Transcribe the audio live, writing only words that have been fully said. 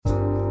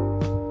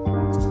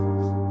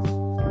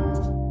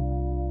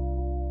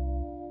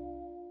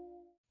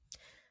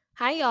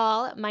Hi,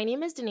 y'all. My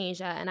name is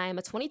Denasia, and I am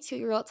a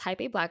 22-year-old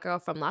type A Black girl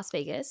from Las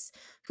Vegas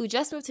who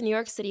just moved to New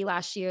York City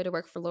last year to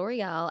work for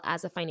L'Oreal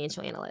as a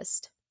financial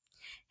analyst.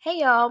 Hey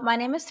y'all, my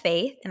name is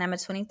Faith, and I'm a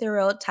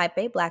 23-year-old type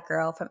A Black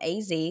girl from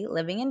AZ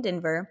living in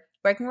Denver,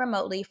 working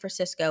remotely for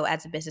Cisco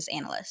as a business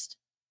analyst.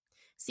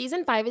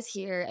 Season 5 is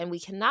here, and we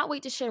cannot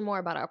wait to share more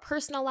about our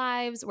personal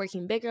lives,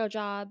 working big girl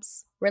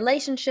jobs,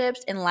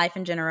 Relationships, and life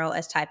in general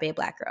as type A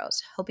Black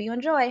girls. Hope you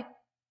enjoy.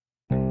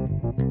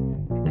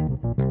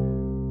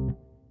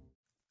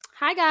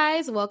 Hi,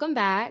 guys. Welcome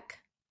back.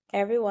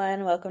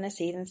 Everyone, welcome to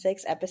season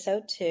 6,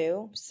 episode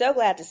 2. So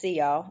glad to see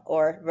y'all,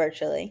 or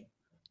virtually.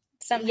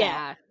 Somehow.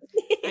 Yeah.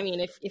 I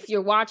mean, if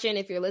you're watching,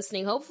 if you're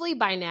listening, hopefully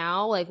by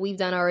now, like we've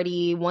done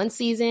already one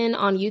season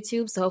on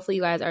YouTube. So hopefully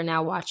you guys are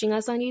now watching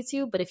us on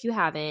YouTube. But if you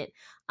haven't,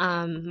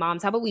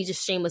 moms, how about we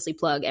just shamelessly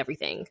plug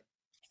everything?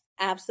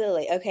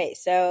 Absolutely. Okay,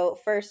 so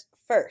first,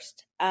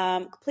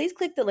 please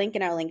click the link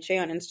in our link tree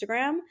on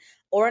Instagram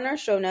or in our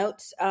show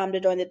notes to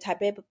join the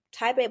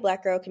Type A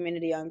Black Girl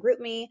community on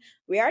GroupMe.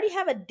 We already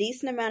have a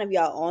decent amount of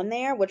y'all on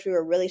there, which we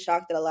were really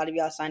shocked that a lot of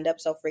y'all signed up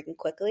so freaking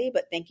quickly,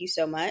 but thank you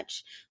so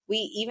much. We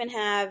even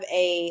have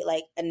a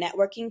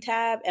networking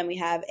tab, and we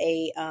have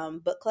a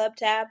book club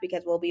tab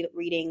because we'll be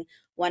reading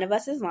One of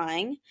Us is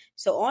Lying.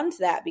 So on to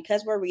that,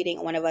 because we're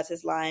reading One of Us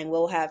is Lying,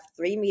 we'll have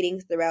 3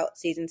 meetings throughout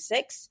season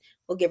 6.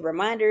 We'll give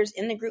reminders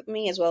in the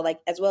GroupMe as well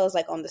as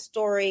on the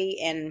story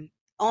and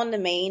on the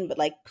main, but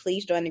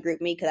please join the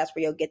GroupMe because that's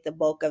where you'll get the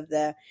bulk of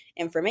the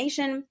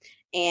information.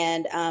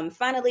 And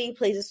finally,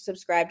 please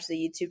subscribe to the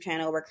YouTube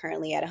channel. We're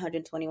currently at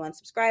 121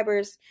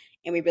 subscribers,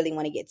 and we really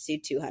want to get to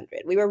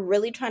 200. We were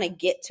really trying to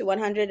get to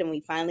 100, and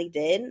we finally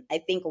did, I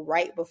think,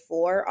 right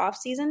before off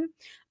season.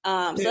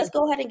 So let's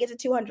go ahead and get to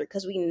 200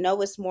 because we know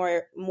it's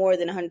more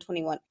than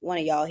 121 of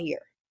y'all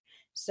here.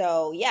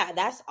 So yeah,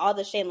 that's all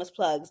the shameless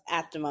plugs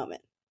at the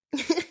moment.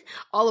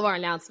 All of our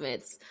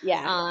announcements.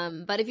 Yeah.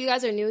 But if you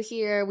guys are new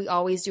here, we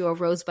always do a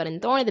rose, bud,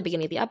 and thorn at the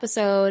beginning of the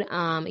episode.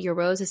 Your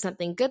rose is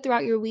something good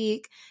throughout your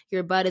week.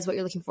 Your bud is what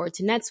you're looking forward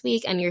to next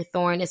week. And your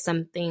thorn is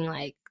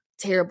something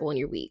terrible in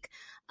your week.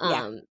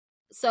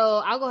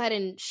 So I'll go ahead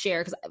and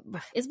share because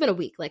it's been a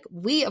week.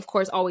 We, of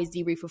course, always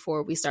debrief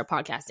before we start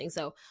podcasting.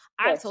 So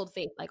I've told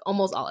Faith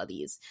almost all of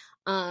these.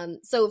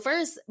 So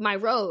first, my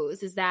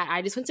rose is that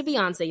I just went to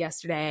Beyonce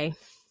yesterday.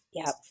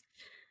 Yep.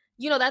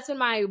 That's been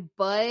my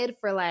bud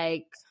for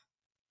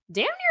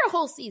damn near a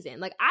whole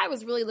season. I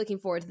was really looking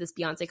forward to this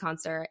Beyonce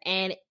concert,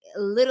 and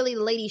literally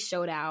the lady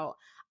showed out.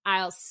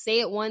 I'll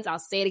say it once, I'll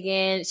say it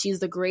again. She's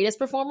the greatest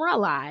performer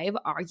alive.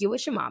 Argue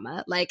with your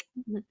mama.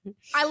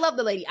 I love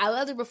the lady. I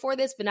loved her before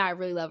this, but now I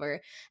really love her.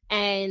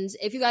 And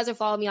if you guys have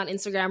followed me on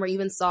Instagram or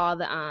even saw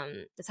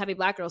the Type A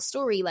Black Girl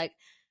story,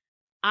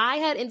 I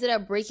had ended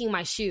up breaking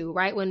my shoe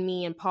right when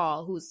me and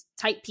Paul, who's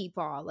Type P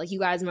Paul, you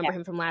guys remember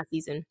him from last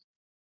season.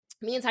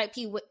 Me and Type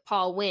P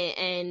Paul went,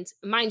 and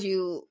mind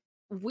you,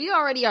 we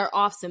already are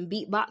off some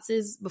beat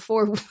boxes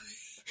before. I'm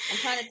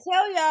trying to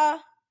tell y'all.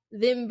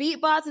 Them beat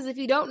boxes, if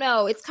you don't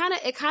know, it kind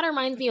of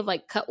reminds me of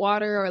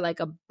Cutwater or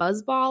a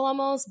Buzz Ball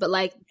almost,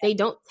 but they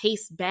don't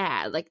taste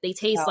bad. They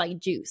taste like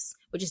juice,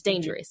 which is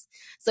dangerous.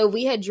 So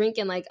we had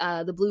drinking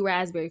the blue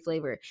raspberry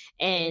flavor,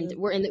 and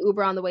we're in the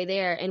Uber on the way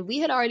there, and we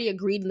had already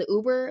agreed in the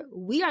Uber,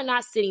 we are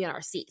not sitting in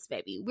our seats,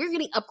 baby. We're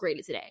getting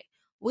upgraded today.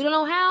 We don't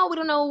know how, we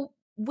don't know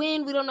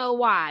when, we don't know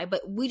why,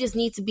 but we just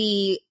need to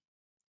be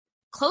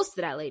close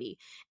to that lady.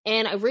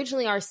 And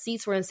originally our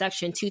seats were in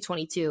section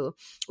 222,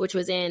 which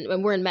was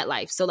when we're in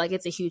MetLife. So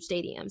it's a huge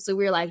stadium. So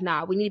we were like,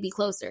 nah, we need to be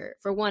closer.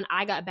 For one,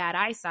 I got bad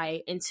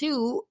eyesight. And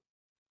 2,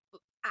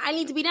 I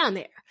need to be down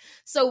there.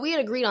 So we had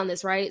agreed on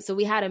this, right? So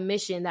we had a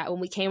mission that when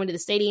we came into the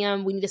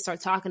stadium, we need to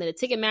start talking to the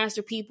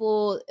Ticketmaster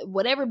people,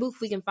 whatever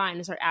booth we can find,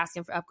 and start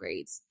asking for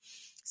upgrades.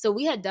 So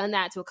we had done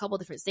that to a couple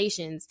different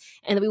stations,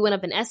 and then we went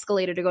up an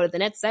escalator to go to the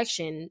next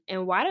section.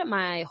 And why did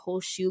my whole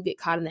shoe get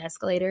caught in the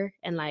escalator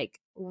and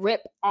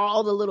rip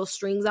all the little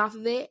strings off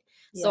of it?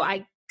 Yeah. So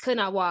I could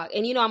not walk.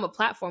 And I'm a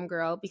platform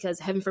girl because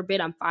heaven forbid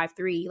I'm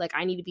 5'3".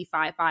 I need to be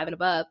 5'5" and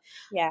above.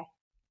 Yeah.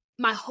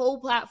 My whole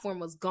platform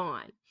was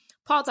gone.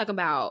 Paul talking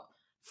about,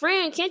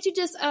 friend, can't you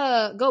just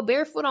go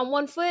barefoot on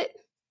one foot?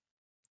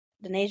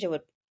 Denasia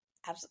would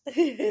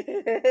absolutely.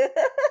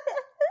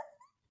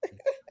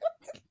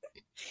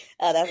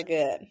 Oh, that's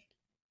good.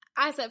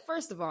 I said,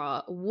 first of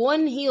all,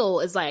 one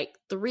heel is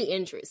 3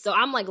 inches. So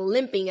I'm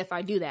limping if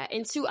I do that.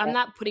 And 2, I'm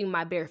not putting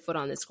my bare foot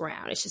on this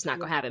ground. It's just not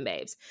going to happen,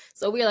 babes.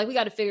 So we were we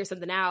got to figure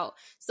something out.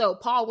 So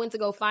Paul went to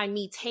go find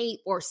me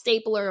tape or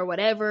stapler or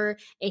whatever.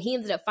 And he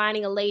ended up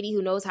finding a lady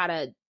who knows how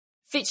to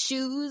fit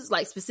shoes,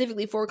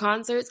 specifically for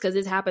concerts, because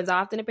this happens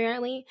often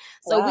apparently.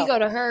 So we go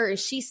to her and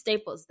she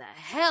staples the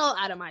hell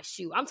out of my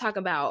shoe. I'm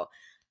talking about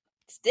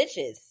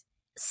stitches.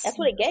 That's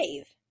what it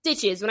gave.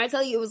 Stitches. When I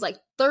tell you, it was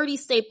 30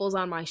 staples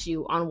on my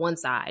shoe on one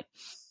side.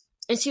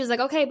 And she was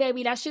like, okay,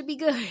 baby, that should be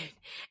good.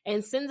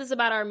 And sends us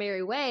about our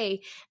merry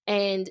way.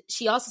 And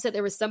she also said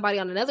there was somebody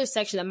on another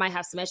section that might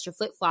have some extra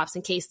flip-flops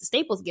in case the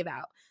staples give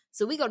out.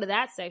 So we go to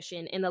that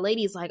section, and the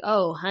lady's like,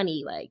 oh,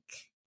 honey,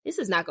 this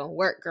is not going to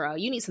work, girl.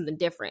 You need something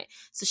different.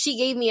 So she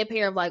gave me a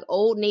pair of like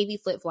Old Navy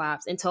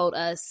flip-flops and told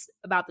us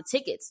about the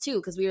tickets too.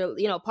 Because we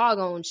were, Paul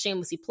going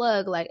shamelessly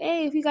plug like,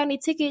 hey, if you got any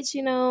tickets,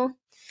 we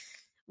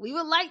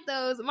would like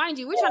those. Mind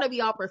you, we're trying to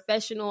be all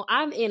professional.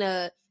 I'm in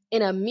a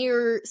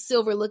mirror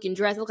silver looking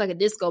dress. I look like a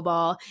disco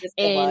ball.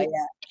 And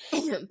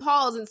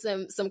Paul's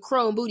in some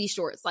chrome booty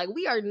shorts. Like,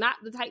 we are not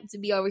the type to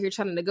be over here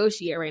trying to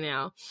negotiate right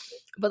now.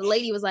 But the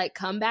lady was like,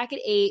 come back at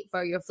 8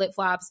 for your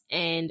flip-flops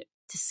and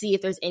to see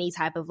if there's any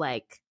type of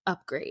like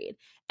upgrade.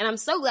 And I'm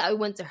so glad we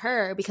went to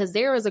her because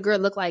there was a girl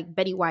looked like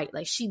Betty White.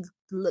 Like, she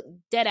looked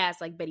dead ass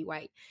like Betty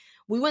White.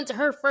 We went to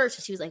her first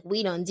and she was like,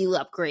 we don't do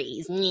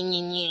upgrades. Then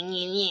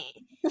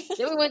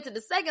we went to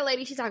the second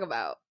lady. She talked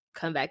about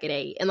come back at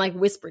 8 and like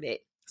whispered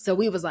it. So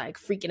we was like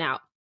freaking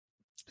out.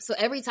 So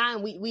every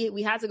time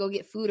we had to go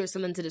get food or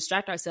something to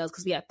distract ourselves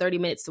because we had 30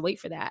 minutes to wait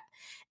for that.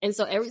 And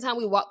so every time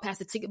we walked past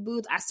the ticket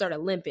booth, I started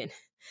limping.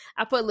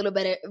 I put a little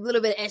bit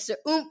of extra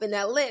oomph in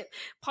that limp.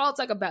 Paul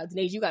talk about,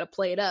 Denise, you got to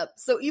play it up.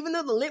 So even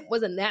though the limp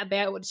wasn't that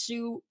bad with the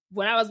shoe,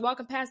 when I was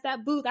walking past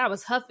that booth, I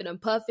was huffing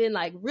and puffing,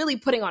 like really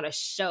putting on a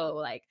show.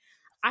 Like,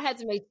 I had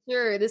to make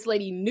sure this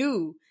lady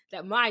knew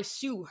that my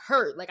shoe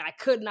hurt. Like, I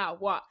could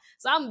not walk.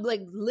 So I'm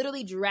like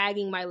literally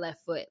dragging my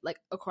left foot like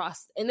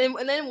across. And then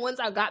once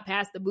I got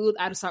past the booth,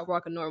 I'd start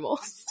walking normal.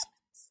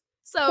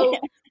 So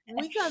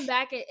we come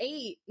back at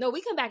 8. No,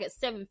 we come back at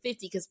 7:50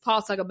 because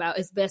Paul talk about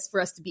it's best for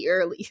us to be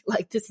early.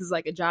 Like, this is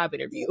like a job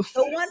interview.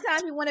 So one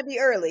time you want to be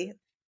early.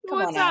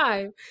 One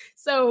time.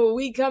 So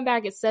we come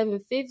back at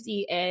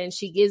 7:50 and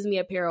she gives me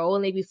a pair of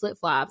Old Navy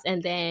flip-flops.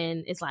 And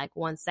then it's like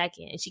 1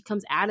 second. And she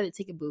comes out of the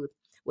ticket booth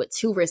with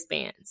 2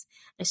 wristbands.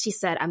 And she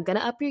said, I'm gonna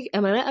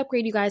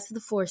upgrade you guys to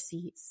the 4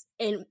 seats.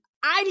 And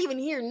I didn't even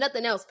hear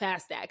nothing else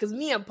past that. Because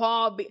me and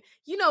Paul,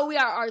 we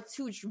are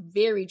 2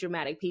 very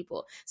dramatic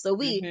people. So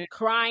we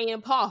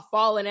crying, Paul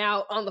falling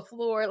out on the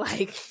floor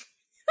like,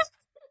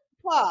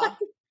 Paul.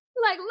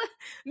 like,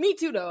 me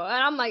too though.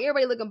 And I'm like,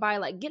 everybody looking by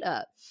like, get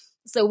up.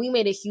 So we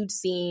made a huge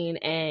scene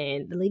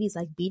and the lady's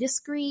like, be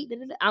discreet.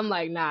 I'm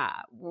like, nah,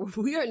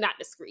 we are not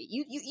discreet.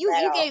 You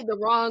gave the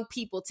wrong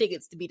people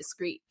tickets to be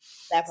discreet.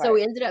 So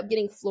we ended up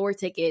getting floor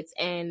tickets.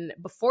 And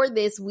before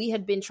this, we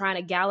had been trying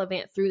to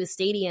gallivant through the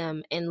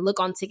stadium and look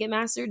on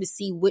Ticketmaster to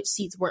see which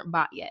seats weren't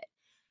bought yet.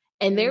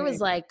 And there was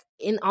like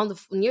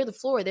near the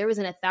floor, there was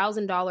an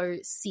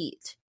 $1,000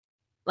 seat,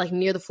 like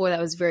near the floor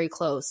that was very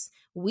close.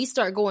 We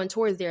start going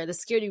towards there. The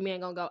security man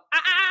gonna go,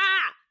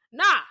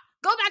 nah,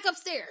 go back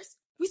upstairs.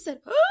 We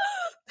said,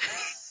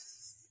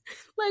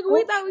 like,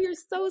 we thought we were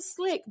so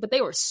slick, but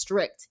they were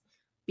strict.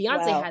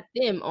 Beyonce had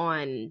them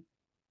on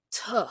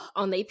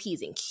their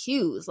P's and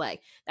Q's.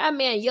 Like, that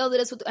man yelled at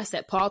us. I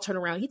said, Paul, turn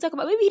around. He talking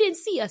about, maybe he didn't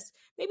see us.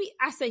 Maybe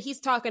I said,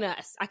 he's talking to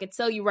us. I can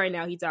tell you right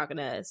now, he's talking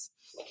to us.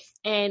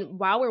 And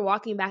while we're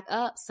walking back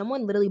up,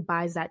 someone literally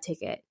buys that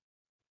ticket.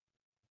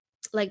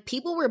 Like,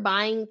 people were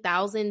buying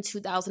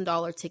 $1,000,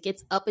 $2,000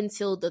 tickets up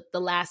until the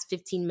last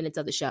 15 minutes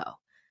of the show.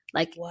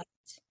 Like, what?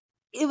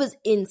 It was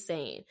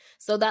insane.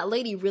 So that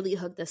lady really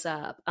hooked us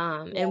up.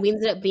 And we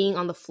ended up being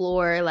on the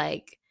floor,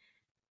 like,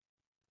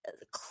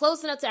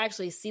 close enough to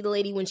actually see the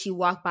lady when she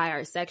walked by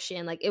our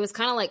section. Like, it was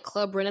kind of like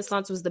Club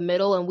Renaissance was the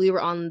middle and we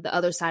were on the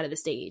other side of the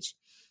stage.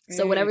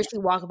 So whenever she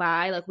walked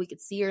by, like, we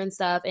could see her and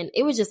stuff. And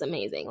it was just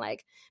amazing.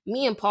 Like,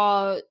 me and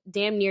Paul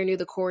damn near knew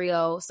the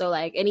choreo. So,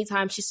 like,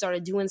 anytime she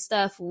started doing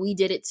stuff, we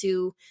did it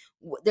too.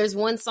 There's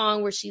one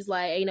song where she's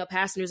like, ain't no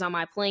passengers on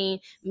my plane.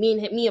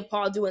 Me and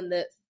Paul doing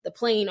the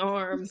plane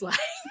arms, like,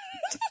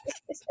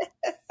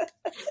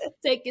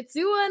 take it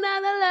to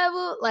another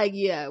level. Like,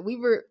 yeah, we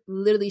were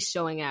literally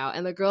showing out.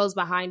 And the girls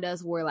behind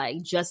us were,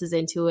 like, just as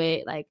into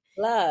it. Like,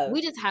 love.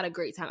 We just had a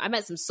great time. I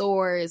met some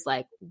sores.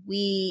 Like,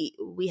 we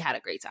had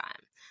a great time.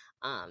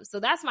 So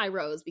that's my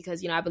rose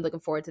because, I've been looking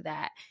forward to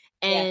that.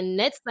 And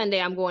next Sunday,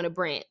 I'm going to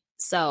Brent.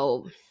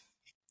 So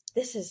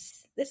this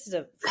is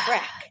a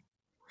crack.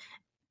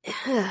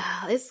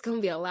 It's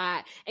gonna be a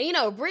lot.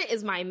 And Brent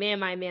is my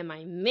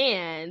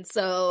man.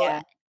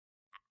 So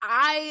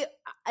I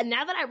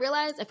now that I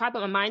realize if I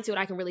put my mind to it,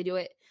 I can really do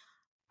it.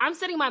 I'm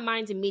setting my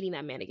mind to meeting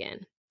that man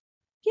again.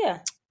 Yeah.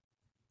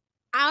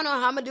 I don't know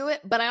how I'm gonna do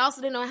it, but I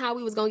also didn't know how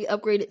we was gonna get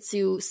upgraded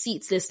to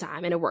seats this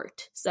time, and it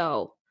worked.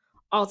 So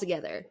all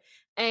together.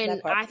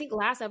 And I think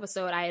last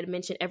episode I had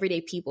mentioned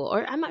Everyday People,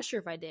 or I'm not sure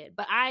if I did,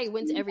 but I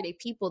went to Everyday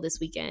People this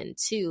weekend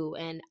too,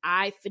 and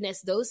I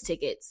finessed those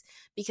tickets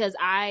because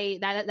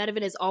that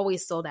event is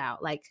always sold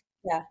out. Like,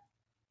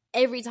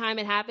 every time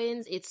it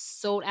happens, it's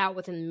sold out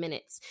within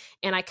minutes,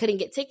 and I couldn't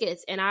get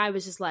tickets, and I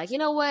was just like, you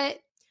know what?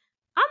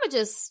 I'm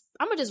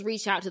gonna just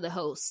reach out to the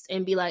host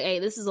and be like, hey,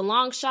 this is a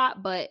long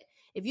shot, but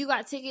if you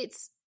got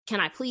tickets, can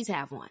I please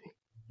have one?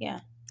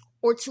 Yeah.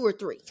 Or 2 or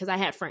 3, because I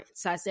had friends.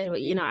 So I said,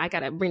 well, I got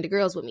to bring the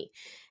girls with me.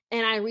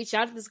 And I reached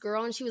out to this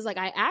girl, and she was like,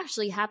 I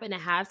actually happen to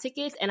have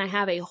tickets, and I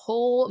have a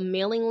whole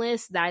mailing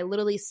list that I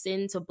literally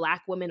send to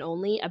Black women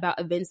only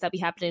about events that be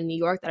happening in New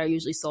York that are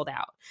usually sold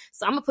out.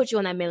 So I'm going to put you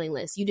on that mailing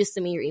list. You just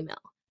send me your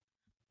email.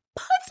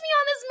 puts me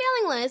on this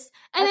mailing list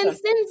and then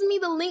sends me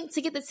the link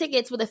to get the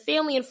tickets with a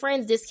family and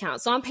friends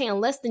discount. So I'm paying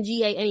less than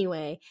GA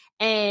anyway.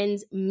 And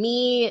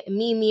me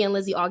and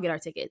Lizzie all get our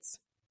tickets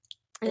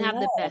and have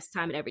the best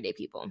time at Everyday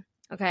People.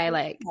 Okay,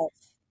 like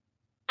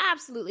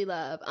absolutely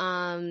love.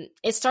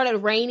 It started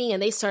raining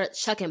and they started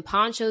chucking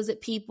ponchos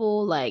at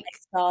people. Like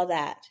I saw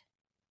that.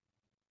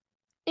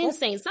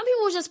 Insane. Some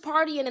people was just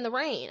partying in the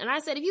rain. And I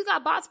said, if you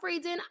got bot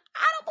sprayed in,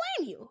 I don't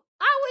blame you.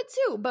 I would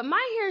too. But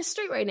my hair is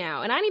straight right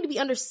now and I need to be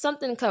under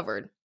something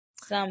covered.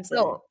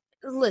 So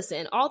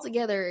listen,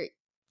 altogether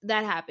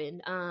that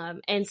happened.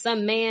 And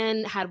some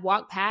man had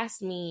walked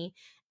past me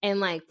and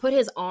like put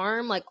his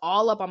arm like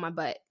all up on my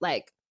butt.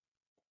 Like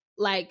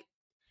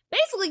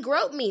basically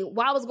groped me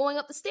while I was going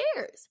up the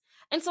stairs.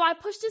 And so I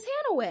pushed his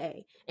hand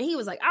away. And he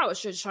was like, I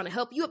was just trying to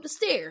help you up the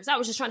stairs.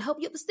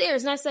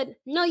 And I said,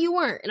 no, you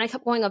weren't. And I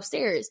kept going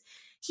upstairs.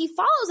 He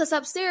follows us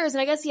upstairs.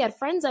 And I guess he had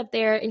friends up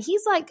there. And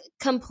he's like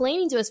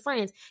complaining to his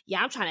friends.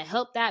 Yeah, I'm trying to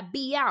help that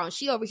bee out. And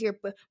she over here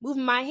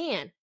moving my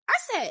hand. I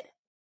said,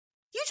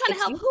 you trying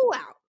to help who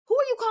out? Who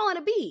are you calling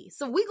a bee?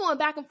 So we going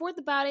back and forth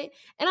about it.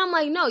 And I'm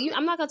like, no,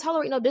 I'm not going to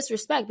tolerate no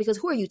disrespect because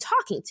who are you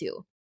talking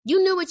to?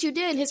 You knew what you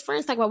did. His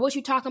friends talk about what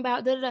you talking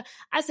about. Da, da, da.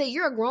 I say,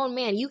 you're a grown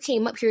man. You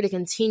came up here to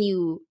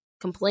continue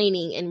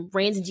complaining and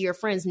ranting to your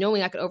friends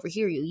knowing I could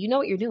overhear you. You know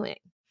what you're doing.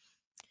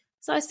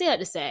 So I say that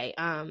to say,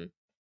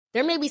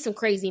 there may be some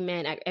crazy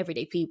men at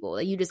Everyday People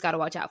that you just got to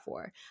watch out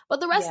for. But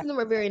the rest of them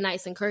were very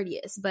nice and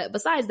courteous. But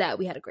besides that,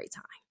 we had a great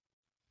time.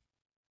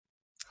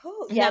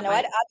 Oh, yeah, no,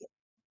 I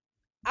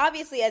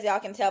obviously, as y'all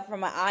can tell from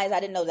my eyes, I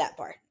didn't know that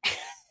part.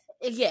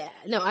 Yeah,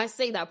 no, I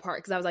say that part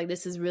because I was like,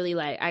 this is really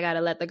like, I got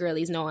to let the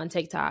girlies know on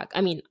TikTok. I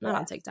mean, not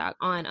on TikTok,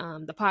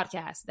 on the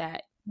podcast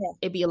that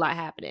it'd be a lot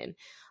happening.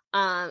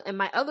 And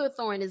my other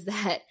thorn is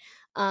that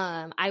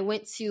I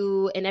went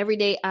to an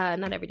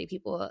not Everyday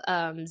People,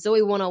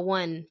 Zoe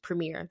 101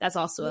 premiere. That's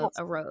also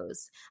a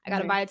rose. I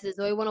got invited to the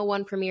Zoe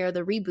 101 premiere,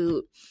 the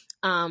reboot.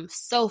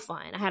 So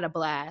fun. I had a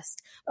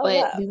blast.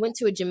 We went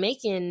to a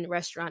Jamaican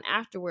restaurant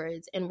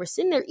afterwards and we're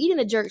sitting there eating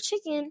a jerk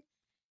chicken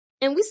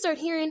and we start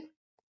hearing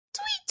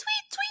tweet,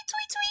 tweet, tweet,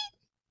 tweet, tweet,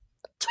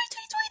 tweet,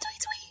 tweet, tweet,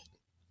 tweet, tweet.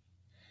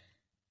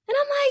 And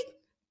I'm like,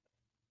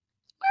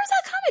 where's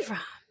that coming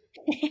from?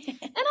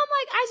 And I'm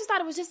like, I just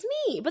thought it was just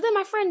me. But then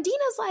my friend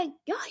Dina's like,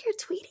 y'all hear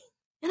tweeting?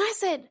 And I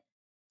said,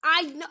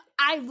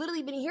 I've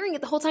literally been hearing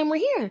it the whole time we're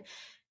here.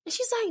 And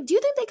she's like, do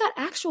you think they got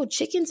actual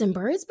chickens and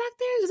birds back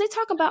there? Because they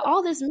talk about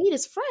all this meat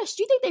is fresh.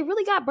 Do you think they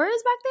really got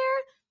birds back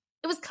there?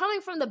 It was coming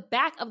from the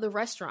back of the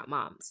restaurant,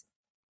 moms.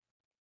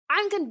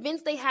 I'm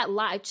convinced they had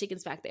live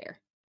chickens back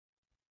there.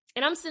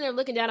 And I'm sitting there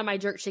looking down at my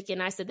jerk chicken.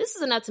 And I said, this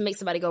is enough to make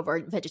somebody go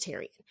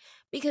vegetarian.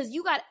 Because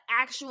you got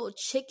actual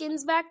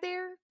chickens back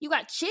there. You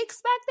got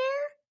chicks back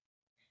there.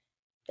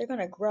 They're going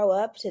to grow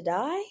up to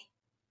die?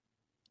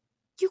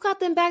 You got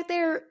them back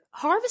there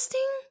harvesting?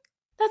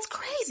 That's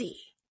crazy.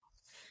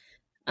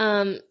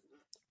 I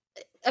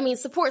mean,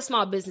 support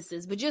small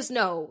businesses, but just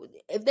know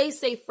if they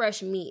say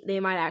fresh meat, they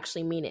might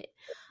actually mean it.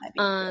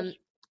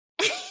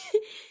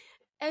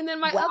 And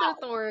then my other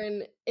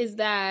thorn is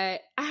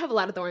that I have a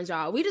lot of thorns,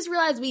 y'all. We just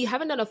realized we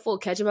haven't done a full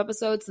catch-up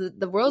episode, so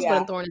the rose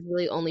button thorn is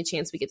really the only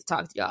chance we get to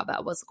talk to y'all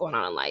about what's going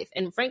on in life.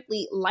 And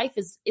frankly,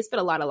 it's been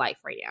a lot of life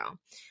right now.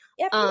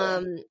 Yep.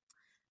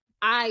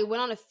 I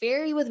went on a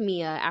ferry with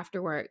Mia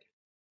after work.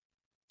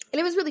 And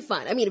it was really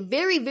fun. I mean, a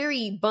very,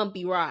 very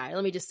bumpy ride.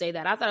 Let me just say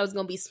that. I thought it was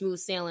going to be smooth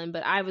sailing,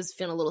 but I was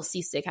feeling a little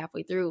seasick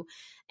halfway through.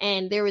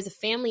 And there was a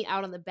family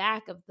out on the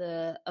back of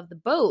the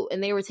boat,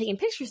 and they were taking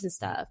pictures and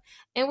stuff.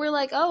 And we're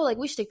like, oh, like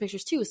we should take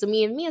pictures too. So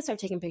me and Mia start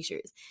taking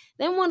pictures.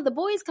 Then one of the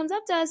boys comes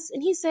up to us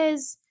and he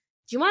says,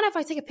 do you mind if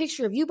I take a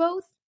picture of you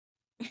both?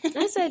 And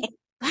I said,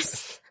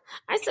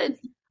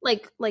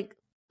 like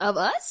of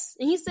us?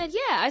 And he said,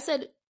 yeah. I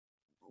said,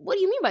 what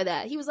do you mean by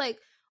that? He was like,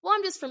 well,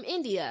 I'm just from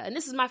India, and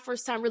this is my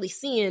first time really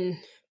seeing.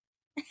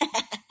 I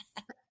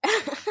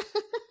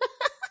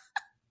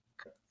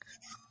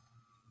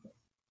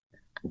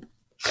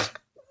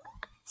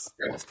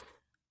said,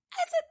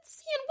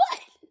 seeing what?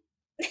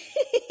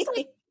 He's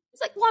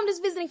like, well, I'm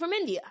just visiting from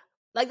India.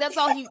 Like that's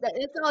all he left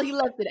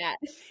it at.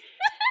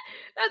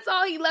 That's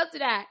all he left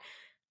it at.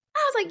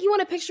 I was like, you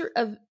want a picture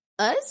of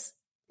us?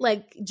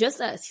 Like just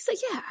us? He's like,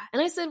 yeah.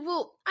 And I said,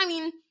 well, I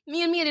mean,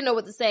 me and Mia didn't know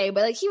what to say,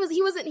 but like he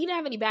didn't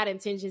have any bad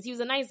intentions. He was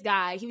a nice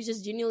guy. He was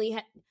just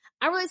genuinely.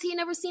 I realized he had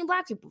never seen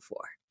Black people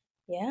before.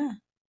 Yeah.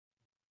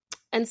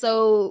 And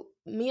so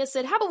Mia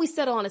said, how about we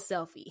settle on a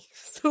selfie?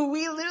 So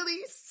we literally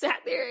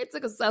sat there and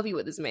took a selfie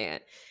with this man.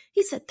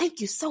 He said,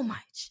 thank you so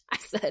much. I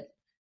said,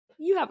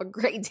 you have a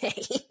great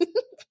day.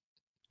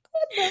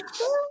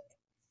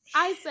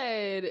 I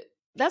said,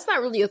 that's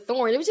not really a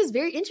thorn. It was just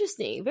very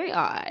interesting, very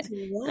odd.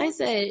 I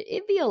said,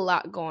 it'd be a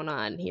lot going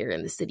on here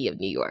in the city of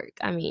New York.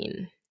 I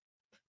mean,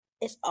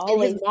 it's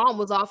always. And his mom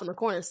was off in the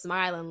corner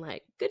smiling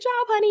like, good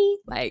job, honey.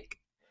 Like,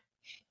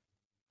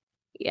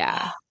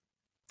 yeah,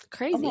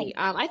 crazy.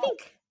 I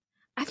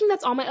think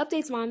that's all my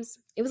updates, moms.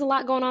 It was a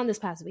lot going on this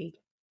past week.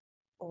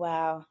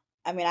 Wow.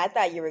 I mean, I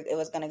thought it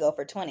was going to go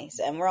for 20,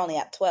 and we're only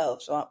at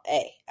 12. So,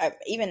 hey,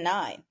 even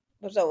 9.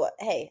 So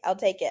hey, I'll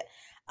take it.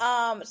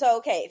 So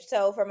okay,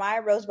 so for my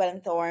rosebud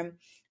and thorn,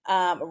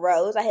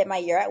 rose, I hit my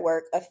year at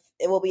work.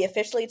 It will be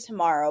officially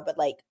tomorrow, but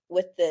like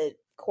with the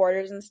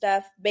quarters and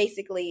stuff,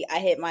 basically I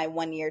hit my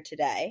 1 year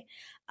today.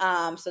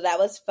 So that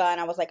was fun.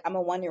 I was like, I'm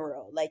a 1 year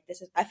old. Like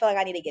this is, I feel like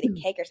I need to get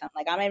a cake or something.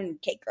 Like I'm even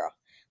a cake girl.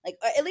 Like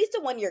at least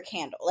a 1 year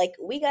candle. Like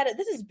we got it.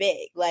 This is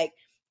big. Like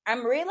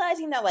I'm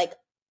realizing that like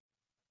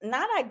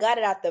not I got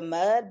it out the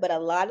mud, but a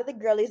lot of the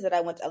girlies that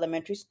I went to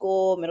elementary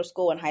school, middle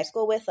school, and high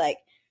school with, like,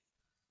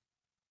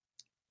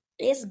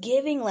 it's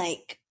giving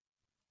like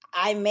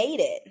I made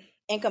it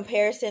in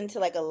comparison to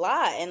like a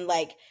lot. And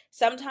like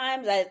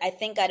sometimes I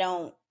think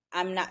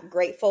I'm not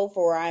grateful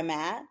for where I'm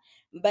at,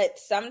 but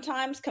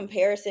sometimes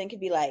comparison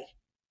could be like,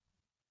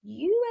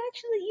 you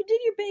did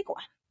your big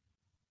one.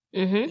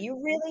 Mm-hmm.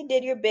 You really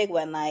did your big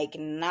one. Like,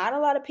 not a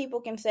lot of people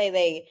can say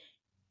they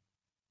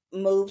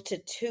moved to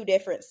two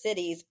different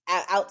cities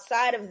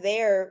outside of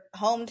their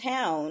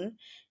hometown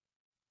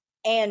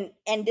and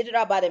did it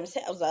all by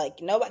themselves.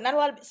 Like, nobody, not a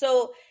lot of,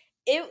 so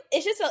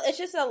it's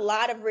just a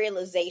lot of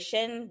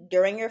realization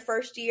during your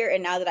first year.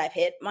 And now that I've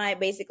hit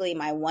basically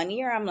my 1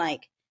 year, I'm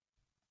like,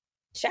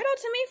 shout out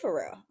to me for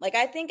real. Like,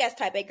 I think as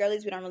type A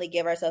girlies, we don't really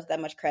give ourselves that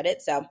much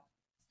credit. So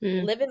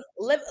loving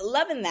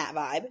that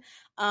vibe.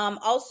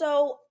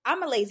 Also,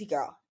 I'm a lazy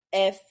girl.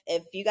 If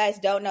you guys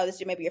don't know,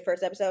 this is maybe your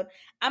first episode,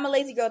 I'm a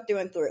lazy girl through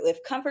and through.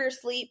 If comfort or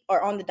sleep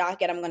are on the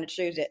docket, I'm going to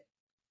choose it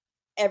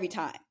every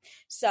time.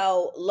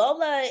 So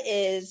Lola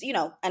is,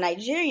 a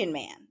Nigerian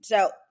man.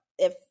 So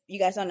if you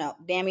guys don't know,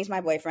 Dammy's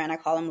my boyfriend. I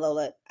call him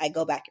Lola. I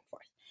go back and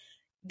forth.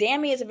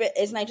 Dammy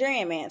is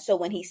Nigerian man. So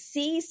when he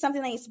sees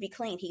something that needs to be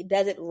clean, he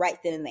does it right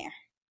then and there.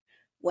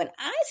 When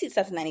I see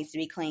something that needs to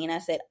be clean, I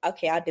said,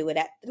 okay, I'll do it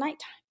at the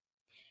nighttime.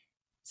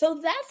 So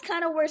that's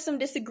kind of where some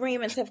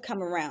disagreements have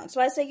come around.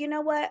 So I say, you know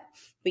what?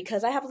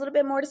 Because I have a little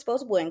bit more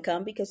disposable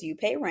income because you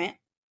pay rent,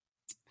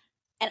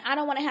 and I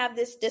don't want to have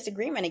this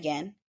disagreement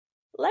again,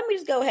 let me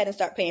just go ahead and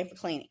start paying for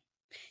cleaning.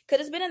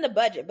 Because it's been in the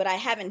budget, but I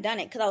haven't done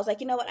it because I was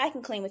like, you know what? I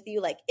can clean with you.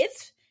 Like,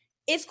 it's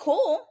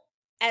cool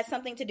as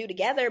something to do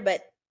together,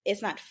 but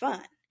it's not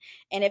fun.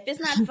 And if it's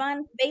not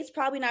fun, Faith's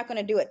probably not going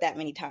to do it that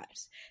many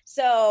times.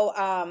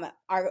 So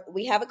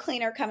we have a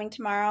cleaner coming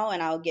tomorrow,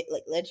 and I'll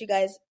let you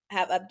guys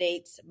have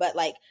updates. But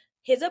like,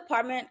 his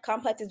apartment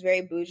complex is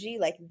very bougie.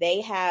 Like,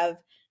 they have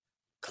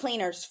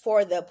cleaners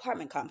for the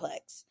apartment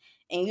complex,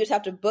 and you just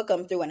have to book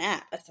them through an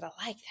app. I said,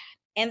 I like that.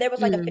 And there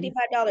was like a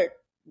 $55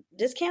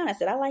 discount. I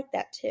said, I like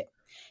that too.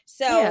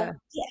 So yeah.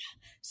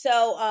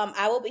 So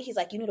I will be, he's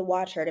like, you need to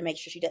watch her to make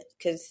sure she does,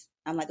 because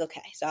I'm like,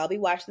 okay. So I'll be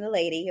watching the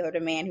lady or the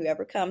man,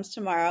 whoever comes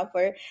tomorrow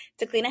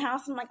to clean a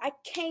house. I'm like, I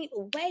can't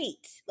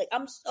wait. Like,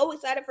 I'm so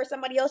excited for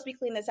somebody else to be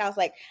cleaning this house.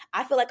 Like,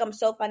 I feel like I'm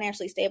so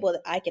financially stable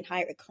that I can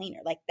hire a cleaner.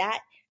 Like, that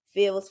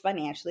feels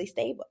financially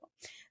stable.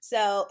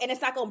 So, and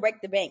it's not going to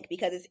break the bank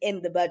because it's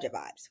in the budget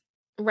vibes.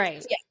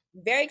 Right. So yeah,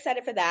 very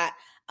excited for that.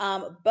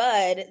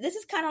 Bud, this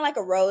is kind of like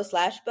a rose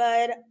 /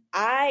 bud.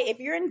 If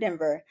you're in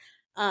Denver,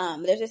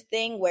 there's this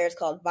thing where it's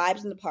called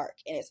Vibes in the Park,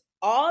 and it's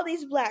all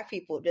these Black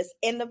people just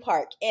in the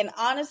park. And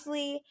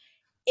honestly,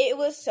 it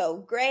was so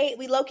great.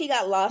 We low-key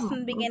got lost in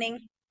the beginning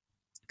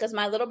because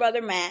my little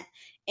brother Matt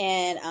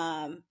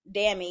and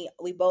Dammy,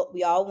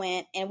 we all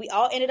went, and we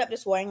all ended up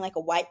just wearing like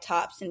a white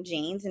tops and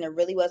jeans, and it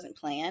really wasn't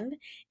planned.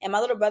 And my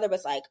little brother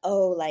was like,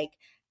 oh, like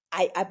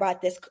I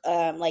brought this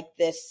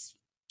this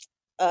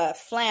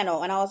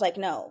flannel, and I was like,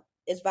 no,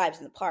 it's Vibes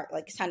in the Park.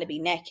 Like, it's time to be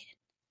naked.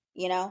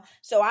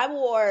 So I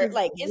wore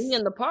it's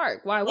in the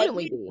park. Why wouldn't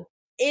we be?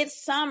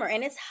 It's summer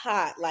and it's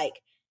hot. Like,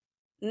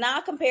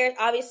 not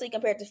obviously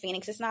compared to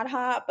Phoenix, it's not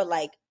hot, but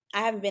like,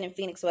 I haven't been in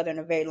Phoenix weather in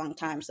a very long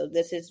time, so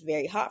this is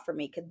very hot for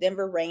me because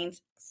Denver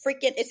rains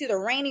it's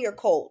either rainy or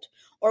cold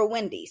or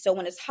windy. So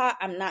when it's hot,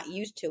 I'm not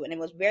used to it, and it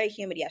was very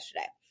humid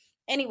yesterday.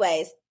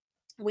 Anyways,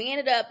 we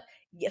ended up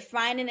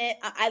finding it.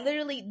 I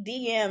literally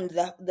DM'd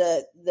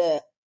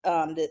the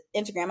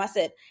Instagram. I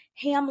said,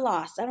 hey, I'm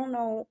lost. I don't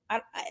know.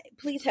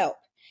 Please help.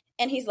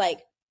 And he's like,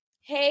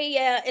 hey,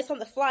 yeah, it's on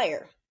the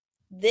flyer.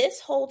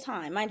 This whole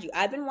time, mind you,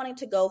 I've been wanting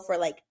to go for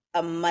like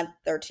a month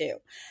or two.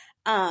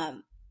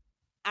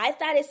 I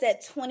thought it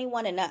said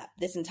 21 and up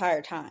this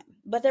entire time,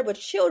 but there were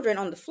children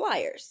on the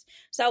flyers.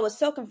 So I was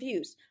so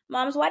confused.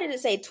 Moms, why did it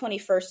say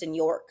 21st in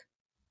York?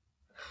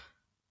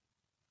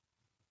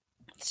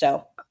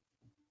 So,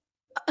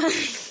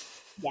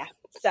 yeah.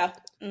 So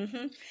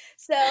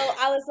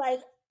I was like,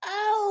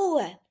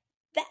 oh,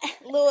 that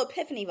little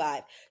epiphany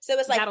vibe. So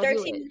it's like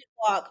 13-minute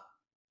walk.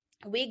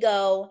 We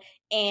go,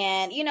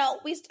 and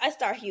I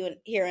start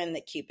hearing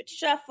the Cupid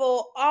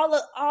Shuffle,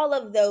 all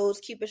of those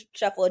Cupid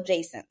Shuffle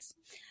adjacents,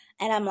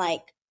 and I'm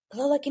like,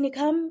 Lola, can you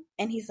come?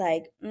 And he's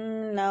like,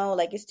 no,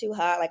 like, it's too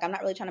hot. Like, I'm not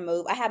really trying to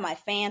move. I have my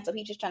fan, so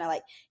he's just trying to,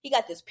 like, he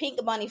got this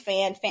pink bunny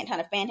fan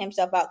trying to fan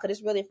himself out because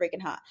it's really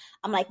freaking hot.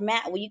 I'm like,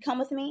 Matt, will you come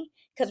with me?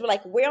 Because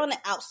we're on the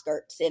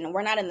outskirts and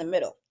we're not in the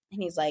middle.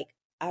 And he's like,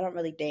 I don't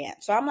really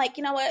dance. So I'm like,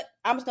 you know what?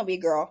 I'm just going to be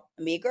a girl,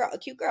 a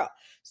cute girl.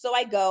 So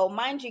I go,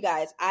 mind you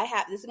guys,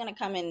 this is going to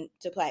come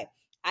into play.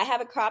 I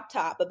have a crop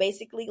top, but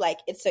basically like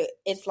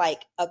it's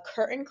like a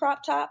curtain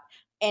crop top,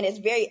 and it's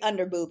very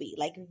under booby,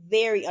 like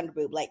very under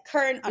boob, like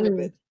curtain under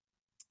boob.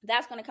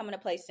 That's going to come into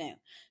play soon.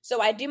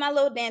 So I do my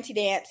little dancey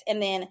dance,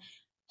 and then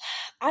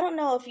I don't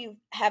know if you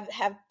have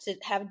to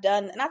have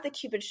done, not the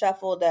Cupid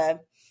shuffle, the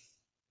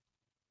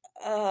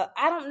I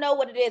don't know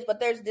what it is, but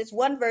there's this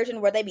one version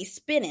where they be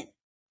spinning.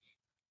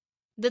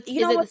 Is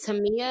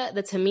it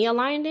the Tamiya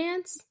line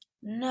dance?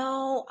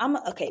 No,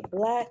 okay.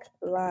 Black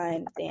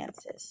line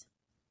dances.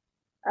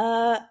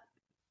 Not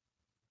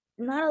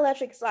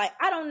electric slide.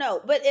 I don't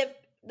know, but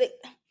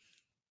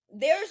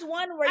there's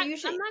one where you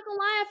should. I'm not gonna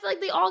lie. I feel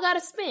like they all got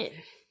to spin.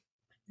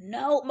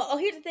 No. Oh,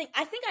 here's the thing.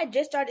 I think I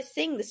just started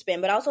seeing the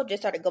spin, but I also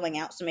just started going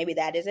out, so maybe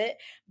that is it.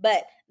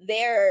 But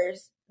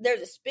there's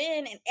a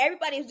spin, and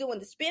everybody's doing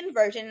the spin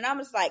version, and I'm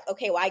just like,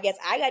 okay, well, I guess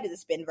I gotta do the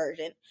spin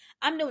version.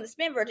 I'm doing the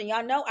spin version.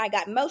 Y'all know I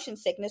got motion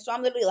sickness, so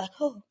I'm literally like,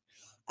 oh,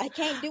 I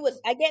can't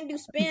do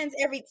spins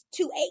every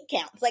 2 8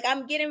 counts. Like,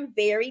 I'm getting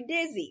very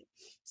dizzy.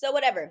 So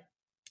whatever.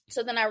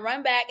 So then I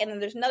run back, and then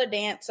there's another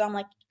dance. So I'm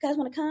like, you guys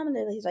want to come?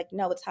 And he's like,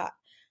 no, it's hot.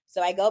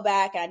 So I go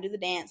back and I do the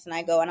dance, and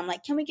I go, and I'm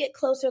like, can we get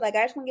closer? Like,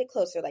 I just want to get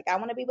closer. Like, I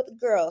want to be with the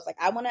girls. Like,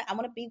 I want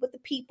to be with the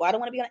people. I don't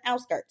want to be on the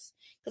outskirts,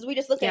 because we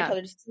just look at each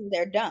other just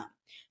they're dumb.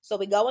 So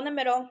we go in the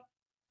middle,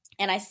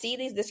 and I see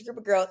this group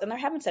of girls, and they're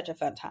having such a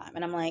fun time.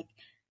 And I'm like,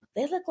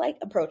 they look like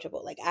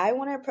approachable. Like, I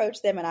want to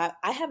approach them, and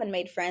I haven't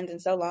made friends in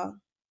so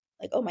long.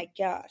 Like, oh my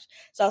gosh.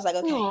 So I was like,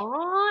 okay. Aww,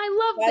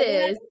 I love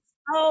this.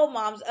 Oh,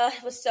 moms,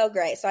 it was so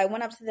great. So I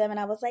went up to them, and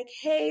I was like,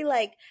 hey,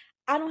 like,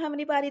 I don't have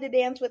anybody to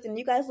dance with, and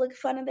you guys look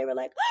fun. And they were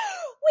like,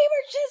 oh, we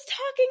were just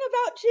talking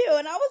about you.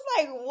 And I was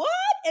like, what?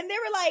 And they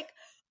were like,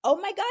 oh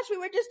my gosh, we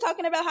were just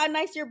talking about how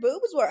nice your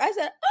boobs were. I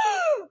said,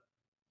 oh.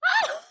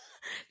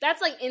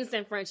 That's like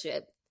instant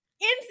friendship.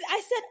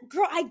 I said,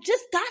 girl, I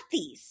just got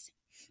these.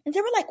 And they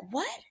were like,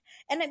 what?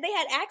 And then they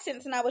had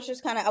accents, and I was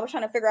trying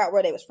to figure out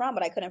where they was from,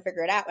 but I couldn't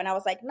figure it out. And I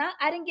was like,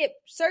 I didn't get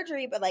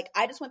surgery, but like,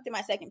 I just went through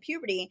my second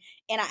puberty,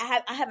 and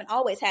I haven't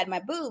always had my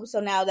boobs.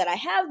 So now that I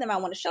have them, I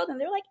want to show them.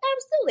 They're like,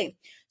 absolutely.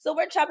 So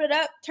we're chopping it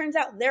up. Turns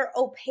out they're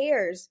au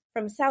pairs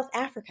from South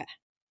Africa.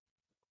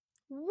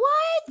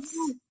 What?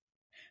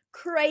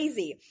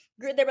 Crazy.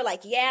 They were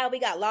like, yeah, we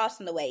got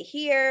lost on the way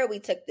here. We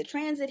took the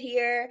transit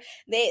here.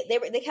 They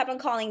kept on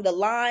calling the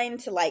line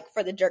to, like,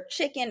 for the jerk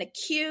chicken to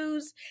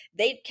Q's.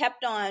 They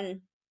kept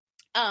on,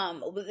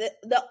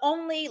 the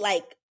only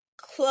like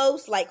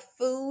close like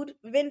food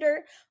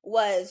vendor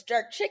was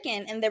jerk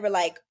chicken, and they were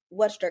like,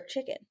 what's jerk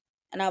chicken?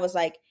 And I was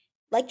like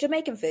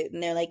Jamaican food.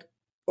 And they're like,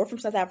 we're from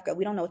South Africa,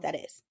 we don't know what that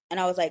is. And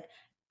I was like,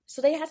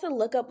 so they had to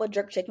look up what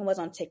jerk chicken was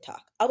on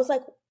TikTok. I was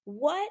like,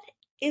 what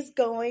is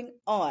going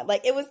on?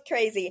 Like, it was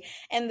crazy.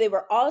 And they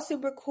were all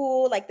super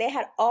cool. Like, they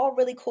had all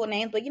really cool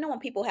names. But you know, when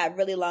people have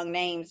really long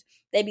names,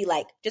 they'd be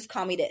like, just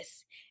call me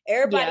this.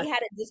 Everybody had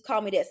to just call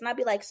me this. And I'd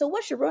be like, so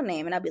what's your real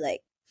name? And I'd be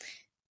like,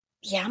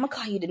 yeah, I'm gonna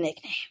call you the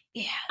nickname.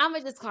 Yeah, I'm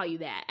gonna just call you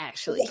that,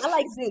 actually. Yeah, I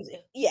like Zuzu.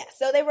 Yeah,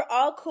 so they were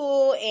all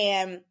cool,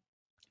 and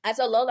I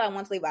told Lola I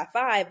want to leave by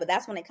 5, but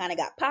that's when it kind of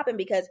got popping,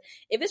 because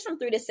if it's from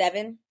 3 to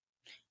 7,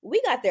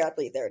 we got there at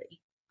 3:30.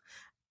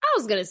 I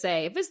was gonna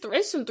say, if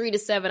it's from 3 to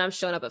 7, I'm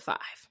showing up at 5.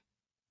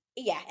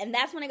 Yeah, and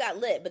that's when it got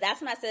lit. But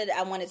that's when I said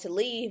I wanted to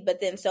leave. But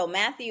then so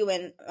Matthew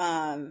and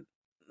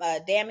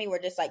Dammy were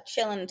just like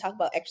chilling and talk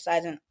about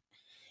exercising.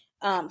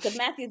 Because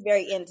Matthew's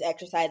very into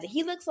exercising.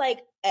 He looks like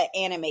an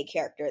anime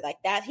character, like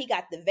that. He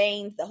got the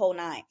veins, the whole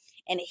nine.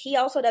 And he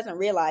also doesn't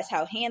realize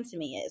how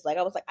handsome he is. Like,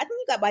 I was like, I think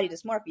you got body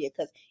dysmorphia,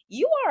 because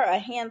you are a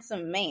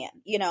handsome man,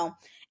 you know?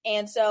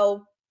 And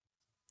so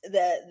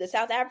the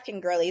South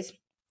African girlies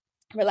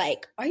were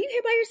like, are you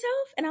here by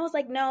yourself? And I was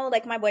like, no,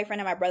 like, my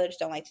boyfriend and my brother just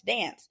don't like to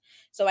dance.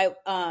 So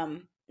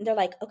they're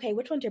like, okay,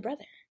 which one's your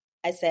brother?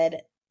 I said,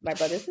 my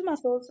brother's the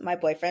muscles, my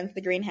boyfriend's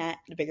the green hat,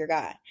 the bigger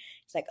guy.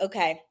 It's like,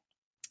 okay.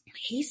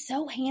 He's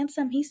so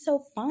handsome. He's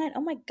so fun.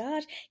 Oh my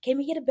gosh. Can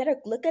we get a better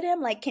look at him?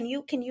 Like, can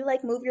you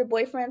like move your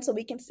boyfriend so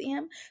we can see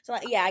him? So I'm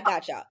like, yeah, I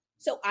got y'all.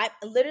 So I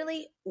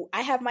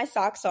have my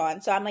socks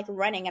on. So I'm like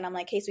running, and I'm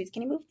like, hey, sweets,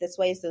 can you move this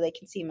way so they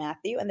can see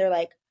Matthew? And they're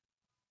like,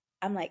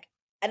 I'm like,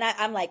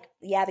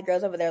 yeah, the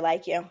girls over there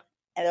like you.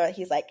 And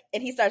he's like,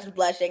 and he starts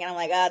blushing, and I'm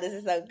like, oh, this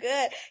is so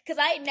good.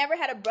 Because I never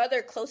had a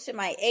brother close to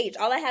my age.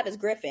 All I have is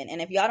Griffin.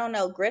 And if y'all don't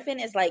know, Griffin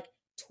is like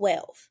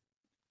 12,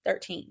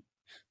 13.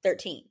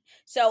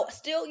 So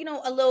still, you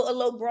know, a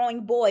little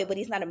growing boy, but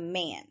he's not a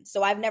man.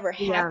 So I've never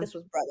had this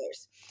with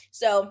brothers.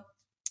 So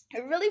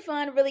really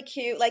fun, really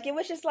cute. Like, it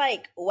was just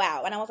like,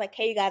 wow. And I was like,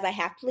 hey, you guys, I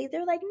have to leave. They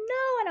were like,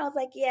 no. And I was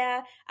like,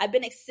 yeah, I've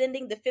been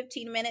extending the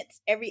 15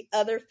 minutes every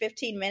other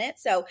 15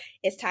 minutes. So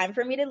it's time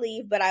for me to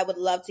leave, but I would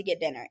love to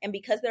get dinner. And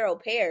because they're au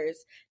pairs,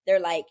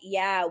 they're like,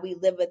 yeah, we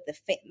live with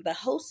the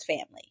host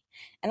family.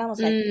 And I was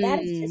like,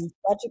 that is just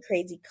such a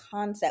crazy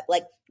concept.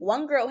 Like,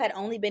 one girl had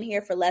only been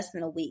here for less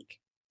than a week.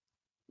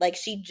 Like,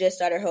 she just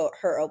started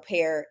her au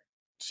pair.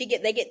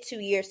 They get 2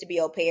 years to be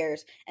au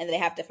pairs, and then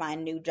they have to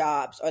find new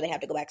jobs, or they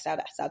have to go back to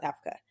South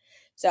Africa.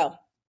 So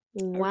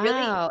Really,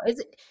 Wow. Is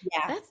it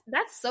yeah.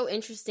 that's so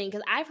interesting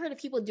because I've heard of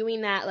people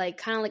doing that like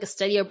kind of like a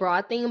study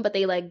abroad thing, but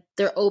they like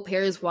they're au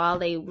pairs while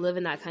they live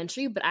in that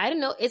country. But I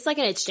don't know, it's like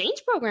an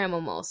exchange program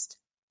almost.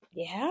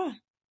 Yeah.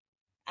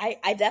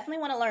 I definitely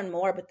want to learn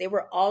more, but they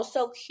were all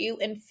so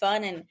cute and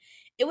fun, and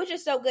it was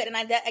just so good. And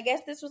I guess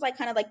this was like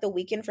kind of like the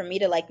weekend for me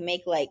to like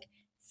make like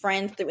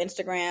friends through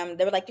Instagram.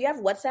 They were like, "Do you have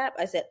WhatsApp?"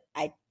 I said,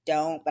 "I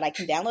don't, but I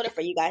can download it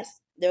for you guys."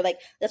 They're like,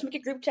 "Let's make a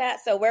group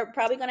chat." So we're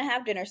probably gonna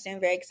have dinner soon.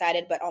 Very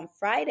excited. But on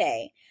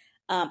Friday,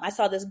 I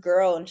saw this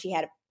girl and she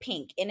had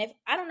pink. And if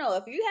I don't know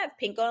if you have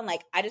pink on,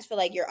 like I just feel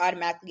like you're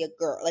automatically a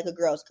girl, like a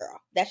girl's girl.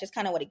 That's just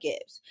kind of what it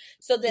gives.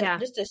 So then Yeah.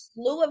 just a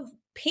slew of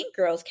pink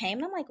girls came,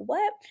 and I'm like,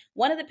 what?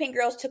 One of the pink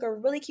girls took a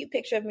really cute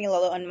picture of me,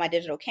 Lola, on my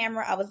digital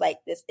camera. I was like,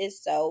 this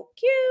is so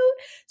cute.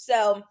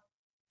 So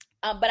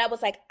but I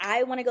was like,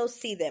 I want to go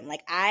see them.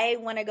 Like, I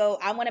want to go,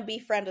 I want to be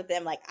friends with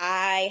them. Like,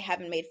 I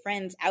haven't made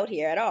friends out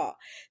here at all.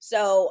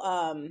 So,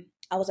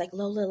 I was like,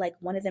 Lola, like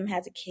one of them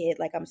has a kid.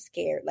 Like, I'm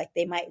scared. Like,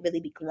 they might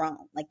really be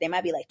grown. Like, they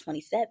might be like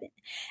 27.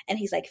 And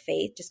he's like,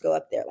 Faith, just go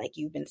up there. Like,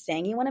 you've been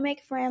saying you want to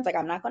make friends. Like,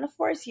 I'm not going to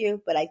force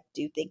you, but I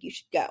do think you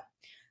should go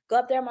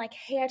up there. I'm like,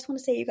 hey, I just want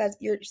to say you guys,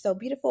 you're so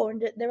beautiful.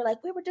 And they were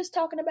like, we were just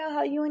talking about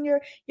how you and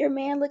your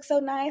man look so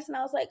nice. And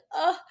I was like,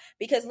 oh,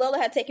 because Lola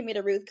had taken me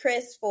to Ruth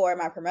Chris for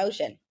my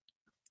promotion.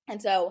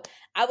 And so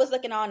I was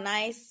looking all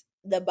nice.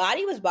 The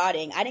body was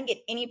bodying. I didn't get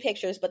any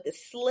pictures, but the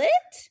slit,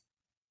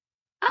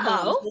 moms,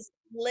 Oh. the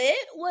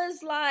slit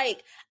was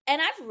like,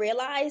 and I've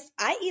realized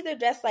I either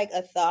dress like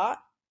a thought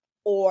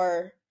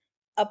or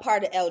a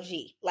part of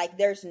LG. Like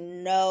there's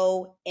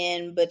no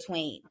in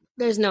between.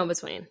 There's no in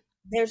between.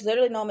 There's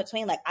literally no in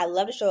between. Like I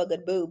love to show a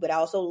good boob, but I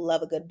also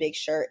love a good big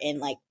shirt and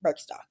like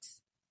Birkenstocks.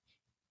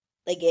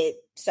 Like it,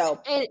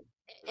 so. And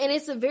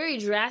it's a very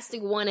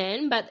drastic one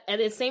end, but at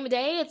the same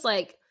day, it's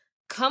like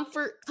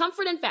comfort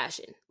and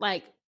fashion.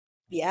 Like,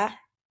 Yeah.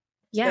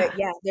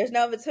 yeah. There's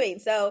no in between.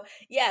 So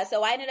yeah,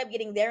 so I ended up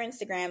getting their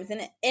Instagrams,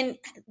 and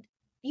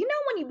you know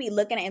when you be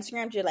looking at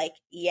Instagrams, you're like,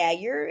 yeah,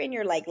 you're in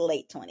your like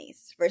late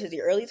 20s versus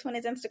your early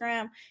 20s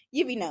Instagram,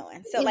 you be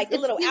knowing. So like the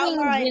It's little giving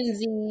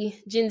outlines.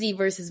 Gen Z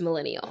versus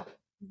millennial.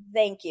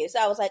 Thank you. So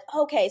I was like,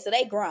 okay, so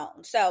they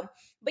grown. So,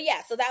 but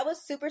yeah, so that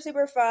was super,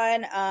 super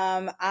fun.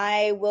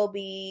 I will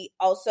be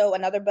also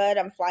another bud.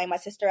 I'm flying my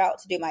sister out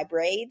to do my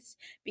braids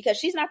because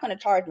she's not going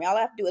to charge me. All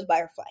I have to do is buy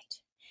her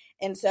flight.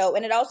 And so,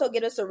 and it also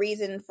gives us a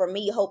reason for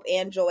me, Hope,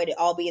 and Joy to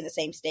all be in the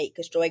same state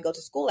because Joy goes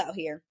to school out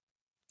here.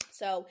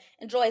 So,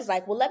 and Joy's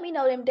like, well, let me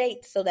know them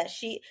dates so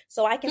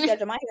I can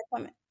schedule my hair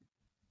appointment.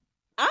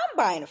 I'm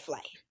buying a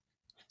flight.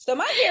 So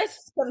my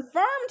hair's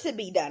confirmed to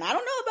be done. I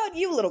don't know about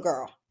you, little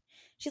girl.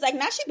 She's like,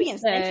 now she being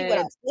stingy with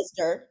our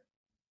sister.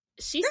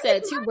 She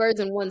said two birds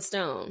in one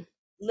stone.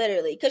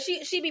 Literally. Because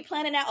she be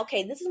planning out,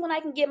 okay, this is when I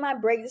can get my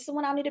break. This is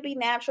when I need to be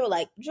natural,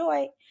 like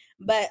Joy.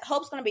 But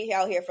Hope's going to be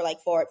out here for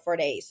like four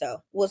days.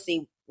 So we'll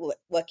see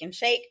what can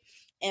shake.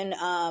 And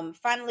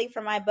finally,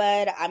 for my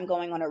bud, I'm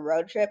going on a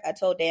road trip. I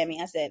told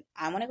Dammy, I said,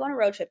 I want to go on a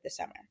road trip this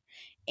summer.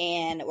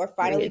 And we're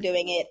finally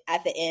doing it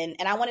at the end.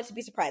 And I want it to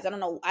be surprised. I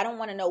don't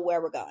want to know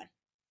where we're going.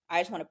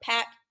 I just want to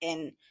pack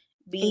and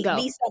be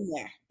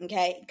somewhere.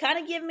 Okay. Kind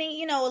of give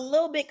me, a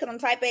little bit because I'm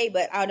type A,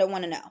 but I don't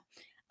want to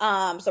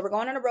know. So we're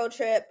going on a road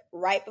trip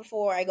right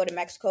before I go to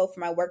Mexico for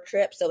my work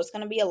trip. So it's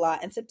going to be a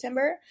lot in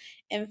September.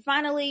 And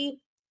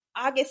finally,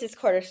 August is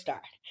quarter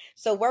start.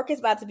 So work is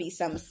about to be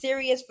something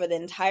serious for the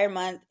entire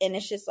month. And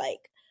it's just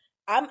like,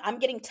 I'm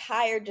getting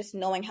tired just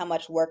knowing how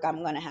much work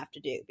I'm going to have to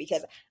do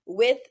because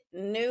with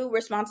new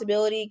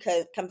responsibility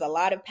comes a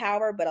lot of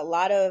power, but a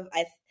lot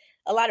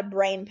of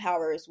brain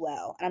power as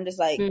well. And I'm just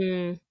like,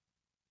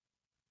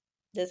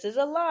 this is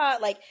a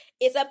lot. Like,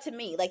 it's up to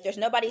me. Like, there's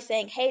nobody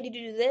saying, hey, did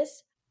you do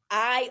this?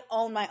 I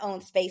own my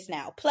own space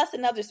now, plus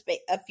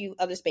a few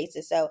other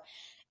spaces. So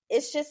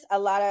it's just a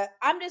lot of,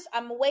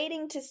 I'm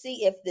waiting to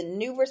see if the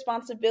new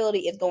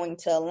responsibility is going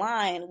to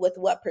align with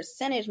what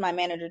percentage my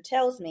manager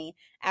tells me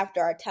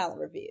after our talent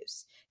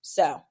reviews.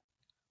 So,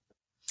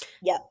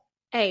 yep.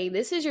 Hey,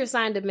 this is your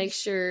sign to make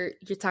sure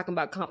you're talking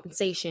about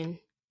compensation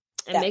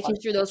and making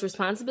sure those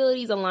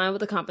responsibilities align with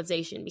the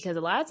compensation because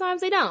a lot of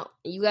times they don't.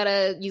 You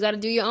gotta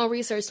do your own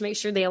research to make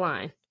sure they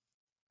align.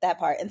 That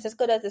part. And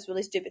Cisco does this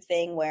really stupid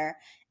thing where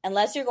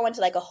unless you're going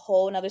to like a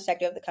whole nother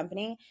sector of the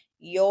company,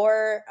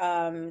 your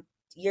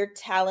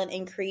talent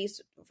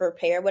increase for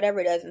pay or whatever,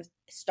 it doesn't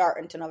start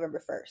until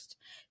November 1st.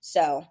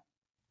 So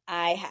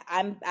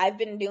I've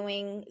been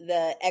doing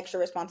the extra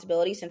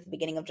responsibility since the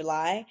beginning of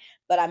July,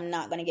 but I'm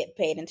not going to get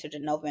paid until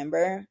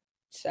November.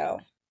 So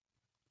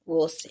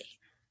we'll see.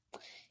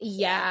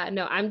 Yeah,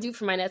 no, I'm due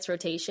for my next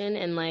rotation,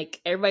 and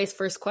like everybody's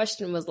first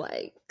question was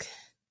like,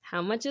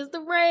 how much is the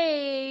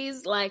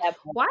raise? Like,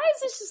 why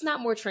is this just not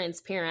more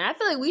transparent? I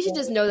feel like we should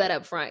just know that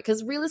up front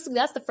because realistically,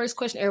 that's the first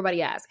question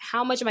everybody asks.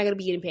 How much am I going to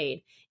be getting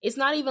paid? It's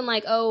not even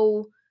like,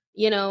 oh,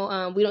 we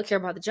don't care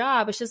about the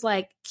job. It's just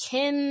like,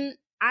 can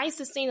I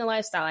sustain the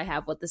lifestyle I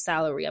have with the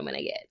salary I'm going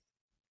to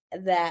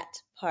get? That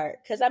part.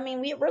 Because, I mean,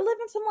 we're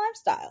living some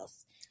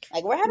lifestyles.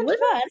 Like, we're having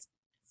fun.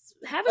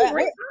 Having a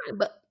great time,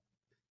 but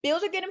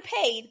bills are getting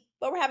paid,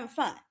 but we're having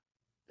fun.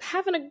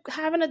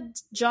 Having a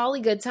jolly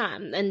good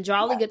time, and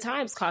jolly good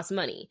times cost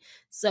money.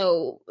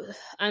 So,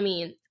 I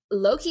mean,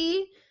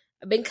 low-key,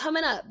 I've been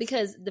coming up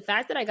because the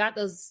fact that I got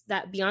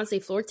that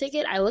Beyonce floor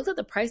ticket, I looked at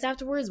the price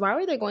afterwards. Why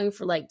were they going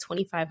for like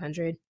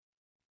 $2,500?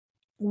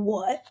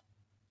 What?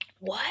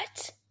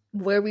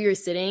 Where we were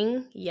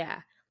sitting, yeah.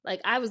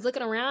 Like, I was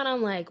looking around,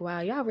 I'm like, wow,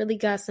 y'all really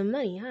got some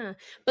money, huh?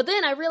 But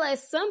then I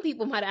realized some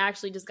people might have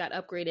actually just got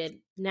upgraded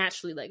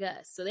naturally like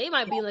us. So they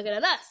might be looking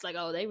at us like,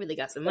 oh, they really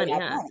got some money,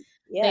 huh?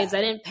 Yeah. Babes,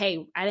 I didn't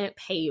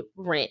pay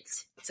rent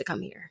to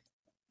come here.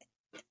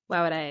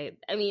 Why would I?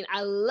 I mean,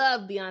 I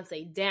love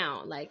Beyonce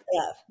down. Like,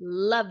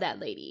 love that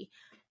lady.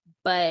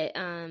 But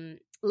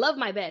love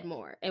my bed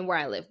more and where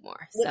I live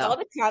more. With all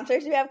the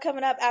concerts you have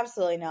coming up,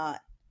 absolutely not.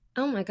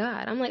 Oh my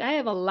God. I'm like, I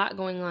have a lot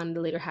going on in the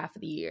later half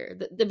of the year.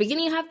 The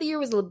beginning half of the year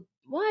was, well,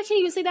 I can't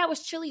even say that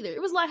was chill either.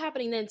 It was a lot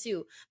happening then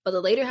too. But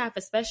the later half,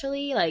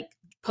 especially like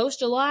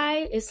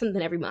post-July, is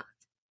something every month.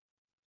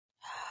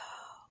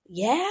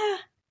 Yeah.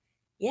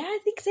 Yeah, I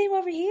think same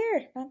over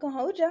here. Not gonna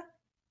hold you.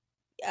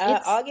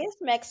 August,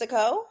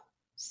 Mexico.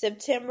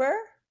 September,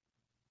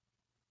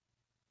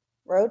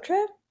 road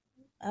trip?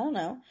 I don't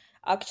know.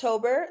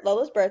 October,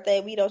 Lola's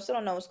birthday. We still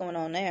don't know what's going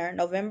on there.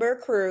 November,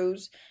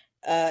 cruise.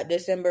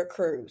 December,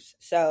 cruise.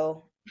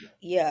 So,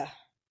 yeah.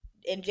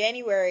 In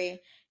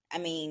January, I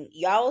mean,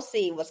 y'all will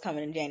see what's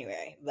coming in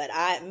January. But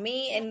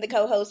me and the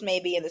co-host may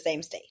be in the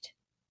same state.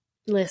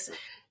 Listen.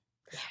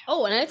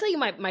 Oh, and I tell you,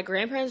 my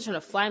grandparents are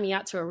trying to fly me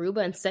out to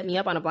Aruba and set me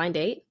up on a blind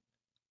date.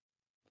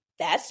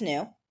 That's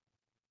new.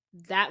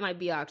 That might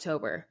be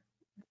October.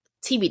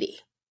 TBD.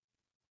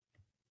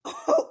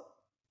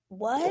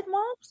 What,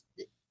 moms?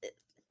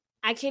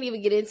 I can't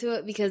even get into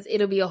it because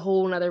it'll be a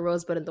whole nother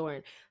rosebud and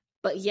thorn.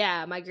 But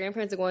yeah, my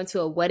grandparents are going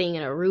to a wedding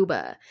in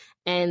Aruba,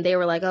 and they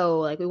were like, "Oh,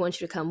 like we want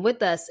you to come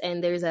with us."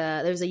 And there's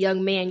a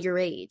young man your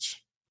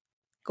age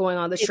going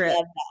on the trip.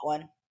 Love that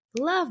one.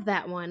 Love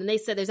that one. And they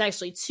said there's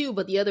actually two,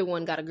 but the other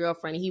one got a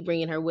girlfriend, and he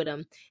bringing her with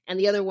him, and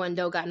the other one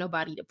don't got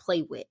nobody to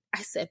play with.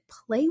 I said,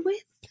 "Play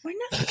with? We're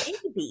not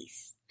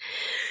babies."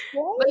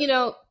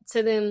 But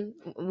to them,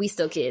 we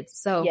still kids.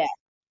 So yeah.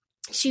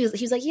 He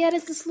was like, yeah,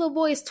 this little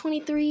boy is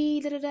 23,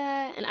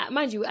 da-da-da. And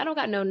mind you, I don't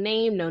got no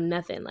name, no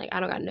nothing. Like, I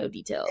don't got no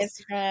details.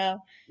 Instagram.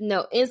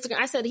 No, Instagram.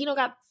 I said, he don't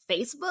got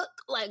Facebook?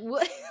 Like,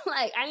 what?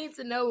 Like, I need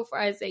to know before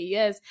I say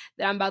yes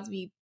that I'm about to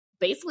be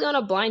basically on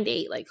a blind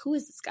date. Like, who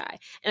is this guy?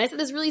 And I said,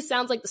 this really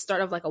sounds like the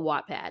start of like a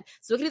Wattpad.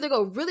 So it could either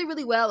go really,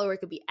 really well or it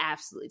could be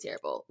absolutely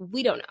terrible.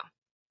 We don't know.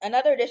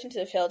 Another addition to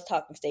the Field's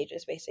talking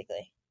stages,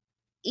 basically.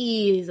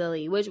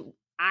 Easily, which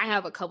I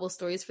have a couple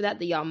stories for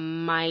that y'all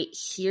might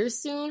hear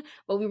soon,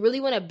 but we really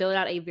want to build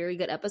out a very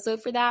good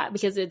episode for that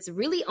because it's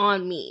really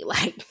on me.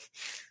 Like,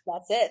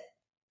 that's it.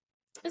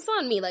 It's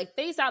on me. Like,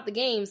 face out the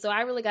game. So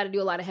I really got to do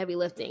a lot of heavy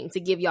lifting to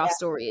give y'all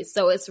stories.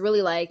 So it's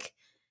really like,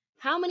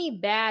 how many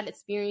bad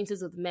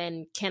experiences with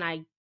men can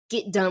I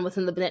get done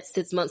within the next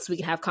 6 months so we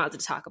can have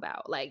content to talk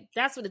about? Like,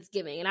 that's what it's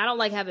giving. And I don't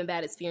like having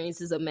bad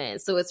experiences with men.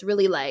 So it's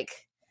really like,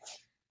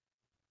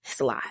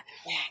 it's a lot.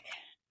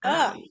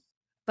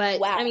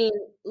 But wow. I mean,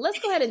 let's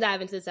go ahead and dive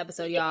into this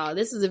episode, y'all.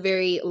 This is a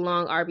very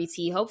long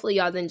RBT. Hopefully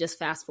y'all didn't just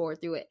fast forward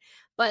through it.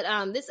 But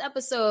this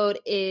episode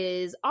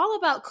is all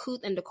about couth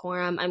and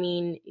decorum. I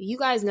mean, you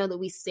guys know that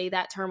we say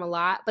that term a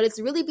lot, but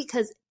it's really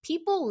because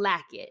people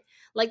lack it.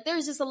 Like,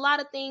 there's just a lot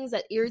of things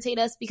that irritate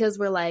us because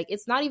we're like,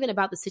 it's not even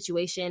about the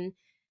situation.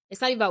 It's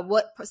not even about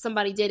what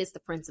somebody did. It's the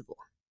principle.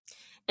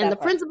 And the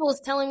principle is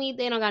telling me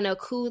they don't got no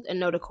couth and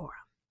no decorum.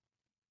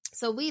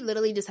 So we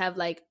literally just have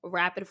like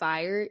rapid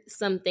fire,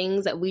 some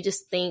things that we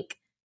just think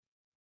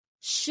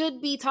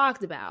should be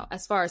talked about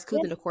as far as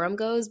couth and decorum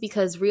goes,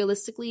 because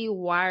realistically,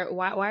 why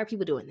are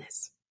people doing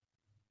this?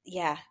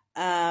 Yeah.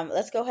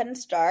 Let's go ahead and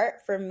start.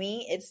 For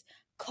me, it's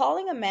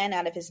calling a man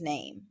out of his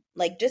name.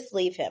 Like, just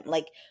leave him.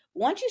 Like,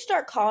 once you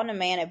start calling a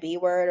man a B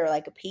word or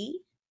like a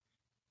P,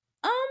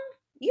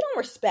 you don't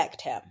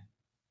respect him.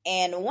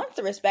 And once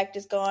the respect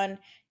is gone,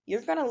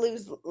 you're gonna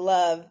lose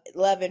love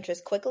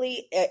interest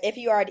quickly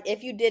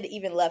if you did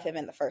even love him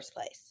in the first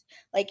place.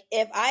 Like,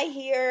 if I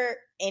hear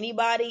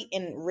anybody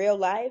in real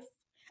life,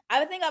 I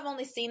would think I've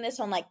only seen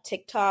this on like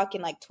TikTok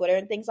and like Twitter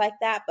and things like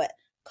that, but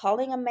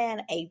calling a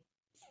man a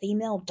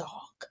female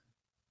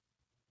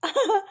dog,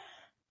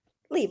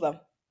 leave him.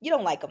 You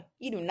don't like him.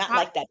 You do not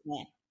like that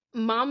man.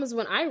 Moms,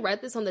 when I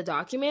read this on the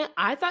document,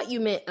 I thought you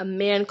meant a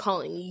man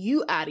calling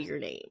you out of your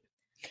name.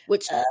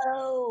 Which,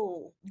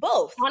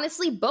 both.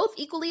 Honestly, both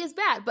equally as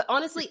bad. But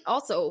honestly,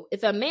 also,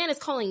 if a man is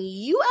calling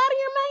you out of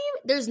your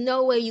name, there's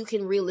no way you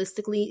can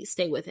realistically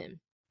stay with him.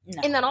 No.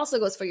 And that also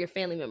goes for your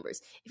family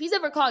members. If he's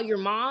ever called your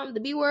mom the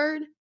B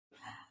word,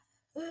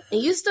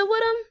 and you still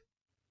with him,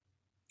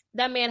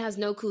 that man has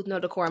no couth, no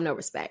decorum, no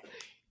respect.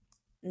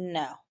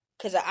 No.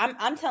 Because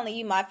I'm telling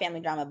you my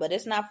family drama, but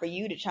it's not for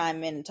you to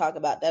chime in and talk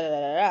about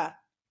da-da-da-da-da.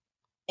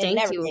 It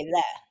never gave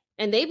that.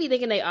 And they be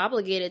thinking they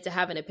obligated to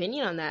have an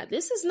opinion on that.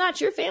 This is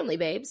not your family,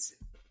 babes.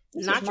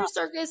 Not your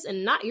circus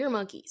and not your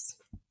monkeys.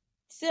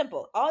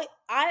 Simple.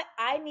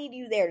 I need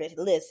you there to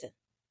listen.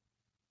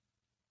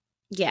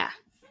 Yeah.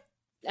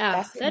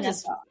 Ah,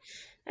 That's the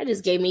that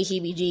just gave me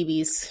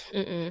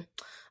heebie-jeebies.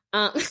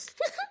 Um,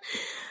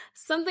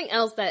 something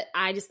else that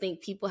I just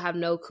think people have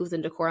no couth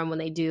and decorum when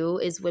they do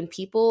is when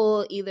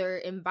people either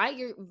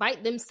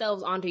invite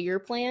themselves onto your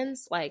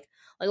plans, like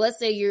let's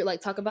say you're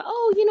like talking about,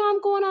 oh,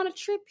 I'm going on a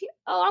trip here.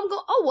 Oh,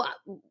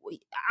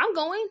 I'm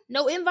going.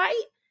 No invite.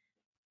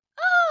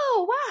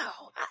 Oh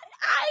wow!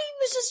 I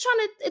was just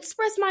trying to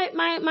express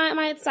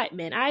my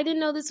excitement. I didn't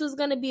know this was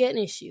going to be an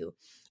issue.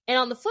 And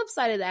on the flip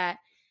side of that,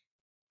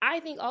 I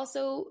think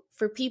also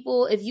for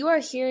people, if you are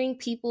hearing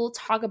people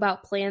talk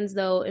about plans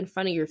though in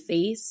front of your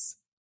face,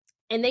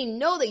 and they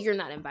know that you're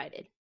not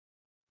invited,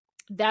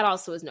 that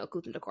also is no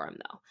couth and decorum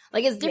though.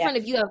 Like it's different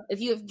if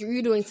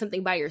you're doing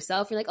something by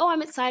yourself. You're like, oh,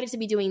 I'm excited to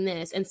be doing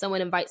this, and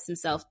someone invites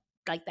themselves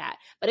like that.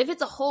 But if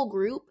it's a whole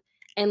group,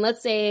 and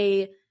let's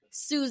say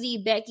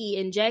Susie, Becky,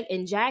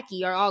 and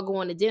Jackie are all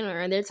going to dinner,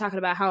 and they're talking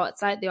about how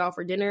excited they are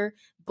for dinner,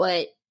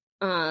 but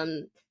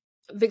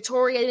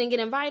Victoria didn't get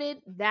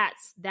invited,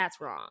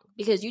 that's wrong,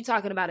 because you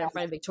talking about it in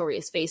front of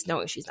Victoria's face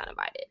knowing she's not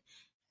invited.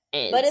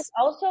 But it's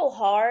also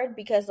hard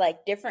because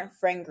like different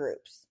friend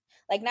groups,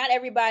 like not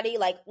everybody,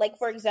 like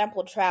for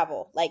example,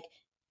 travel. Like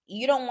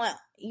you don't want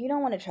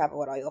to travel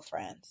with all your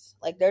friends.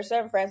 Like there's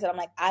certain friends that I'm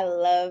like, I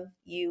love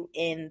you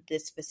in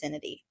this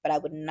vicinity, but I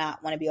would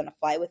not want to be on a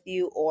flight with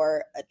you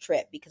or a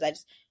trip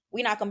because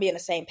we're not gonna be on the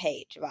same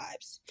page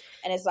vibes.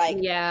 And it's like,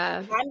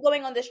 yeah, I'm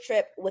going on this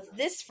trip with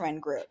this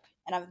friend group.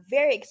 And I'm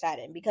very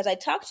excited because I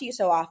talk to you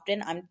so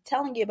often. I'm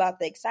telling you about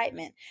the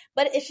excitement,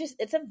 but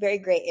it's a very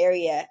gray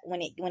area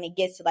when it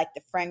gets to like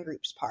the friend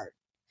groups part.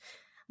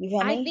 You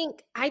feel me?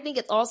 I think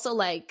it's also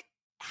like,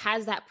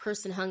 has that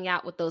person hung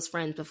out with those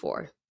friends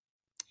before?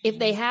 If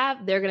they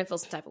have, they're gonna feel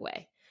some type of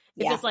way.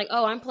 If it's like,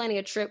 oh, I'm planning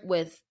a trip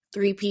with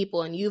 3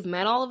 people and you've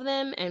met all of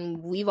them and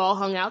we've all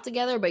hung out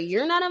together, but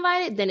you're not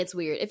invited, then it's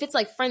weird. If it's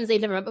like friends they've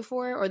never met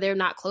before or they're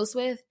not close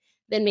with,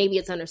 then maybe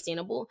it's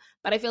understandable.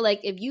 But I feel like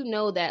if you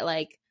know that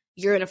like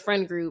you're in a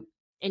friend group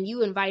and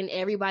you inviting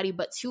everybody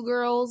but 2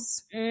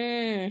 girls,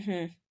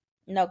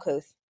 no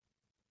couth.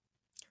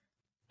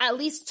 At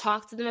least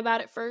talk to them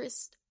about it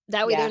first.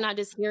 That way they're not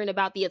just hearing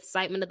about the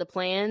excitement of the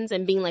plans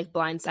and being like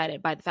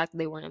blindsided by the fact that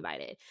they weren't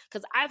invited.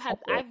 Because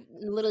I've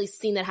literally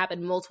seen that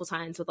happen multiple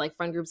times with like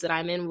friend groups that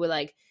I'm in, where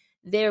like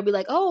they'll be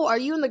like, oh, are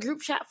you in the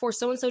group chat for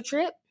so-and-so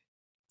trip?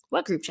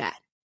 What group chat?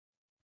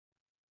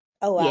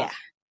 Oh wow. Yeah.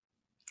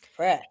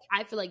 Correct.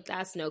 I feel like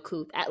that's no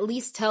couth. At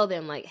least tell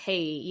them like,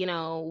 hey,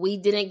 we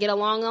didn't get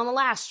along on the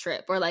last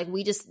trip, or like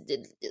we just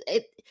did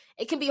it.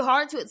 It can be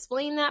hard to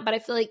explain that, but I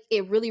feel like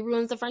it really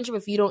ruins the friendship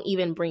if you don't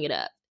even bring it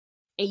up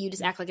and you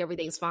just act like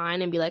everything's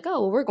fine and be like,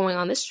 oh, well, we're going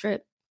on this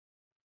trip.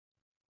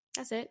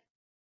 That's it.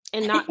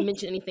 And not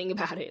mention anything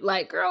about it.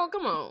 Like, girl,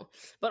 come on.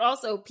 But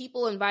also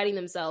people inviting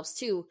themselves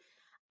too.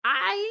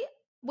 I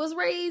was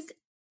raised,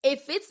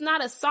 if it's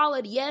not a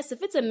solid yes,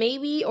 if it's a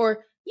maybe,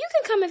 or you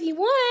can come if you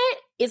want,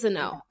 it's a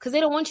no, because they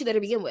don't want you there to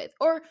begin with.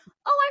 Or, oh,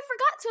 I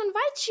forgot to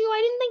invite you,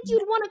 I didn't think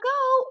you'd want to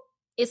go.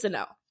 It's a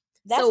no.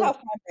 That's how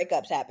friend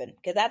breakups happen,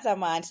 because that's how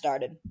mine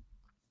started.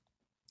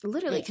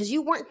 Literally, because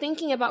you weren't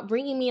thinking about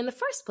bringing me in the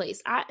first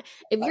place.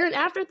 If you're an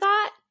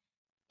afterthought,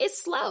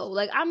 it's slow.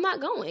 Like, I'm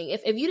not going.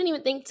 If you didn't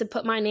even think to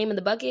put my name in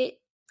the bucket,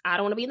 I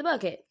don't want to be in the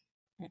bucket.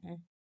 Mm-mm.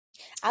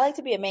 I like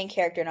to be a main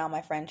character in all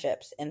my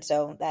friendships, and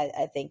so that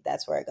I think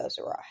that's where it goes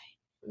awry.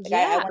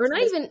 Like, or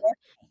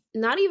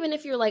not even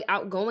if you're like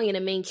outgoing and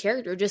a main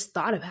character, just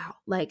thought about,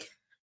 like,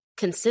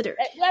 considered.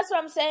 That's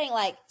what I'm saying.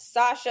 Like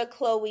Sasha,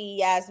 Chloe,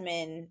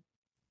 Yasmin.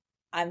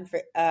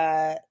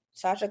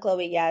 Sasha,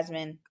 Chloe,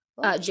 Yasmin,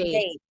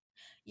 Jade.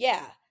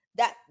 Yeah,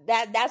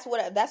 that's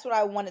what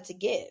I wanted to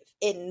give.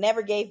 It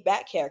never gave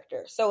back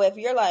character. So if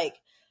you're like,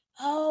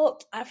 oh,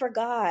 I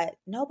forgot,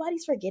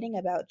 nobody's forgetting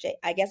about Jade.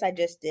 I guess I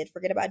just did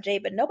forget about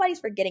Jade, but nobody's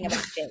forgetting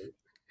about Jade.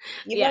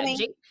 You feel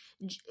me?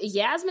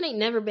 Yasmin ain't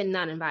never been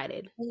not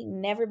invited.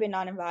 Never been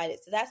not invited.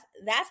 So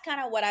that's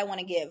kind of what I want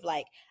to give.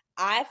 Like,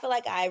 I feel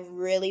like I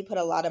really put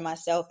a lot of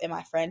myself in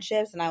my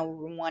friendships, and I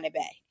want it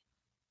back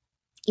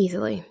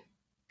easily.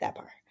 That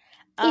part.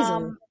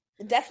 Easily.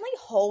 Definitely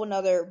whole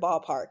nother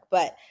ballpark,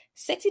 but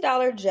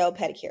 $60 gel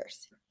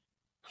pedicures.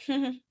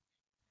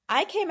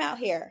 I came out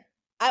here.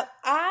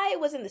 I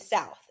was in the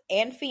South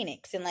and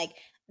Phoenix, and like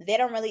they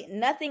don't really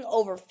nothing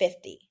over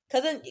 50.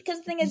 Because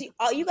the thing is,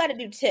 you got to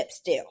do tips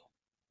still.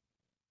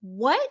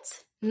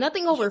 What?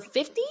 Nothing over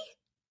 50?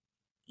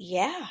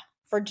 Yeah,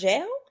 for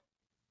gel.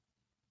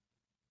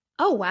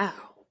 Oh wow.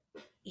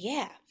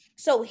 Yeah.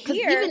 So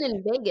here, even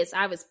in Vegas,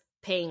 I was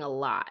paying a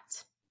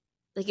lot.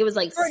 Like it was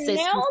like 60,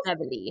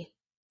 70.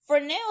 For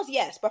nails,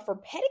 yes, but for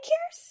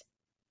pedicures?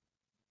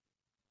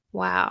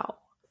 Wow.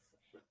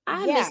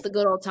 I miss the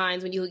good old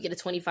times when you could get a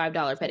 $25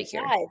 pedicure.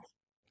 Yes.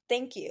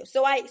 Thank you.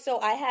 So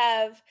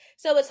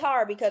it's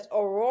hard because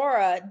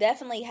Aurora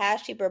definitely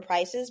has cheaper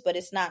prices, but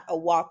it's not a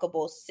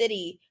walkable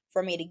city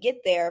for me to get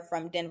there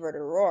from Denver to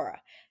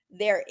Aurora.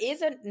 There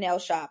is a nail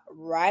shop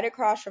right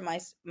across from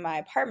my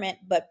apartment,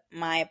 but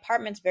my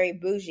apartment's very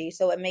bougie,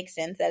 so it makes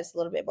sense that it's a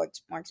little bit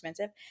more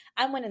expensive.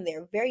 I went in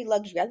there, very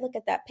luxury. I look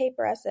at that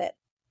paper, I said,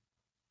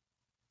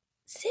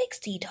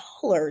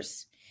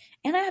 $60.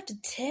 And I have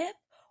to tip?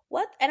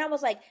 What? And I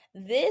was like,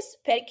 this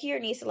pedicure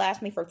needs to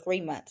last me for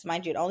 3 months.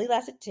 Mind you, it only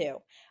lasted 2.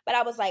 But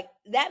I was like,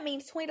 that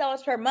means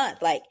 $20 per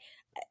month. Like,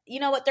 you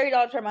know what?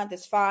 $30 per month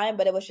is fine.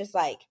 But it was just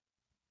like,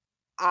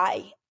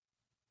 I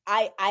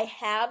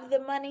have the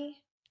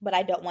money, but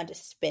I don't want to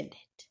spend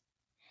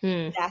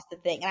it. That's the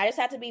thing. And I just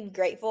had to be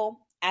grateful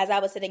as I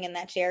was sitting in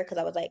that chair, because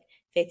I was like,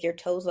 Faith, your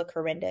toes look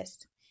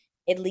horrendous.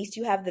 At least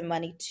you have the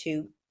money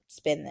to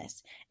spend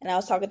this. And I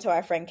was talking to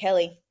our friend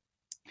Kelly.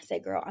 I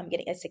said, girl, I'm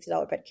getting a $60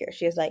 pedicure.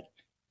 She was like,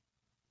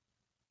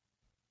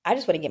 I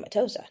just want to get my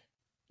toes done.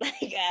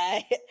 Like,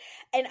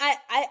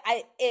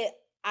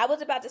 I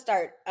was about to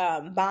start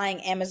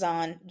buying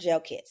Amazon gel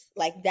kits.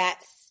 Like,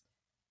 that's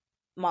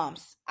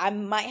moms. I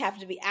might have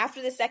to be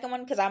after the second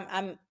one, because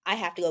I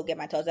have to go get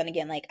my toes done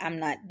again. Like, I'm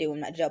not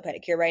doing my gel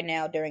pedicure right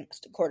now during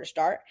quarter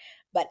start.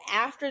 But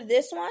after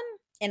this one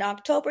in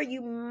October,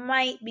 you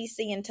might be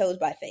seeing toes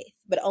by Faith,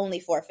 but only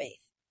for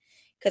Faith,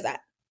 because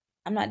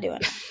I'm not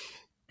doing it.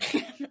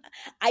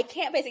 I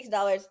can't pay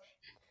 $60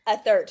 a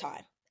third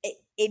time.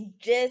 It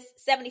just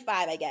 $75,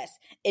 I guess.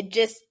 It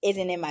just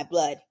isn't in my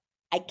blood.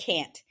 I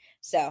can't.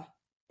 So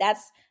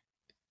that's,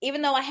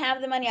 even though I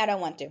have the money, I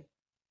don't want to.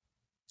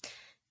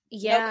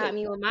 Yeah, no, I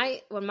mean,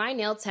 when my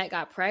nail tech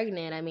got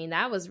pregnant, I mean,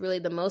 that was really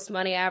the most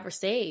money I ever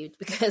saved,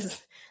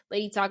 because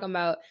lady talking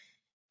about,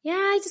 yeah,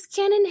 I just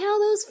can't inhale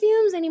those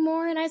fumes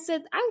anymore. And I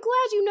said, I'm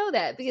glad you know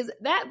that, because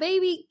that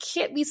baby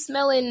can't be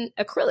smelling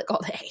acrylic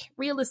all day,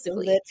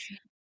 realistically.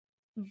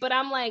 But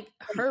I'm like,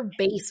 her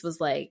base was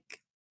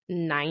like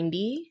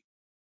 90.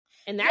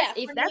 And that's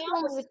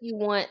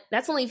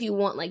only if you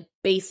want like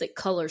basic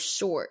color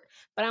short.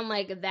 But I'm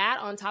like, that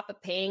on top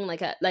of paying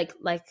like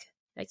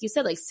you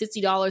said, like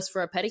 $60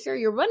 for a pedicure,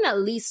 you're running at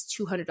least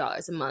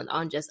 $200 a month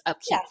on just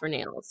upkeep for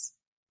nails.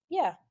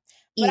 Yeah.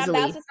 But easily.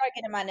 I'm about to start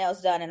getting my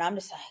nails done, and I'm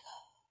just like,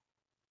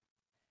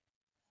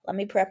 let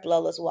me prep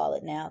Lola's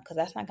wallet now, because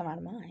that's not coming out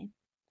of mine.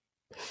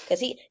 Because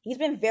he's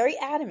been very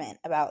adamant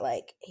about,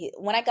 like,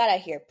 when I got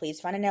out here,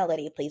 please find a nail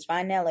lady, please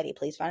find a nail lady,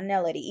 please find a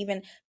nail lady.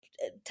 Even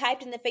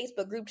typed in the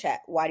Facebook group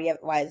chat. Why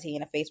is he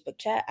in a Facebook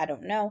chat? I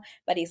don't know.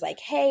 But he's like,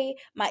 hey,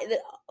 the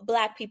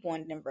Black people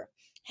in Denver.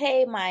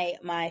 Hey,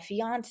 my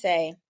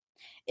fiance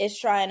is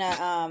trying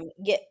to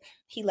get.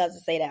 He loves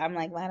to say that. I'm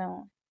like,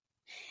 well,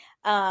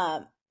 I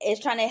don't. Is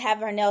trying to have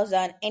her nails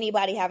done.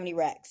 Anybody have any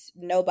recs?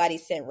 Nobody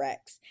sent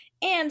recs.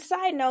 And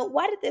side note,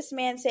 why did this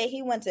man say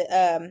he went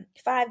to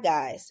Five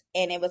Guys,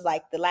 and it was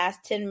like the last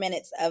 10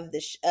 minutes of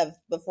of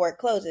before it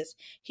closes,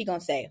 he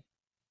gonna say,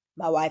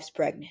 my wife's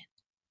pregnant.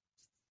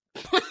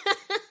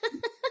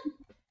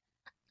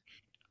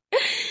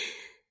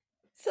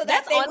 So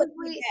that's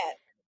honestly,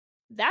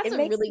 that's a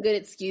really good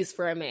excuse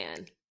for a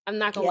man. I'm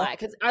not gonna lie,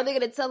 because are they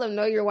gonna tell him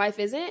no, your wife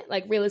isn't?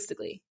 Like,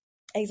 realistically,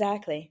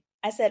 exactly.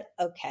 I said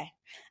okay,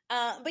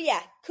 but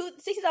yeah,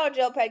 $60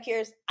 gel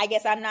pedicures. I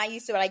guess I'm not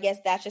used to it. I guess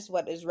that's just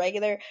what is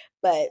regular.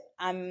 But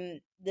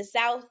the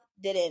South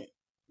didn't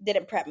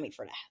prep me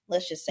for that.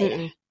 Let's just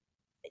say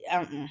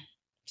that.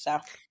 So,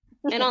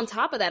 and on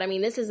top of that, I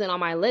mean, this isn't on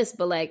my list,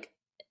 but like,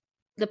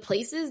 the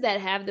places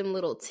that have them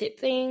little tip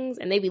things,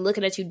 and they be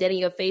looking at you dead in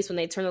your face when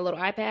they turn the little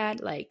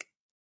iPad, like,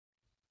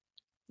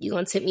 you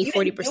gonna tip me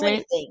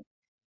 40%?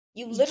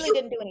 You literally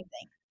didn't do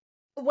anything.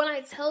 When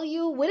I tell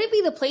you, would it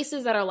be the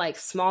places that are like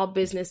small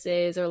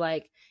businesses, or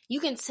like you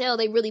can tell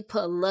they really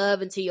put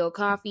love into your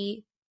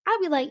coffee? I'd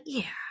be like,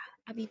 yeah.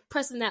 I'd be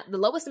pressing that the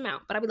lowest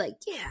amount, but I'd be like,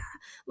 yeah,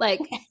 like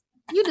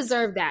you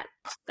deserve that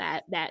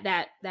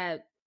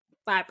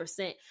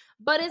 5%.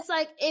 But it's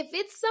like, if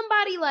it's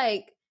somebody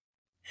like,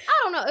 I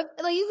don't know,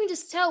 like you can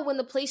just tell when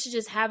the places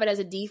just have it as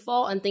a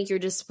default and think you're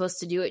just supposed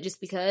to do it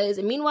just because.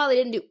 And meanwhile, they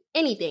didn't do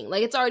anything.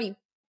 Like, it's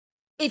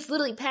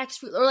literally packaged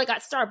food, or like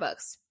at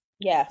Starbucks.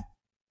 Yeah.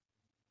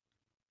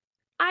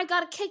 I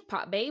got a cake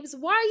pop, babes.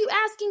 Why are you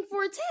asking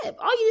for a tip?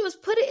 All you do is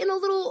put it in a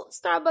little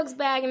Starbucks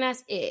bag, and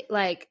that's it.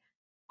 Like,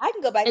 I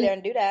can go back there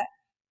and do that.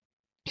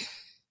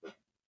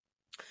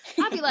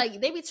 I'd be like,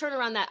 they be turning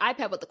around that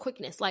iPad with the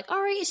quickness. Like,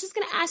 all right, it's just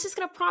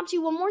gonna prompt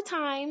you one more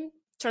time.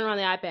 Turn around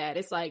the iPad.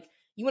 It's like,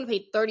 you want to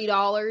pay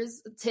 $30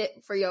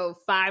 tip for your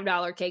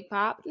 $5 cake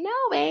pop? No,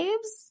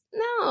 babes.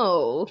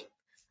 No,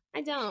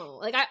 I don't.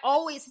 Like, I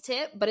always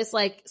tip, but it's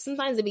like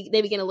sometimes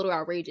they begin a little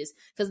outrageous,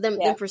 because them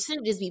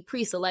percentages be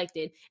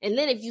pre-selected, and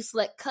then if you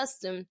select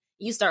custom,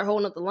 you start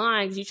holding up the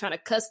line because you try to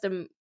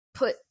custom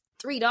put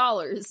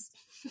 $3.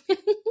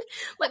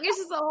 Like, it's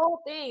just a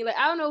whole thing. Like,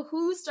 I don't know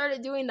who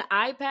started doing the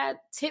iPad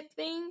tip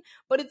thing,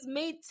 but it's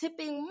made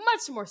tipping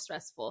much more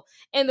stressful.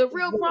 And the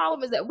real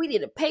problem is that we need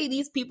to pay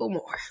these people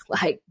more.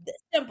 Like,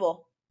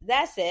 simple.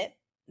 That's it.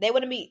 They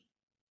wouldn't be.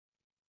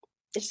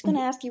 It's just gonna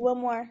ask you one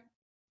more.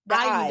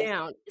 Eye you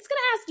down. It's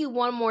gonna ask you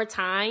one more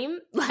time.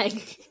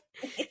 Like,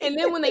 and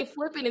then when they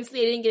flip it and see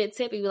they didn't get a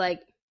tip, you be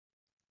like,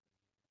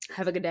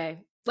 have a good day.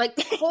 Like,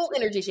 the whole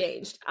energy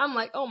changed. I'm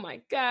like, oh my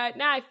God,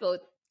 now I feel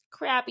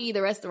crappy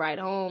the rest of the ride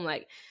home.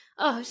 Like,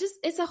 oh,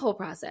 it's a whole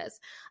process.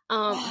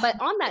 But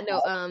on that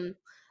note,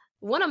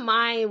 one of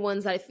my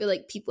ones that I feel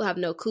like people have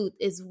no couth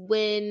is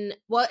when,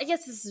 well, I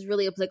guess this is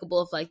really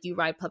applicable if like you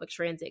ride public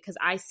transit, because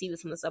I see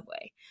this on the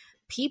subway.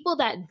 People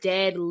that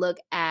dead look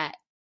at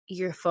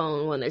your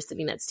phone when they're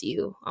sitting next to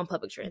you on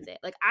public transit.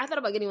 Like I thought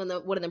about getting one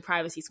of them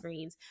privacy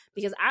screens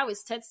because I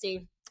was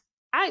texting.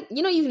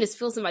 You can just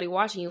feel somebody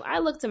watching you. I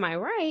look to my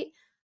right.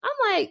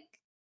 I'm like,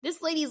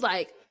 this lady's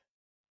like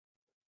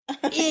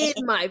in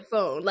my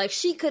phone. Like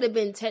she could have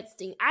been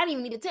texting. I didn't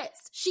even need a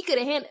text. I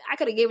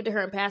could have gave it to her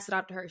and passed it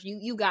off to her.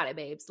 You got it,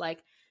 babes.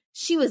 Like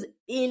she was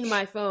in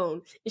my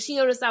phone and she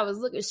noticed I was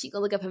looking. She could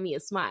look up at me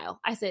and smile.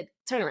 I said,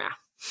 turn around.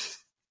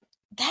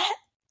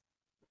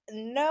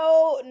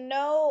 No,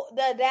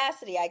 the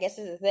audacity, I guess,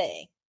 is the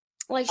thing.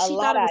 Like she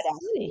thought it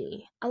was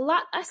funny. A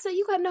lot. I said,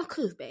 you got no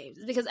couth, babes,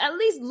 because at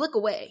least look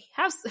away.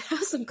 Have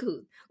some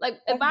couth. Like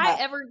if I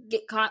ever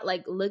get caught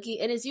like looking,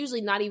 and it's usually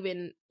not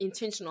even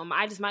intentional.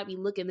 I just might be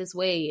looking this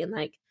way, and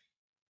like,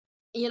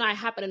 I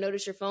happen to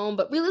notice your phone,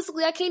 but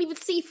realistically, I can't even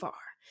see far,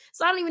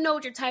 so I don't even know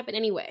what you're typing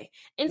anyway.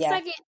 And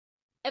second,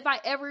 if I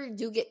ever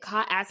do get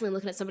caught accidentally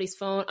looking at somebody's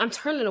phone, I'm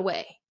turning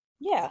away.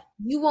 Yeah,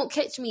 you won't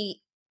catch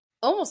me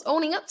almost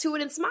owning up to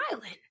it and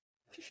smiling.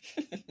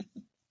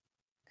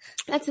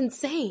 That's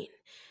insane.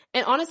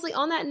 And honestly,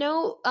 on that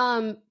note,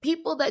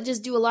 people that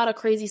just do a lot of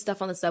crazy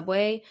stuff on the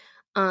subway,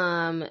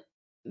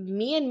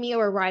 me and Mia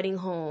were riding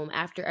home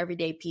after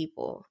Everyday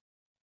People.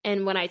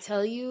 And when I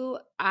tell you,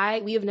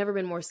 we have never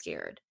been more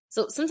scared.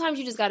 So sometimes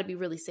you just got to be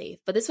really safe.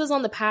 But this was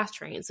on the PATH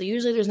train. So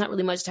usually there's not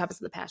really much that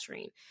happens on the PATH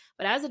train.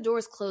 But as the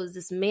doors close,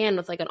 this man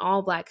with like an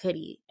all black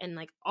hoodie and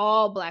like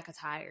all black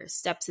attire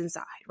steps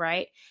inside,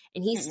 right?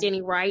 And he's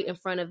standing right in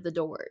front of the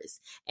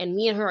doors. And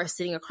me and her are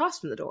sitting across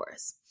from the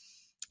doors.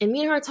 And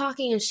me and her are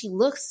talking, and she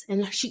looks,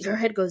 and her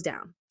head goes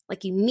down,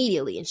 like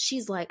immediately. And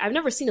she's like, I've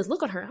never seen this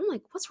look on her. I'm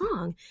like, what's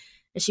wrong?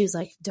 And she was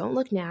like, don't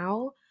look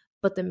now.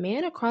 But the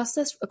man across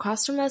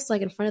from us,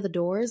 like in front of the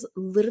doors,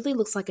 literally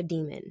looks like a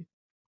demon.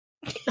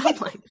 I'm like,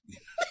 what?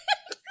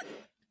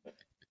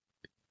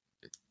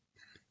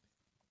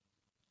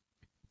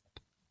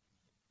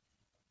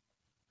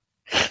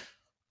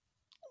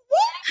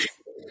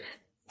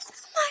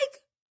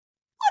 Like,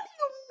 what do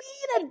you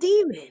mean a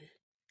demon?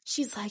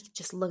 She's like,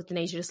 just look,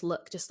 Denasia, just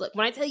look.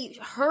 When I tell you,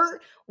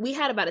 we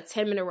had about a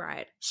 10-minute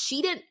ride.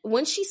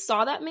 When she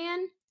saw that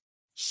man,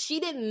 she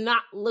did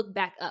not look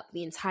back up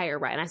the entire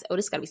ride. And I said, oh,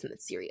 this gotta be something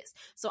serious.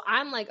 So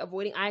I'm like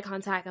avoiding eye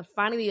contact. And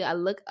finally I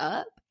look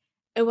up.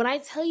 And when I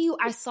tell you,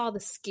 I saw the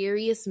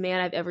scariest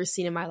man I've ever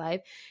seen in my life.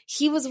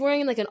 He was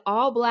wearing like an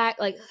all black,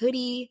 like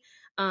hoodie,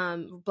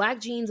 black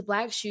jeans,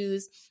 black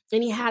shoes,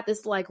 and he had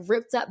this like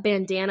ripped up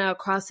bandana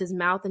across his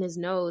mouth and his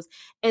nose.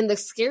 And the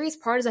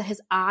scariest part is that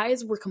his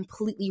eyes were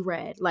completely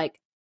red. Like,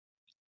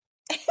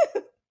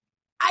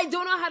 I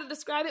don't know how to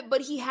describe it,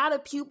 but he had a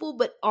pupil,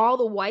 but all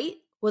the white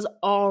was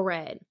all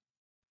red.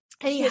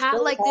 And he had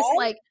like this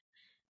like,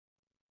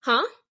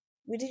 huh?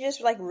 Was he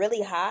just like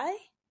really high?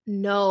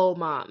 No,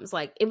 moms.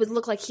 Like it would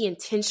look like he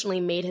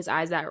intentionally made his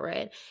eyes that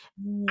red.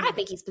 I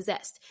think he's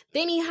possessed.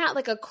 Then he had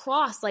like a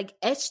cross, like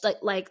etched,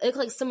 like it looked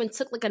like someone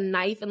took like a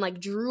knife and like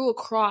drew a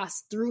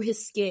cross through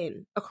his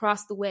skin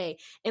across the way.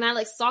 And I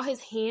like saw his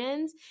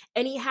hands,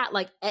 and he had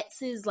like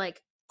X's like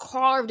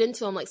carved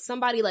into him, like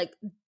somebody like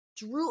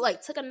drew,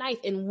 like took a knife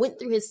and went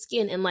through his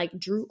skin and like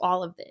drew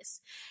all of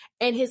this.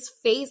 And his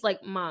face,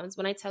 like moms,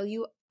 when I tell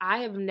you, I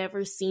have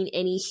never seen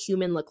any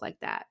human look like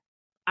that.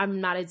 I'm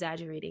not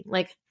exaggerating.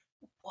 Like,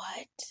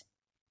 what?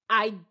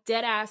 I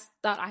dead ass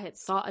thought I had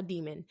saw a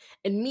demon.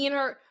 And me and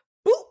her,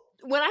 boop,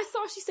 when I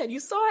saw, she said,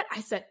 you saw it?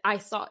 I said, I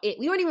saw it.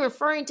 We weren't even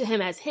referring to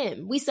him as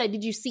him. We said,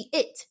 did you see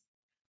it?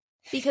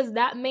 Because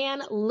that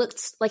man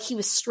looked like he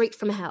was straight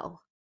from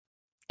hell.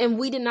 And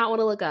we did not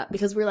want to look up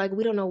because we were like,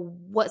 we don't know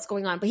what's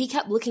going on. But he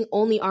kept looking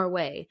only our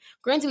way.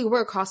 Granted, we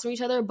were across from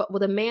each other, but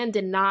the man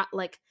did not,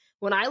 like,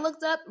 when I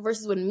looked up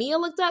versus when Mia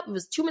looked up, it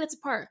was 2 minutes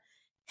apart.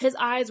 His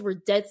eyes were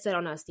dead set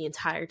on us the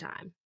entire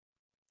time.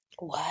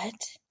 What?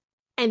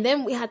 And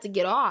then we had to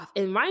get off.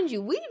 And mind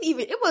you,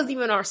 it wasn't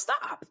even our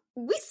stop.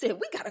 We said,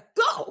 we gotta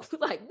go.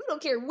 Like, we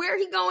don't care where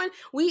he going.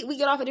 We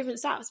get off at different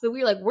stops. But we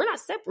were like, we're not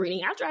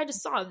separating. After I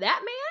just saw that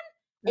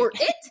man or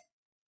it,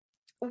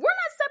 we're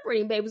not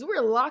separating, babies.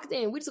 We're locked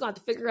in. We just gonna have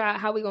to figure out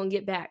how we're gonna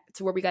get back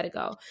to where we gotta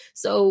go.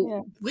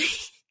 So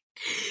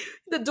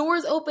the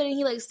doors open and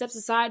he like steps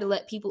aside to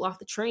let people off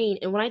the train.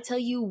 And when I tell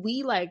you,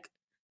 we like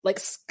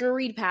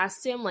scurried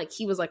past him like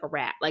he was like a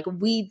rat. Like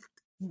we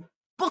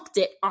booked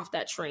it off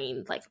that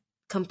train, like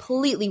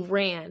completely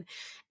ran.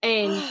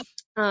 And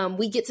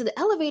we get to the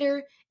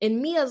elevator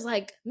and Mia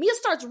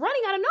starts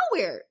running out of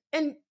nowhere.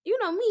 And you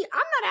know me, I'm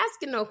not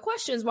asking no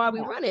questions while we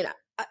running.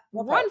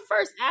 Run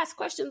first, ask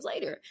questions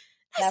later.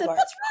 I said,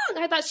 what's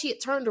wrong? I thought she had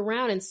turned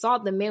around and saw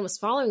the man was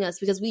following us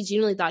because we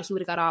genuinely thought he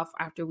would have got off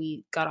after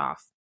we got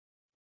off.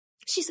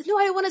 She said, no,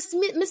 I didn't want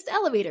to miss the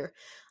elevator.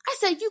 I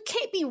said, you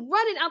can't be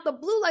running out the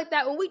blue like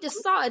that when we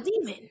just saw a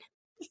demon.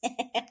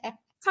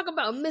 Talk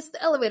about miss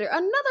the elevator.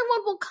 Another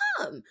one will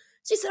come.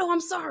 She said, oh, I'm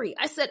sorry.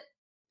 She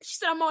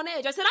said, I'm on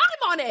edge. I said,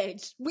 I'm on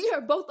edge. We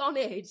are both on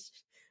edge.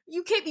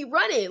 You can't be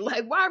running.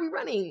 Like, why are we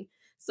running?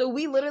 So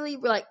we literally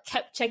were like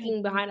kept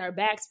checking behind our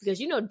backs because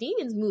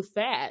demons move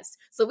fast.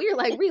 So we were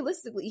like,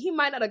 realistically, he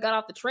might not have got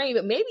off the train,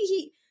 but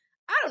maybe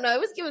I don't know.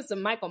 It was giving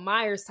some Michael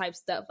Myers type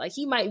stuff. Like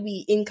he might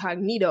be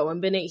incognito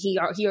and been he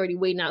already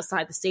waiting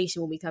outside the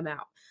station when we come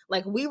out.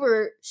 Like we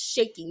were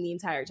shaking the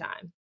entire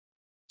time.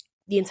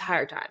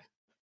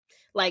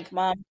 Like,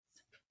 Mom,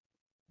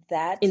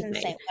 that's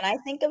insane. When I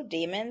think of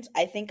demons,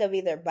 I think of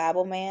either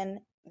Bible Man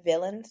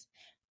villains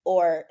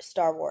or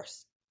Star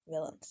Wars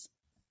villains.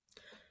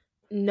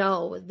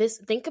 No,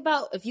 think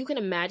about if you can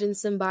imagine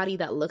somebody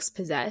that looks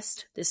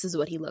possessed, this is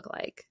what he looked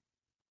like.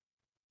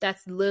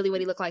 That's literally what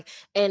he looked like.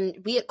 And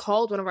we had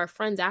called one of our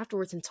friends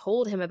afterwards and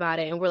told him about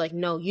it. And we're like,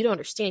 no, you don't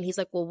understand. He's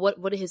like, well,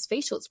 what did his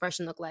facial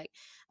expression look like?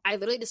 I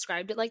literally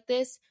described it like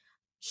this.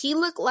 He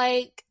looked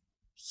like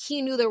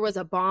he knew there was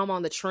a bomb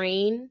on the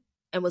train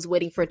and was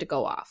waiting for it to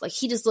go off. Like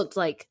he just looked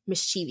like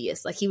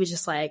mischievous. Like he was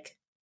just like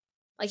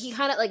he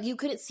kind of like, you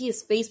couldn't see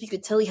his face, but you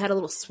could tell he had a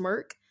little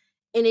smirk.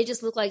 And it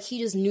just looked like he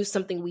just knew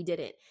something we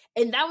didn't.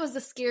 And that was the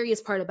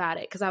scariest part about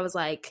it. Cause I was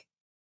like,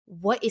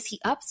 what is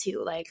he up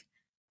to? Like,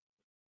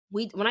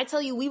 when I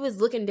tell you we was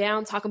looking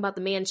down, talking about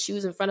the man's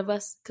shoes in front of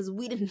us, because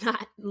we did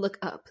not look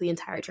up the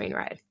entire train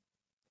ride.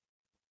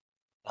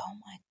 Oh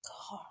my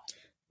God.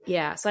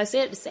 Yeah. So I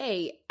said to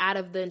say, out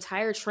of the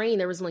entire train,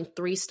 there was only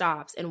 3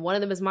 stops, and one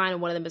of them is mine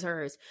and one of them is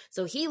hers.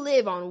 So he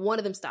lived on one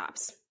of them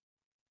stops.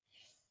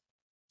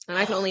 And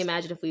I can only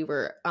imagine if we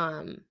were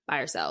by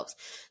ourselves.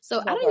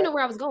 So I don't even know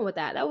where I was going with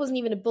that. That wasn't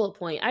even a bullet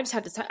point. I just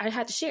had to I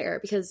had to share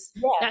because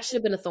that should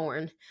have been a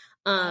thorn.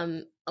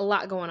 A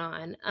lot going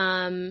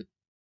on.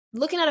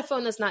 Looking at a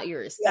phone that's not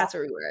yours. Yeah. That's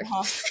where we were.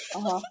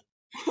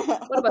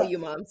 What about you,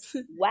 moms?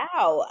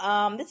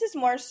 Wow. This is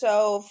more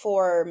so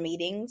for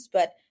meetings,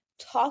 but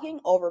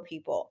talking over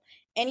people.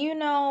 And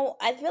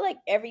I feel like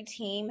every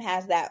team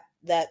has that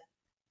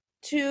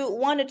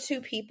 1 to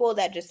 2 people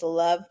that just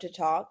love to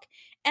talk.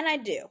 And I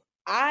do.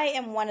 I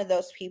am one of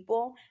those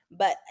people,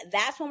 but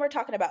that's when we're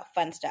talking about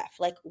fun stuff.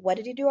 Like, what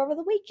did you do over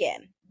the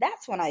weekend?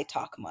 That's when I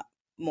talk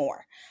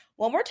more.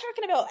 When we're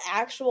talking about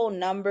actual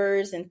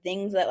numbers and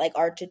things that like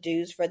are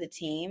to-dos for the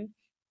team,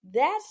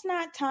 that's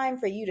not time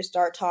for you to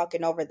start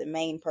talking over the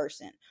main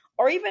person.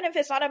 Or even if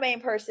it's not a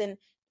main person,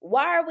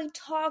 why are we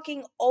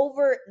talking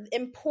over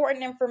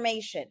important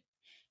information?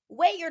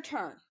 Wait your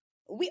turn.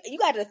 You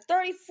got a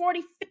 30,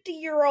 40,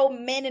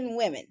 50-year-old men and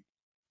women.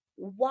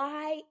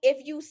 Why,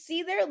 if you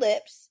see their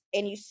lips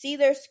and you see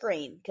their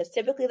screen, because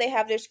typically they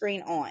have their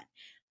screen on,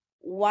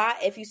 why,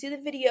 if you see the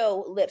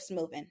video lips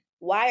moving,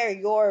 why are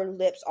your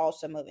lips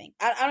also moving?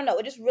 I don't know.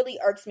 It just really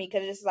irks me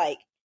because it's like,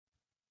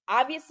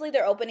 obviously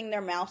they're opening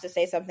their mouths to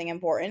say something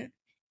important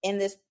in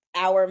this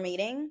hour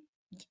meeting.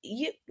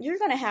 You're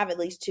going to have at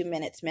least 2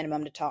 minutes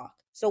minimum to talk.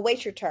 So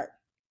wait your turn.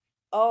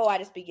 Oh, I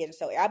just be getting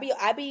so I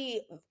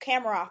be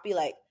camera off, be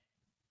like,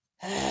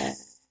 and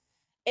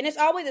it's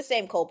always the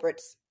same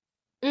culprits.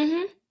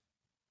 Mm-hmm.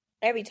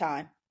 Every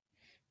time.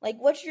 Like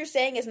what you're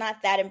saying is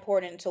not that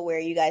important to where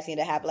you guys need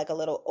to have like a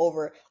little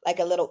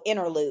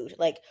interlude,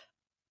 like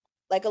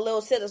a little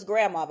Silas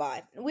grandma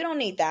vibe. We don't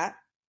need that.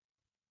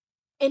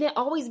 And it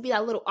always be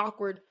that little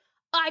awkward.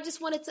 I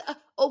just wanted to.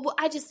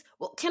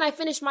 Can I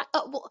finish my?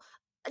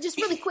 Just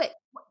really quick.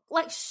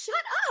 Like, shut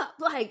up.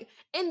 Like,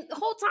 and the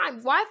whole time,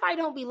 Wi-Fi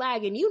don't be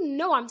lagging.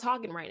 I'm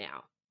talking right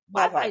now.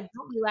 Wi-Fi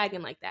don't be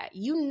lagging like that.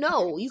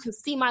 You can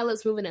see my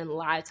lips moving in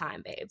live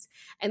time, babes.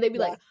 And they'd be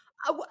like,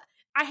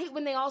 I hate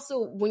when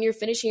when you're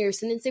finishing your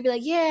sentence, they'd be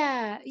like,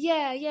 yeah.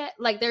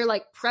 Like they're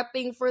like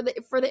prepping for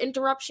the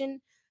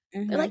interruption.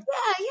 Mm-hmm. They're like,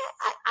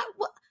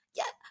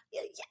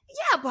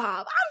 yeah,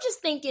 Bob. I'm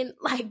just thinking,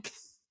 like,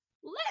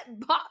 let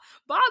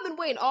Bob been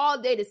waiting all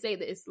day to say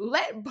this.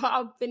 Let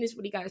Bob finish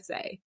what he got to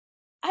say.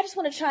 I just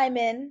want to chime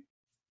in.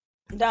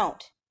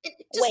 Don't.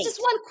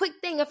 Just one quick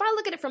thing. If I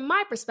look at it from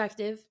my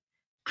perspective,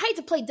 I hate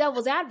to play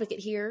devil's advocate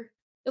here.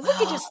 If we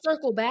could just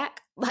circle back,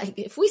 like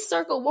if we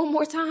circle one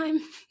more time,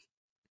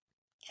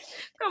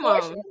 come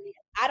on.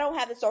 I don't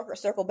have the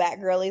circle back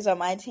girlies on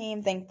my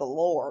team, thank the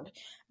Lord.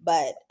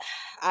 But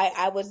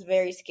I was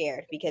very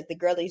scared because the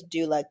girlies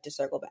do like to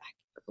circle back.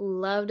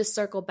 Love to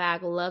circle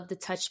back, love to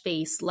touch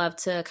base, love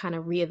to kind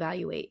of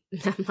reevaluate.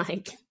 I'm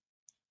like,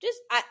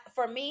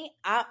 for me,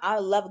 I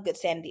love a good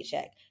sanity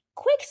check.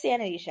 Quick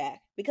sanity check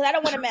because I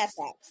don't want to mess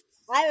up.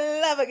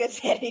 I love a good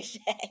sanity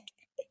check.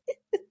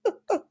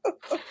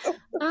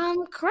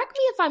 Correct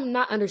me if I'm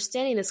not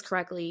understanding this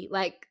correctly.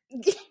 Like,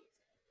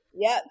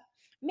 yep.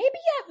 Maybe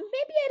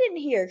I didn't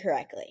hear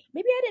correctly.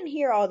 Maybe I didn't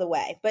hear all the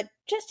way. But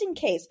just in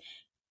case,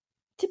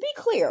 to be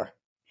clear,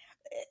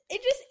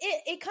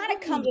 it kind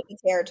of comes with the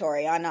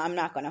territory. I'm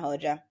not going to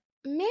hold you.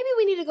 Maybe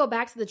we need to go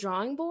back to the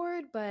drawing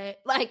board, but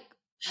like,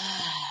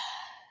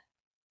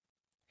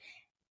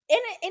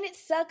 and it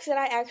sucks that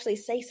I actually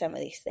say some of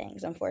these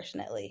things.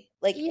 Unfortunately,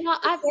 like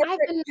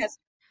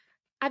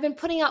I've been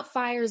putting out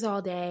fires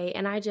all day,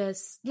 and I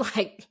just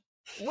like,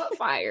 what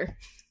fire?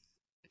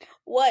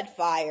 What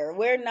fire?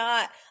 We're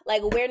not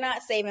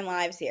saving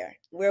lives here.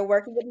 We're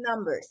working with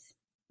numbers.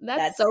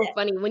 That's so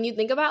funny. When you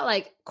think about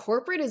like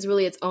corporate is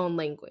really its own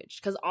language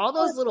because all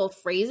those little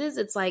phrases,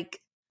 it's like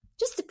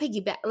just to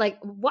piggyback, like,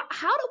 what?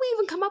 How do we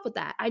even come up with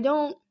that? I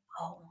don't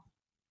Know,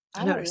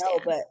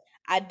 understand. but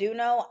I do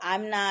know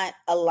I'm not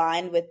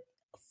aligned with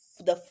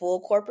the full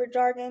corporate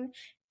jargon.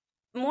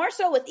 More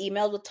so with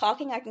emails. With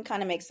talking, I can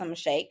kind of make some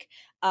shake.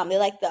 They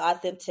like the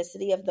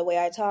authenticity of the way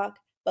I talk.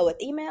 But with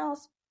emails,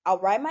 I'll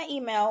write my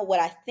email what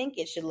I think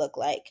it should look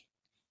like.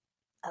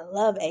 I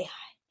love AI.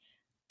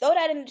 Throw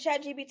that into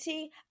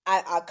ChatGPT.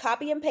 I'll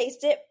copy and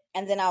paste it,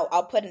 and then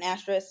I'll put an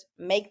asterisk.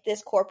 Make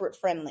this corporate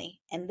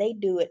friendly, and they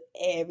do it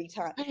every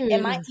time.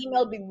 And my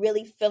email be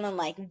really feeling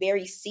like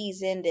very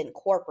seasoned and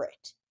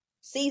corporate,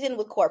 seasoned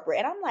with corporate.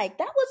 And I'm like,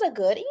 that was a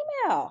good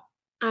email.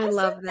 I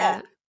love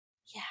that.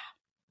 Yeah.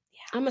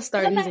 I'm gonna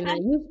start using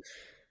that.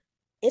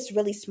 It's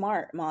really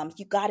smart, moms.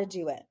 You got to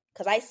do it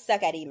because I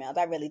suck at emails.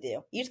 I really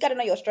do. You just got to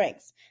know your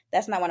strengths.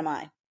 That's not one of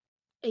mine.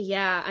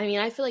 Yeah, I mean,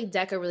 I feel like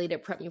DECA really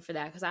did prep me for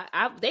that because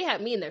they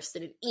had me in there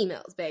sending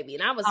emails, baby,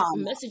 and I was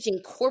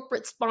messaging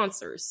corporate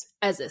sponsors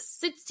as a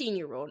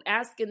 16-year-old,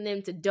 asking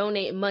them to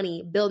donate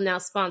money, building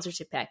out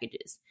sponsorship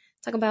packages,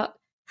 talking about,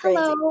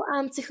 hello,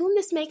 to whom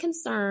this may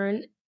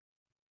concern,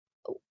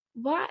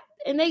 what,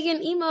 and they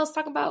get emails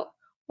talking about,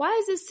 why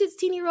is this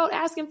 16-year-old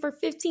asking for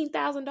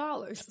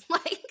 $15,000?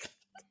 Like,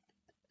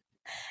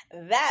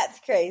 that's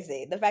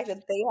crazy. The fact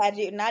that they had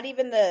you, not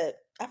even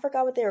I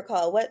forgot what they were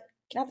called. What?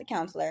 Not the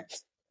counselor.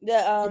 The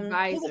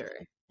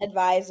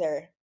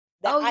advisor.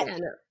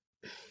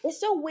 It's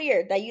so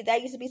weird that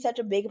used to be such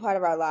a big part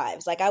of our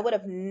lives. Like I would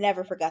have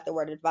never forgot the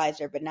word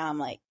advisor, but now I'm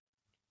like,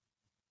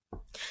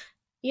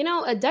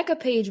 a DECA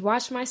page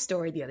watched my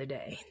story the other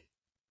day.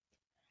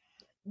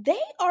 They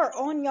are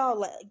on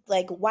y'all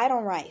like white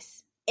on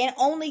rice, and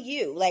only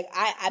you. Like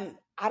I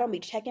don't be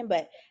checking,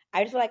 but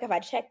I just feel like if I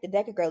checked, the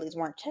DECA girlies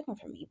weren't checking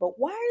for me. But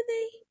why are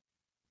they?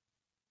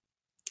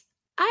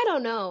 I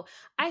don't know.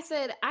 I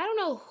said I don't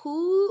know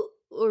who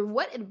or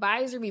what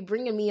advisor be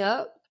bringing me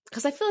up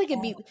because I feel like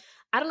it'd be.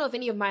 I don't know if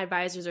any of my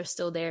advisors are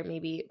still there,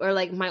 maybe, or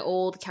like my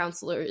old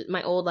counselor,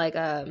 my old like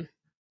the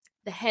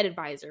head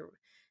advisor,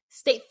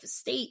 state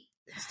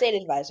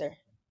advisor.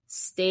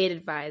 State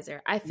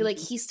advisor. I feel like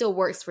he still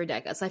works for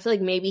DECA, so I feel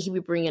like maybe he'd be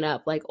bringing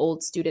up like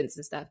old students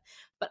and stuff.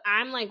 But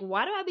I'm like,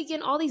 why do I be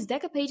getting all these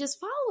DECA pages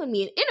following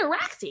me and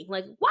interacting,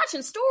 like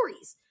watching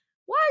stories?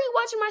 Why are you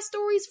watching my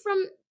stories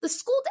from the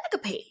school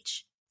DECA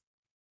page?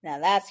 Now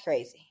that's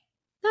crazy.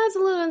 That's a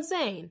little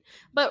insane,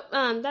 but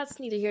that's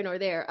neither here nor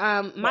there.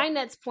 My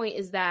next point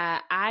is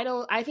that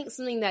I think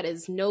something that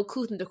is no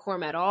couth and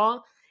decorum at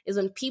all is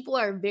when people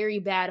are very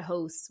bad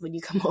hosts when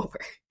you come over.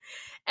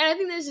 And I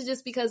think this is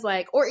just because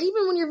or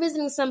even when you're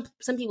visiting some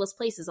people's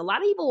places, a lot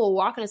of people will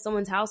walk into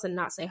someone's house and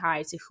not say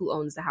hi to who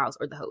owns the house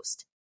or the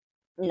host.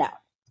 No.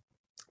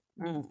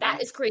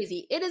 That is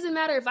crazy. It doesn't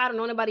matter if I don't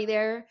know anybody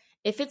there.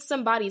 If it's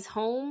somebody's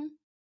home,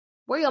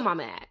 where your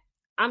mama at?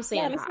 I'm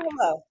saying hi.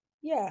 Hello.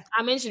 Yeah.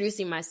 I'm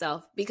introducing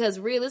myself because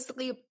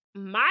realistically,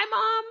 my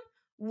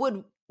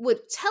mom would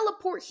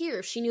teleport here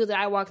if she knew that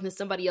I walked into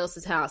somebody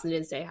else's house and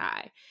didn't say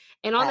hi.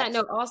 And on that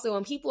note, also,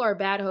 when people are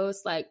bad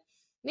hosts, maybe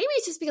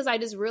it's just because I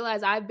just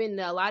realized I've been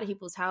to a lot of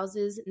people's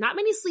houses, not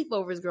many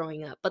sleepovers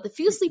growing up, but the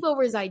few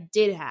sleepovers I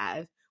did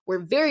have were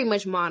very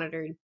much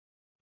monitored.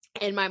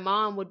 And my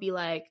mom would be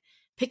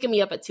picking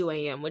me up at 2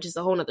 a.m., which is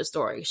a whole nother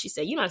story. She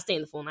said, you're not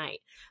staying the full night.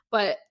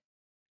 But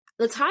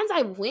the times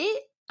I went,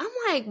 I'm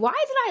like, why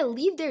did I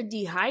leave there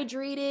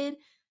dehydrated?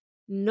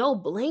 No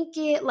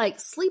blanket,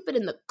 sleeping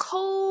in the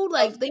cold,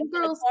 the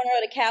girls corner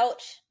of the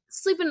couch.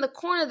 Sleeping in the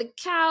corner of the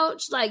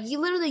couch, you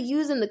literally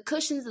using the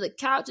cushions of the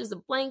couch as a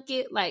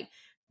blanket.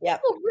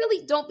 People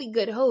really don't be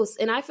good hosts.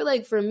 And I feel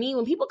like for me,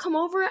 when people come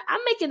over, I'm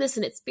making this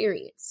an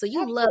experience. So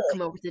you love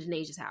come over to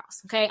Danae's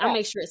house, okay? I'll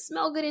make sure it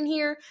smells good in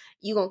here.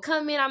 You gonna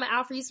come in, I'm gonna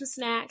offer you some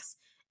snacks.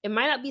 It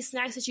might not be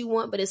snacks that you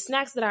want, but it's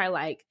snacks that I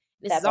like.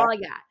 This is all I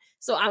got.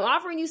 So I'm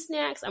offering you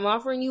snacks, I'm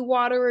offering you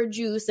water or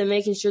juice and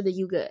making sure that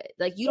you good.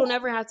 You don't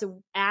ever have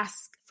to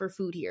ask for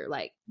food here,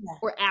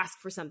 or ask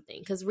for something.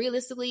 Because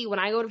realistically, when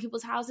I go to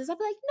people's houses, I'll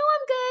be like, no,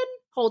 I'm good.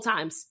 Whole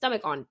time,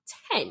 stomach on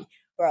 10.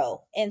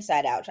 Bro,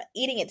 inside out,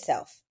 eating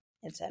itself.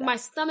 My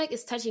stomach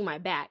is touching my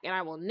back, and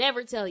I will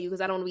never tell you because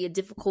I don't want to be a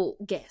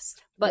difficult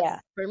guest. But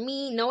for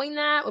me, knowing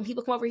that, when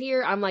people come over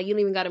here, I'm like, you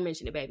don't even got to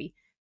mention it, baby.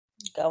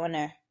 Go in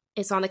there.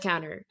 It's on the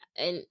counter.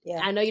 And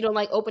I know you don't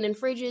like opening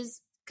fridges,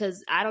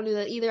 because I don't do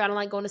that either. I don't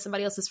like going to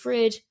somebody else's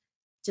fridge.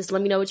 Just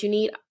let me know what you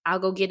need. I'll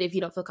go get it if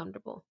you don't feel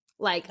comfortable.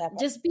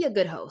 Just be a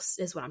good host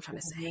is what I'm trying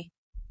to say.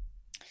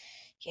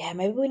 Yeah,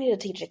 maybe we need to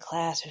teach a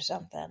class or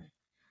something.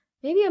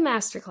 Maybe a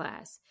master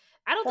class.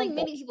 I don't think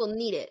many people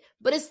need it,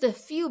 but it's the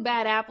few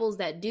bad apples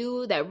that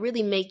do that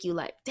really make you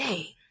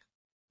dang.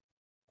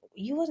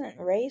 You wasn't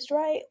raised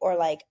right? Or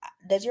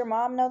does your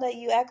mom know that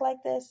you act like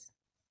this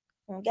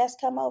when guests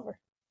come over?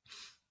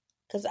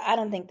 Because I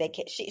don't think they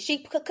can.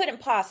 She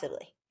couldn't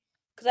possibly.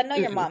 Because I know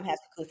your mom has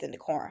the couth and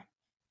decorum.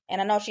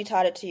 And I know she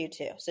taught it to you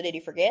too. So did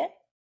you forget?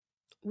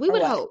 We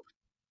would hope.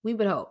 We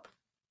would hope.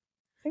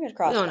 Fingers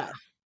crossed.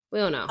 We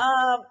don't know.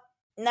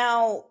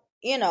 Now,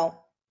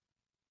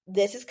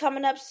 this is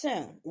coming up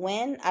soon.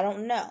 When? I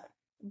don't know.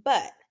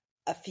 But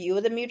A few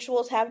of the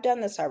mutuals have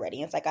done this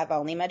already. It's like, I've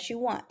only met you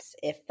once,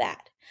 if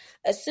that.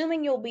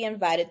 Assuming you'll be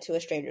invited to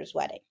a stranger's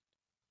wedding.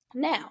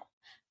 Now,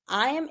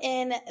 I am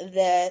in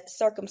the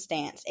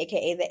circumstance,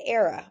 aka the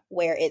era,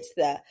 where it's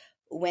the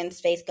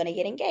when's Faith gonna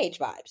get engaged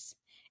vibes.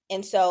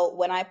 And so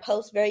when I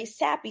post very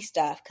sappy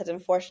stuff, because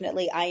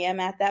unfortunately I am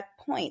at that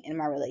point in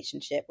my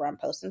relationship where I'm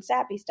posting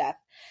sappy stuff,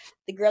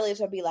 the girlies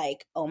will be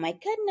like, oh my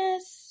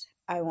goodness,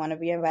 I want to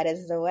be invited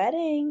to the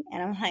wedding.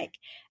 And I'm like,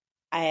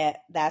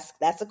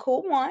 that's a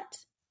cool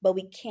want, but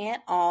we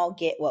can't all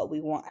get what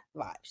we want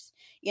vibes.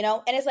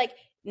 And it's like,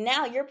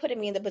 now you're putting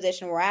me in the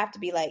position where I have to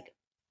be like,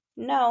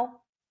 no.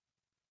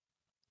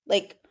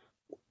 Like,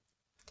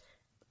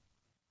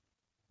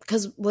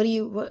 because what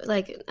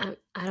like?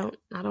 I don't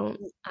know.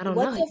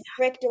 What the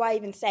frick do I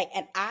even say?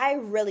 And I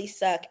really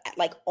suck at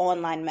like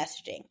online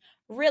messaging.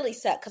 Really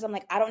suck, because I'm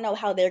like, I don't know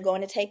how they're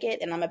going to take it,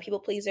 and I'm a people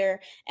pleaser,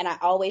 and I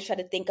always try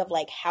to think of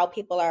like how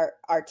people are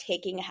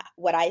taking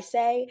what I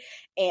say,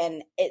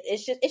 and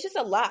it's just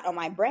a lot on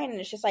my brain, and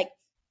it's just like,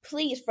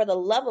 please, for the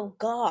love of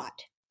God,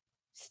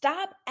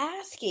 stop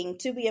asking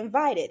to be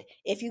invited.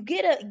 If you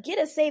get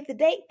a save the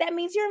date, that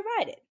means you're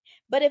invited.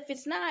 But if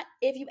it's not,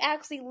 if you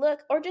actually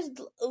look, or just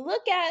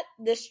look at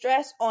the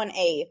stress on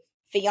a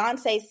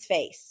fiance's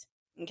face,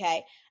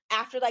 okay?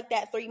 After like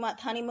that 3-month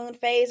honeymoon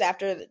phase,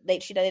 after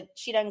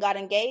she done got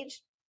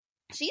engaged,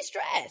 she's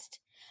stressed.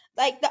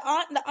 Like the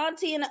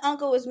auntie and the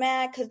uncle was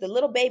mad because the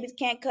little babies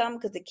can't come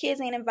because the kids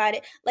ain't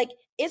invited. Like,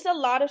 it's a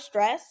lot of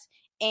stress,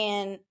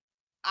 and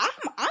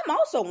I'm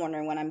also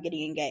wondering when I'm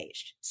getting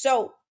engaged.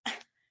 So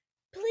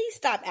please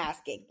stop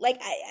asking.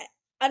 Like,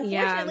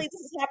 unfortunately,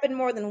 this has happened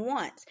more than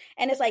once.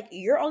 And it's like,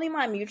 you're only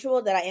my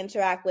mutual that I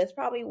interact with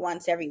probably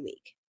once every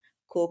week.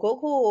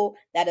 Cool.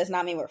 That does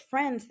not mean we're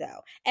friends, though.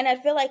 And I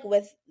feel like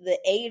with the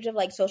age of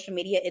like social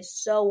media,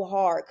 it's so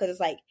hard, because it's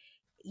like,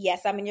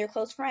 yes, I'm in your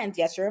close friends.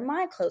 Yes, you're in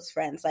my close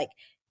friends. Like,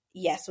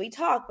 yes, we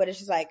talk, but it's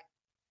just like,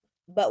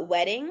 but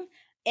wedding?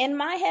 In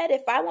my head,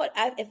 if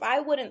I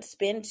wouldn't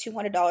spend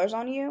 $200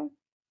 on you,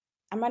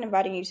 I'm not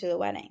inviting you to the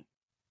wedding.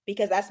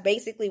 Because that's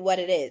basically what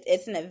it is.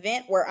 It's an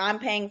event where I'm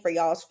paying for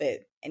y'all's food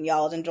and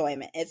y'all's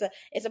enjoyment.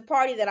 It's a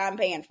party that I'm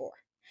paying for.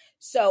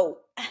 So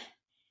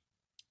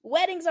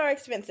weddings are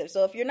expensive.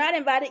 So if you're not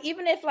invited,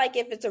 even if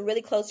it's a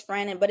really close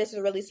friend but it's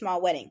a really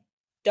small wedding,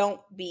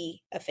 don't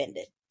be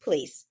offended,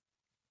 please.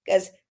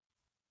 Because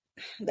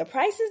the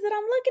prices that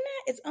I'm looking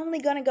at, it's only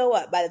going to go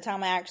up by the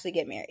time I actually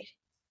get married.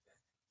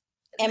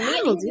 And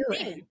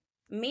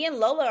me and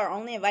Lola are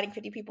only inviting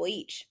 50 people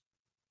each.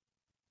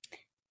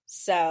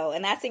 So,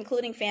 and that's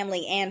including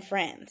family and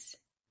friends.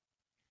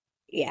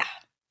 Yeah.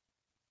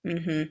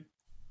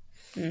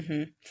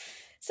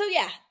 So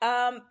yeah,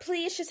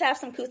 please just have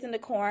some couth and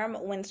decorum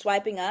when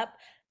swiping up.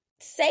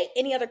 Say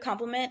any other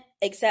compliment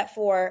except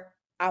for,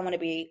 I want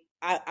an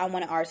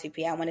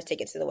RSVP. I want a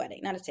ticket to the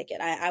wedding. Not a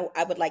ticket.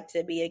 I would like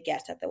to be a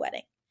guest at the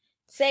wedding.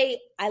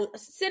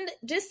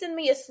 Just send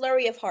me a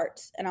slurry of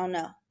hearts and I'll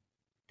know.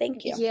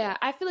 Thank you. Yeah,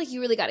 I feel like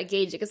you really got to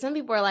gauge it, because some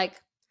people are like,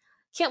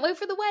 can't wait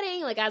for the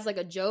wedding, like as like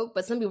a joke,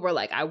 but some people are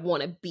like, I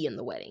want to be in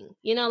the wedding.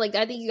 Like,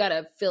 I think you got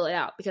to fill it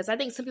out, because I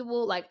think some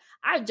people, like,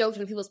 I've joked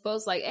when people's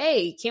posts like,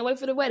 hey, can't wait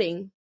for the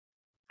wedding.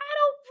 I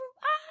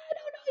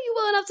don't know you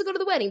well enough to go to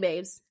the wedding,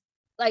 babes.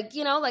 Like,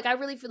 like, I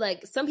really feel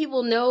like some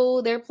people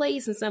know their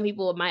place, and some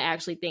people might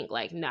actually think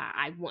like, nah,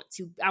 I want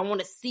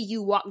to see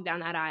you walk down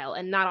that aisle,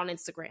 and not on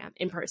Instagram,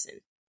 in person.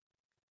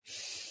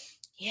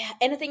 Yeah,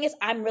 and the thing is,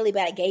 I'm really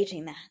bad at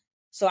gauging that.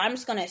 So I'm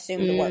just going to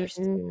assume the worst.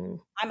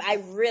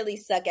 I really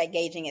suck at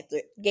gauging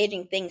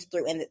things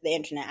through the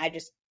internet. I'm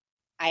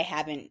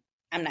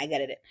not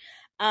good at it.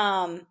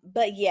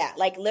 But yeah,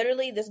 like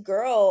literally this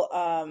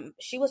girl,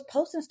 she was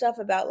posting stuff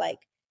about like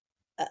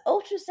an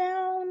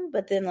ultrasound,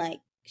 but then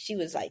like she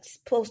was like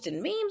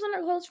posting memes on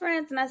her close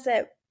friends. And I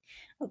said,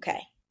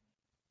 okay,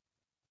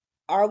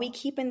 are we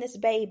keeping this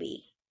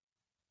baby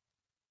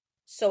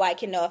so I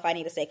can know if I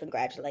need to say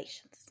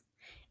congratulations?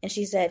 And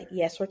she said,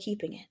 yes, we're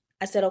keeping it.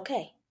 I said,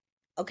 okay,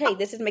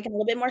 this is making a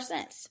little bit more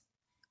sense.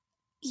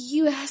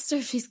 You asked her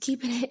if she's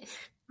keeping it.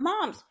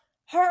 Moms,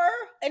 her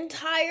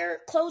entire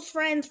close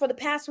friends for the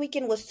past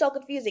weekend was so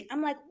confusing.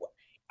 I'm like,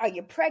 are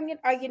you pregnant?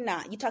 Are you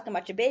not? You talking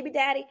about your baby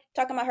daddy?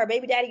 Talking about her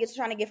baby daddy is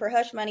trying to give her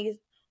hush money?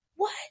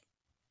 What?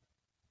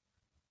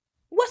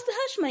 What's the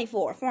hush money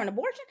for? For an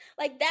abortion?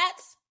 Like,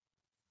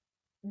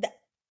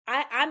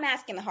 I'm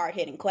asking the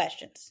hard-hitting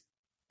questions,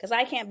 because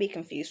I can't be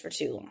confused for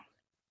too long.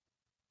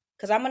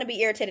 Because I'm going to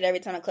be irritated every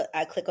time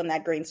I click on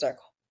that green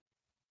circle.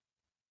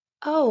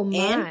 Oh my.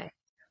 And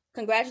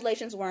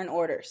congratulations were in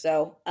order.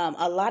 So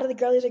a lot of the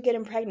girlies are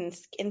getting pregnant,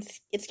 and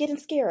it's getting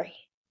scary.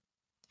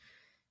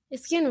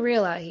 It's getting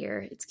real out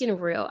here. It's getting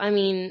real. I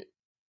mean,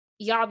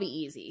 y'all be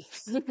easy.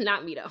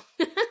 Not me, though.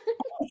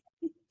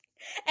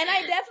 And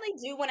I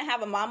definitely do want to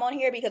have a mom on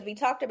here, because we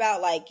talked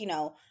about like,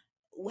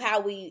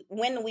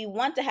 when we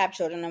want to have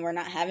children and we're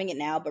not having it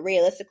now, but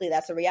realistically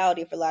that's a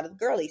reality for a lot of the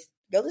girlies.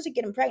 Girlies are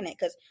getting pregnant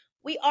because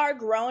we are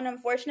grown,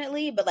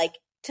 unfortunately, but like,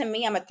 to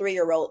me, I'm a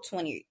 3-year-old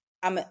 20-year-old.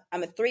 I'm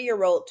a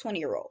 3-year-old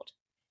 20-year-old.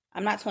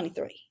 I'm not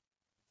 23.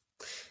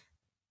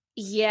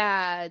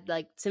 Yeah,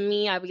 like to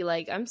me, I'd be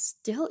like, I'm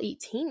still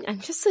 18. I'm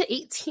just an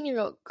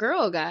 18-year-old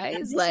girl, I'm guys.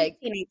 just a Like,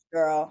 teenage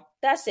girl.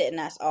 That's it, and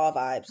that's all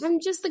vibes. I'm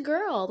just a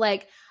girl.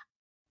 Like,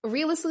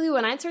 realistically,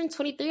 when I turn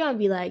 23, I'll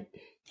be like,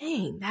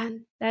 dang,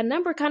 that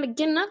number kind of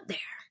getting up there.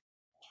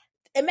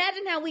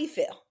 Imagine how we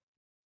feel.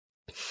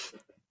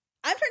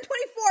 I'm turning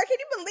 24. Can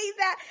you believe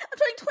that? I'm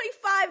turning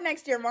 25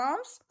 next year,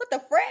 moms. What the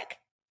frick?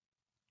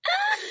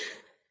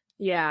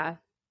 Yeah,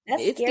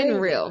 That's it's getting scary.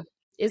 real.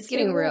 It's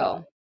getting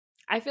real.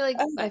 I feel like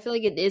Oh,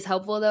 it is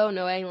helpful though,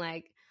 knowing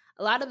like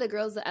a lot of the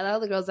girls that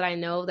I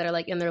know that are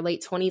like in their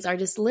late 20s are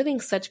just living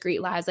such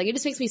great lives. Like it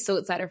just makes me so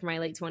excited for my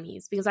late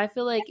 20s because I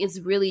feel like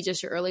it's really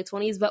just your early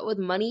 20s, but with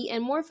money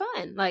and more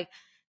fun. Like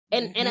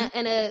and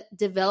a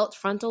developed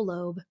frontal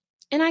lobe.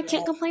 And I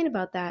can't yes. complain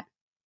about that.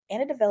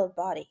 And a developed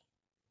body.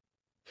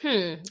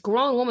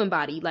 Grown woman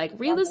body. Like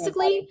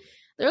realistically,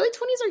 the early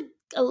 20s are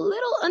a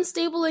little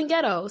unstable and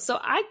ghetto. So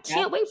I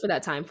can't wait for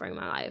that time frame in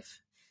my life.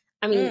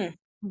 I mean,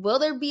 will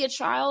there be a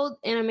child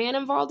and a man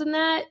involved in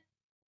that?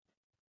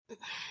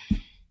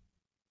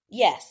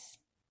 Yes.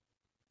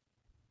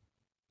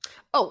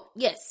 Oh,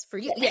 yes, for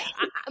you. Yeah.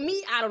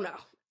 I don't know.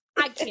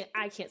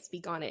 I can't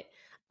speak on it.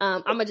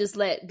 I'm gonna just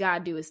let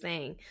God do his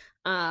thing.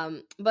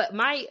 But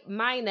my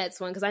next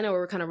one, because I know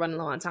we're kind of running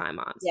low on time,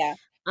 moms. Yeah.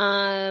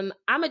 I'm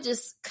gonna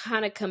just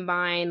kind of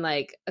combine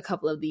like a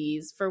couple of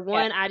these. For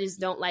one, I just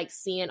don't like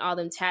seeing all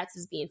them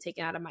taxes being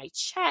taken out of my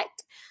check.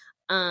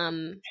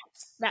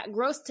 That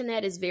gross to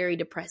net is very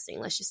depressing.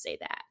 Let's just say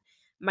that.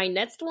 My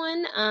next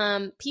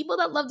one, people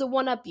that love to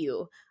one up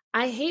you.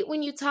 I hate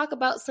when you talk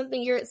about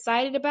something you're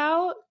excited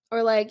about,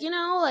 or like,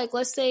 like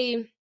let's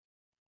say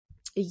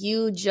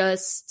you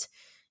just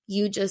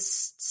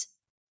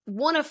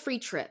won a free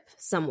trip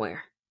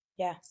somewhere.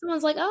 Yeah.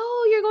 Someone's like,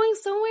 "Oh, you're going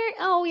somewhere?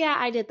 Oh, yeah,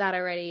 I did that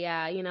already.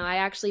 Yeah, I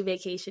actually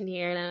vacationed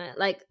here." And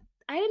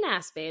I didn't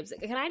ask, babes.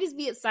 Can I just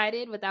be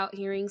excited without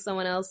hearing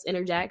someone else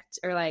interject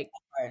or like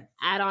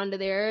add on to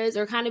theirs,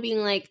 or kind of being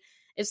like,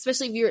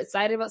 especially if you're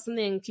excited about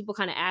something and people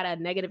kind of add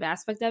a negative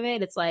aspect of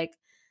it, it's like,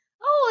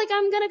 "Oh, like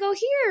I'm gonna go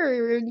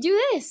here or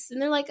do this,"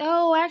 and they're like,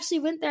 "Oh, I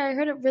actually went there. I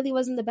heard it really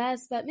wasn't the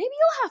best, but maybe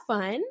you'll have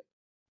fun."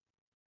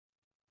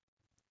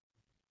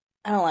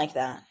 I don't like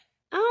that.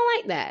 I don't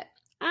like that.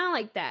 I don't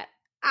like that.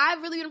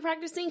 I've really been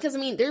practicing because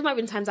there might have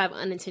been times I've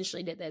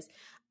unintentionally did this.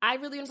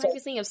 I've really been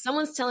practicing. If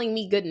someone's telling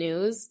me good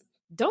news,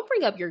 don't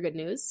bring up your good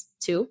news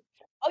too.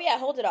 Oh yeah,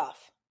 hold it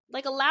off.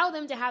 Like allow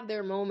them to have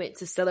their moment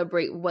to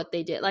celebrate what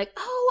they did. Like,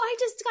 oh, I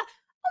just got,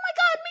 oh my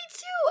God, me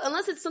too.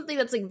 Unless it's something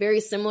that's like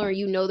very similar,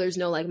 there's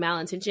no like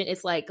malintention.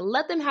 It's like,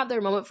 let them have their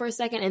moment for a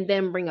second and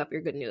then bring up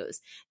your good news.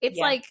 It's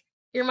like,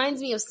 it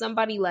reminds me of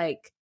somebody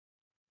like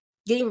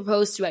getting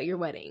proposed to at your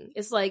wedding.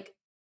 It's like,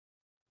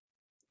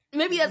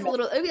 maybe that's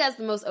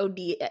the most OD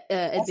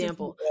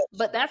example,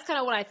 but that's kind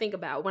of what I think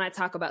about when I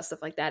talk about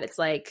stuff like that. It's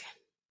like,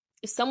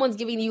 if someone's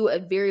giving you a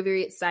very,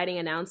 very exciting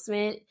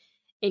announcement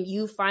and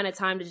you find a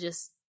time to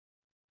just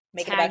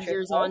tag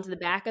yours onto the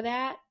back of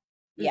that,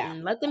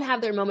 let them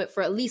have their moment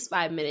for at least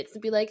 5 minutes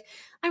and be like,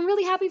 I'm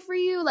really happy for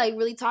you. Like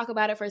really talk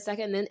about it for a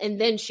second and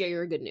then share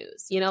your good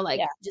news,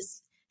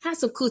 just have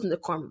some couth and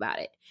decorum about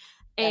it.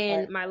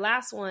 And my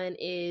last one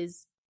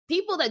is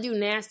people that do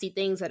nasty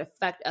things that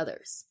affect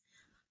others.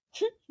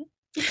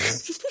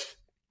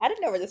 I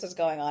didn't know where this was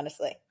going,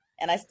 honestly.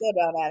 And I still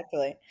don't,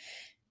 actually.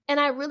 And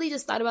I really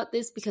just thought about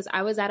this because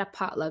I was at a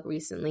potluck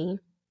recently.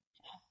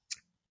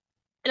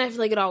 And I feel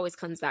like it always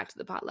comes back to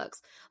the potlucks.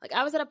 Like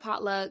I was at a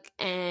potluck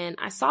and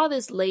I saw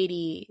this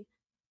lady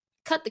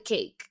cut the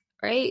cake,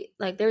 right?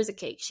 Like there's a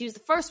cake. She was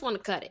the first one to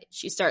cut it.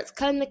 She starts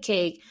cutting the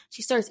cake.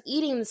 She starts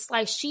eating the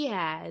slice she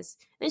has.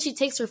 Then she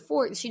takes her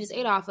fork that she just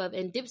ate off of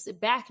and dips it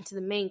back into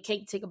the main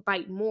cake to take a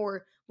bite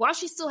more while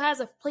she still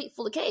has a plate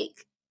full of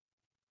cake.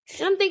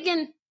 And I'm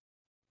thinking,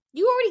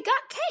 you already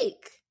got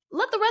cake.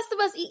 Let the rest of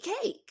us eat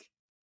cake.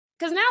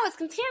 Because now it's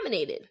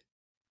contaminated.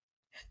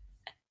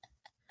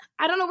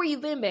 I don't know where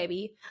you've been,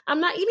 baby. I'm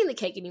not eating the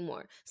cake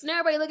anymore. So now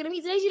everybody looking at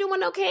me, today you didn't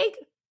want no cake?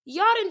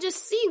 Y'all didn't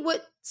just see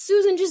what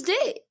Susan just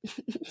did.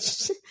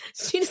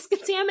 She just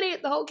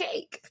contaminated the whole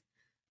cake.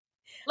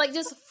 Like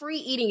just free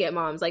eating it,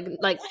 moms. Like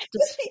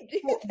just,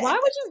 why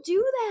would you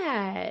do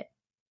that?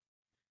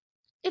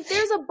 If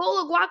there's a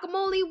bowl of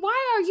guacamole,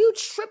 why are you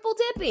triple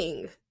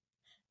dipping?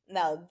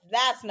 No,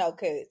 that's no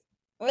couth.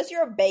 Unless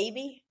you're a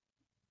baby,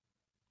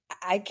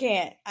 I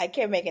can't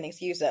make an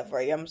excuse up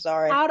for you. I'm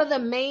sorry. Out of the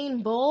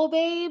main bowl,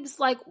 babes.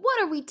 Like,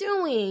 what are we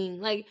doing?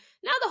 Like,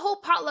 now the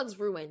whole potluck's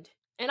ruined,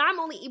 and I'm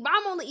only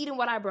eating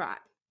what I brought.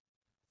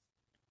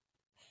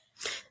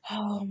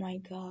 Oh my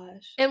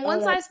gosh! And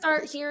once I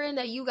start hearing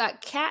that you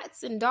got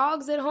cats and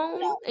dogs at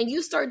home, and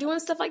you start doing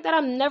stuff like that,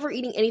 I'm never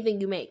eating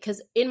anything you make.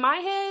 Because in my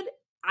head,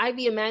 I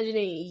be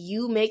imagining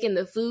you making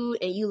the food,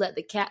 and you let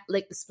the cat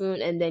lick the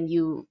spoon, and then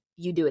you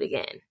do it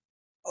again.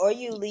 Or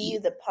you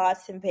leave the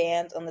pots and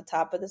pans on the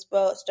top of the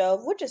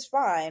stove, which is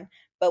fine.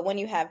 But when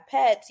you have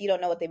pets, you don't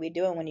know what they be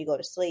doing when you go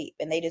to sleep.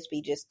 And they just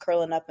be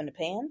curling up in the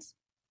pans.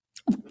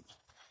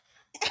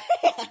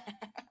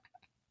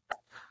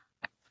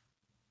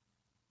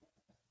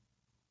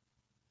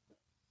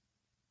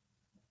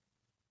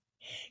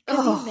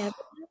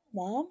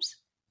 moms?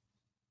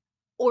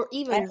 Or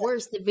even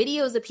worse, the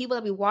videos of people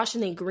that be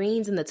washing their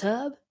greens in the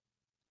tub.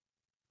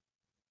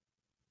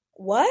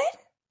 What?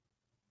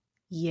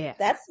 Yeah.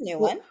 That's a new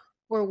one.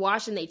 Or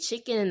washing their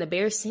chicken in the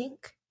bare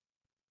sink.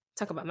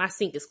 Talk about my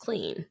sink is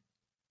clean.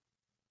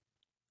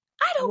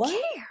 I don't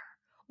care.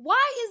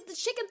 Why is the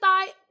chicken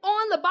thigh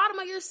on the bottom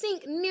of your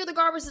sink near the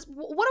garbage?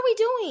 What are we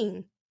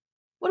doing?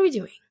 What are we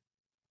doing?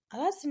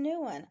 Oh, that's a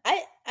new one.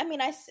 I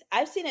mean,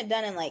 I've seen it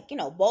done in like,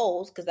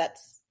 bowls, because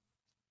that's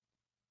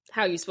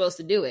how you're supposed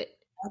to do it.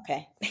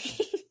 Okay.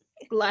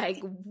 Like,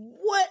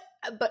 what?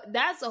 But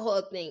that's the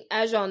whole thing.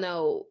 As y'all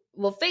know,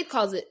 well, Faith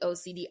calls it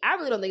OCD. I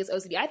really don't think it's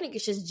OCD. I think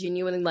it's just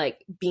genuinely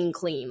like being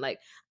clean. Like,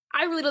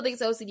 I really don't think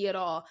it's OCD at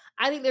all.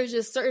 I think there's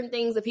just certain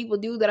things that people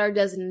do that are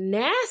just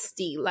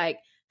nasty. Like,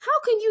 how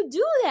can you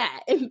do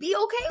that and be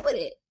okay with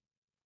it?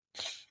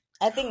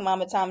 I think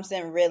Mama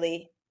Thompson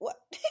really... What?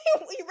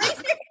 You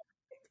raised your...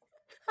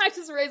 I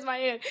just raised my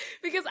hand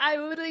because I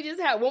literally just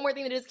had one more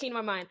thing that just came to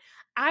my mind.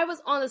 I was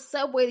on the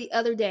subway the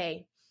other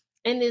day,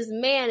 and this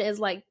man is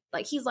like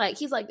he's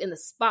in the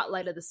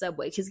spotlight of the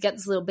subway. He's got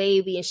this little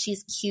baby, and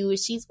she's cute.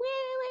 She's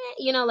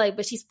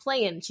but she's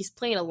playing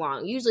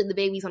along. Usually the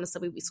babies on the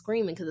subway be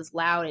screaming because it's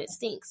loud and it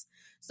stinks.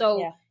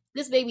 So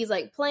this baby's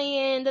like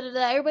playing,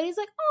 everybody's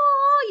like,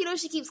 oh,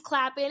 she keeps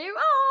clapping and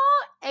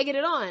egging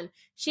it on.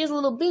 She has a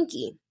little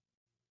binky.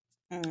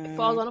 It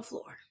falls on the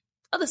floor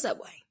of the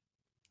subway.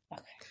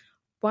 Okay.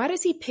 Why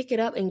does he pick it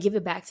up and give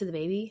it back to the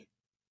baby?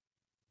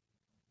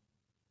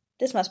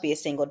 This must be a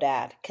single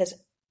dad, because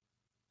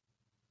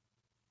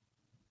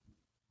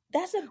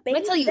that's a baby.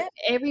 I tell you,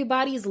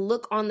 everybody's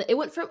look on it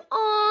went from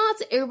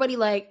to everybody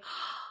like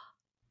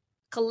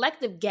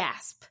collective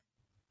gasp.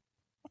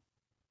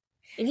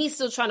 And he's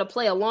still trying to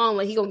play along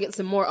like he gonna get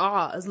some more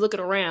ahs,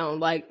 looking around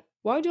like,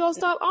 why'd y'all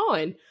stop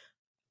on?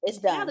 It's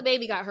done. Now the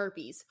baby got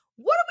herpes.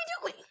 What are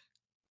we doing?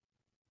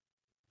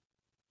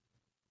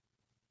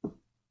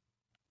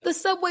 The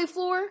subway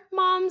floor,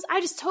 moms, I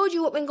just told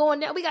you what been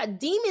going down. We got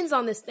demons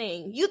on this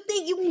thing. You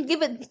think you can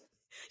give a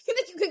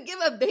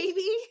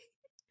baby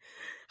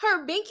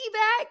her binky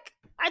back?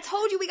 I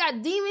told you we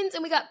got demons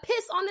and we got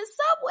piss on this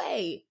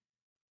subway.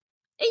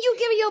 And you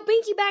giving your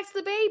binky back to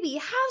the baby.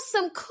 Have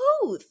some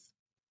couth.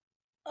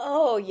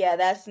 Oh, yeah,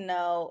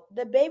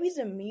 the baby's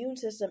immune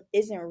system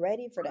isn't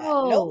ready for that.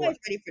 Oh. Nobody's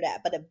ready for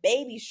that, but a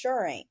baby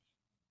sure ain't.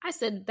 I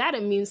said that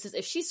immune system,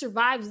 if she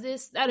survives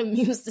this, that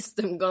immune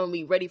system gonna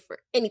be ready for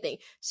anything.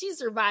 She's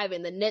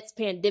surviving the next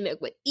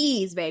pandemic with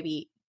ease,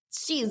 baby.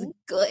 She's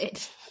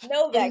good.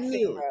 No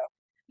vaccine, bro.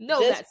 No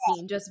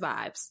vaccine, just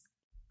vibes.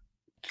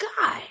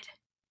 God.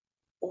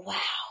 Wow.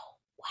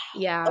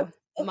 Yeah. Okay,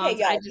 Moms,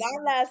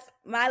 y'all.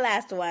 My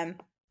last one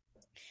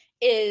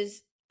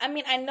is, I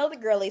mean, I know the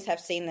girlies have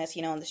seen this,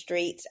 in the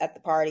streets, at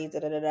the parties,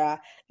 a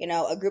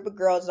group of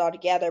girls all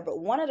together, but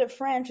one of the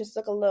friends just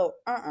look a little,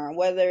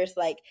 whether it's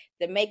like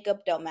the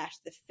makeup don't match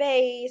the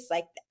face,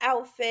 like the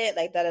outfit,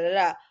 like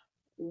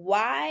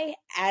Why,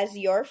 as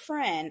your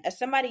friend, as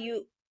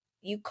somebody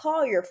you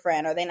call your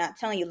friend, are they not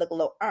telling you look a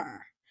little,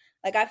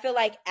 Like, I feel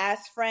like as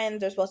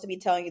friends, they're supposed to be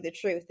telling you the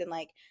truth. And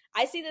like,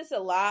 I see this a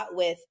lot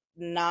with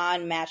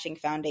non-matching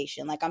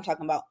foundation. Like, I'm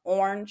talking about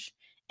orange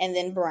and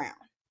then brown.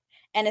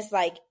 And it's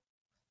like,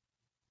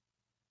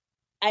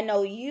 I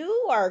know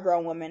you are a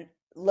grown woman,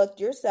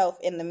 looked yourself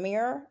in the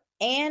mirror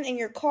and in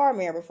your car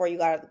mirror before you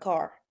got out of the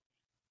car.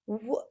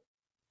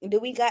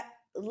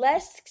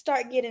 Let's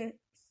start getting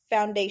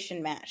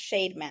foundation match,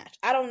 shade match.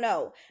 I don't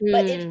know,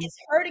 but it's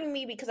hurting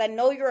me because I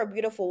know you're a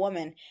beautiful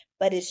woman,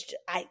 but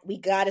we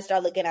got to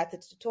start looking at the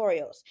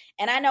tutorials.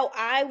 And I know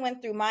I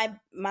went through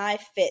my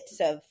fits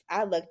of,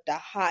 I looked a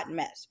hot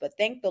mess, but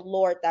thank the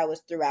Lord that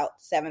was throughout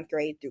 7th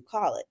grade through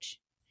college.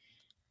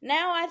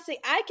 Now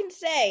I can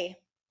say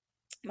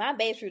my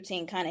base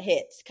routine kind of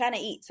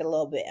eats a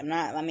little bit.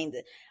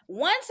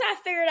 Once I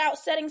figured out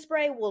setting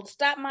spray will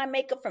stop my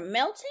makeup from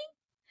melting.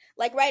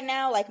 Like right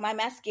now, like my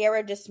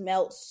mascara just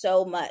melts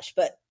so much.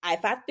 But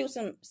if I threw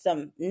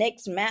some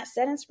NYX matte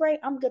setting spray,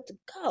 I'm good to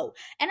go.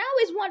 And I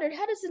always wondered,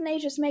 how does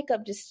Denaja's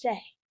makeup just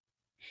stay?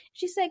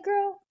 She said,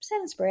 girl,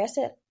 setting spray. I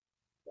said,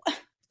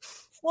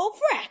 well,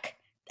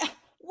 frack.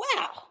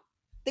 Wow.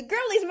 The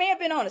girlies may have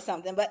been onto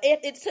something, but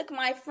it took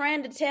my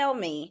friend to tell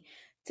me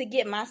to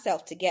get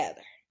myself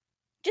together.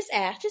 Just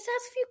ask a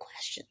few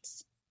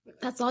questions.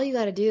 That's all you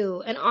got to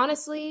do. And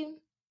honestly,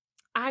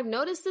 I've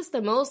noticed this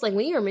the most, like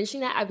when you were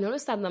mentioning that, I've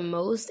noticed that the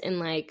most in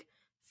like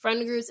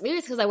friend groups. Maybe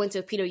it's because I went to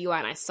a PWI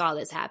and I saw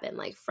this happen.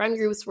 Like friend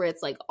groups where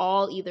it's like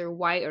all either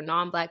white or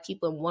non-black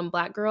people and one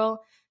black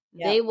girl.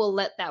 Yep. They will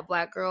let that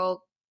black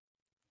girl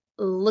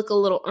look a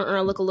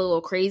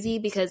little crazy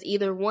because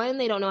either one,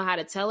 they don't know how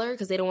to tell her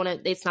because they don't want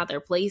to, it's not their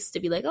place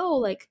to be like, oh,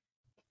 like,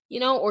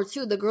 or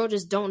two, the girl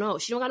just don't know.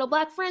 She don't got no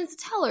black friends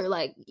to tell her,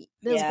 like,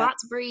 those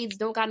bots braids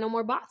don't got no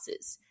more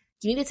botses.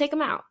 You need to take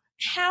them out.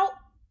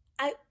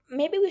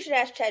 Maybe we should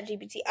ask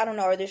ChatGPT. I don't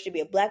know, or there should be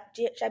a black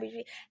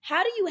ChatGPT.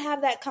 How do you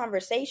have that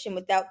conversation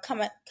without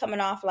coming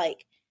off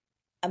like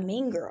a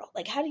mean girl?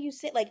 Like, how do you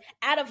sit, like,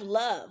 out of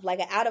love, like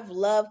an out of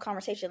love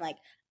conversation? Like,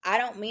 I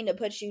don't mean to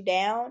put you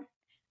down,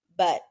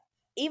 but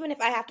even if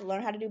I have to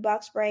learn how to do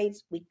box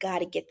braids, we got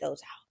to get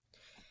those out.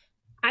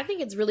 I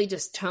think it's really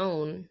just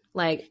tone.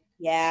 Like,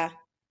 yeah.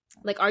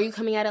 Like, are you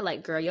coming at it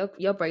like, girl,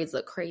 your braids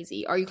look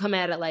crazy? Are you coming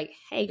at it like,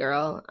 hey,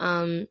 girl,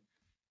 I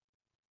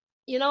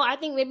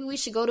think maybe we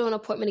should go to an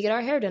appointment to get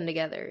our hair done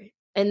together.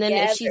 And then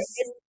if she's,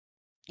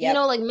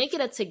 like, make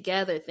it a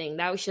together thing.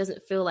 That way she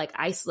doesn't feel like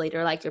isolated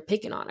or like you're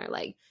picking on her.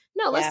 Like,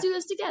 no, let's do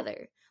this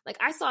together. Like,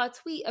 I saw a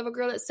tweet of a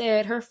girl that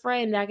said her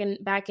friend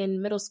back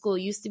in middle school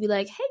used to be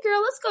like, hey,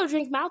 girl, let's go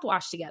drink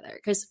mouthwash together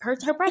because her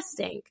breasts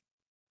stink.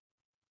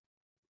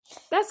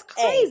 That's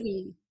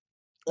crazy.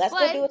 Hey, let's go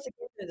do it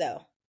together,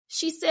 though.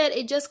 She said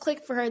it just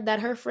clicked for her that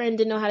her friend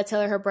didn't know how to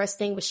tell her breast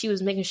stank, but she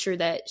was making sure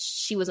that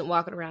she wasn't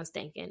walking around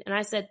stinking. And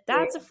I said,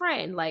 that's a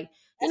friend. Like,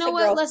 you know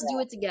what? Let's do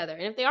it together.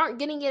 And if they aren't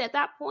getting it at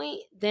that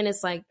point, then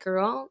it's like,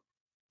 girl,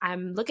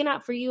 I'm looking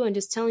out for you and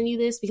just telling you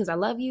this because I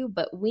love you,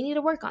 but we need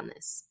to work on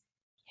this.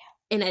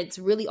 Yeah. And it's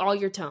really all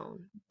your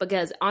tone.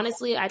 Because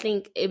honestly, I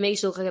think it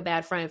makes you look like a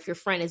bad friend if your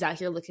friend is out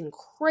here looking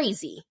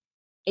crazy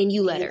and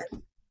you let her.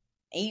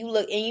 And you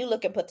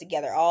look and put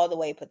together, all the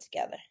way put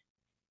together.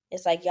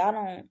 It's like,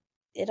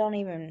 it don't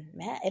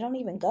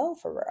even go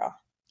for real.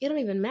 It don't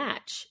even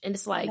match. And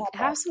it's like,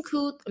 have some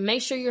couth,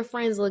 make sure your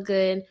friends look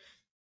good.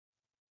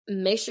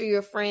 Make sure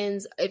your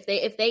friends, if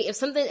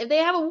they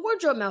have a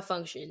wardrobe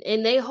malfunction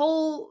and the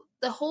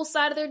whole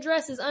side of their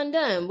dress is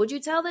undone, would you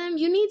tell them?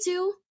 You need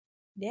to.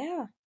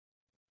 Yeah.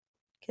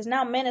 Because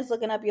now men is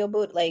looking up your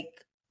boot like.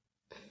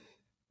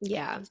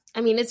 Yeah.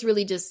 I mean, it's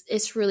really just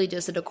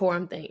a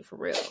decorum thing for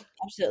real.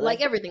 Absolutely.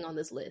 Like everything on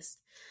this list.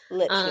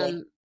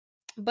 Literally.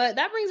 But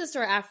that brings us to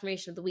our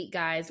affirmation of the week,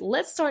 guys.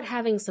 Let's start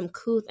having some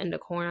couth and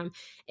decorum.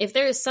 If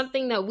there is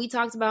something that we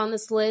talked about on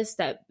this list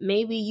that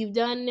maybe you've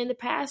done in the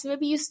past,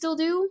 maybe you still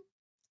do,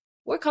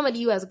 we're coming to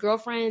you as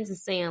girlfriends and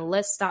saying,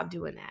 let's stop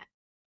doing that.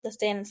 Let's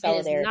stand in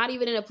solidarity. And it's not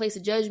even in a place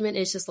of judgment.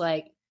 It's just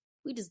like,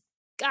 we just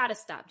got to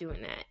stop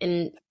doing that.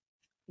 And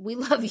we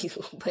love you,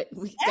 but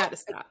we got to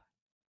stop.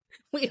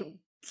 We have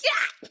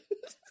got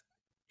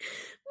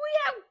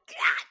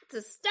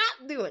to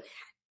stop doing that.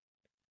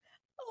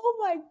 Oh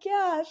my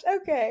gosh.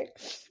 Okay.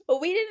 Well,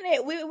 we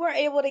weren't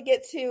able to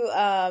get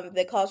to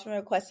the calls from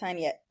request line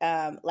yet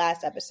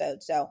last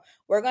episode. So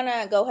we're going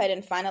to go ahead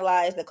and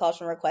finalize the calls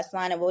from request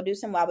line, and we'll do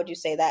some why would you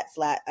say that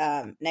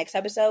next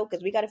episode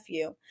because we got a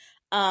few.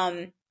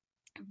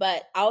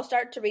 But I'll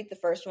start to read the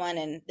first one,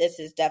 and this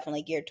is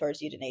definitely geared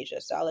towards you,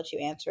 Denasia. So I'll let you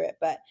answer it.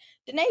 But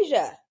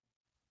Denasia,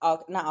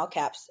 not all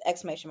caps,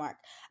 exclamation mark.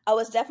 I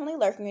was definitely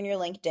lurking in your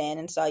LinkedIn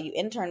and saw you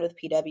intern with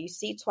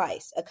PwC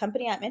twice, a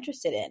company I'm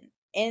interested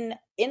in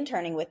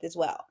interning with as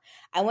well.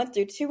 I went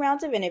through 2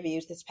 rounds of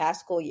interviews this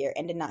past school year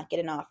and did not get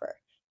an offer.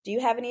 Do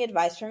you have any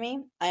advice for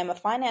me? I am a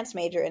finance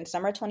major and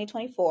summer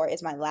 2024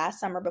 is my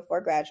last summer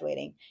before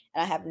graduating,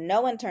 and I have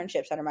no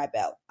internships under my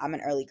belt. I'm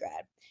an early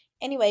grad.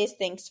 Anyways,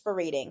 thanks for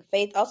reading.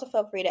 Faith, also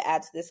feel free to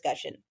add to the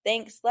discussion.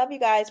 Thanks. Love you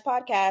guys.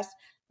 Podcast.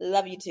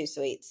 Love you too,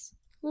 sweets.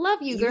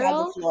 Love you, girl. You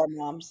have the floor,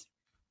 moms.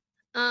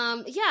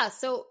 Yeah,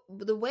 so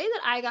the way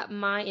that I got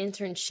my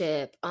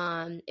internship,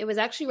 it was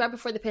actually right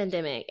before the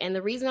pandemic. And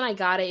the reason I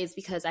got it is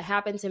because I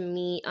happened to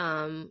meet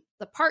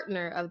the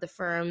partner of the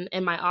firm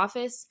in my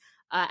office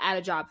at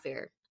a job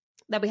fair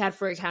that we had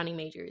for accounting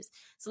majors.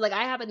 So like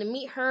I happened to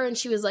meet her and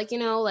she was like,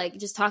 like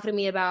just talking to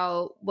me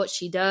about what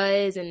she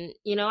does. And,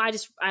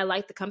 I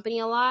like the company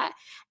a lot.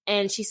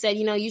 And she said,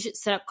 you should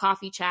set up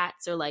coffee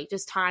chats or like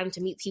just time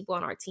to meet people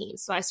on our team.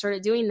 So I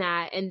started doing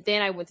that. And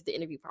then I went through the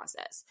interview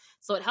process.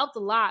 So it helped a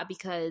lot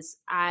because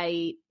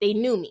they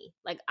knew me.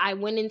 Like I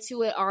went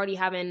into it already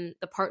having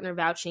the partner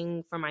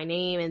vouching for my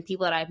name and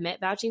people that I've met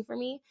vouching for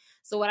me.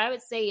 So what I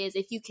would say is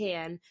if you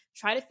can,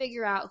 try to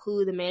figure out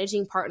who the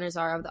managing partners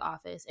are of the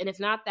office. And if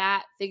not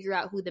that, figure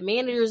out who the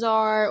managers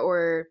are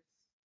or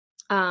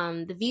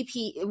the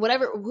VP,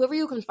 whoever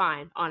you can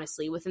find,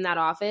 honestly, within that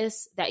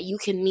office that you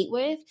can meet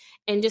with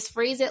and just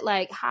phrase it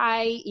like,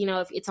 hi,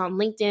 if it's on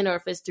LinkedIn or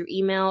if it's through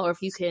email or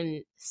if you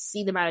can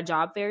see them at a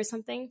job fair or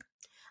something.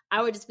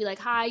 I would just be like,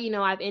 hi,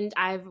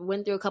 I've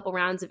went through a couple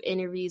rounds of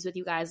interviews with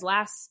you guys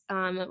last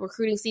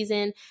recruiting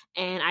season,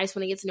 and I just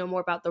want to get to know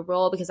more about the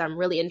role because I'm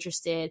really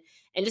interested.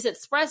 And just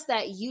express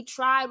that you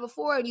tried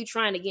before and you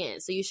trying again,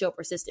 so you show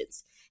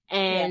persistence.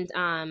 And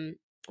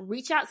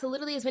reach out to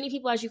literally as many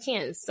people as you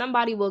can.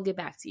 Somebody will get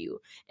back to you.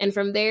 And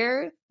from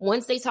there,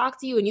 once they talk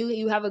to you and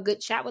you have a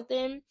good chat with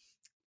them,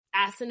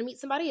 ask them to meet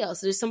somebody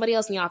else. There's somebody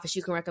else in the office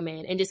you can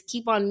recommend and just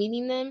keep on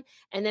meeting them.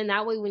 And then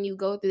that way, when you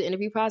go through the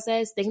interview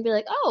process, they can be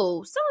like,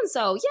 oh,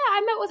 so-and-so, yeah,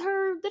 I met with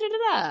her,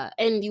 da-da-da-da.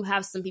 And you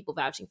have some people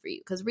vouching for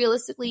you. Because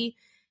realistically,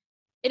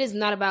 it is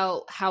not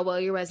about how well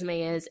your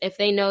resume is. If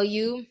they know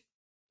you,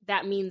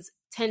 that means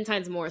 10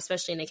 times more,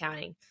 especially in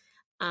accounting.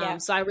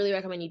 So I really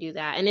recommend you do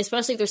that. And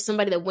especially if there's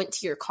somebody that went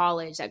to your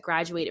college that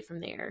graduated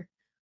from there,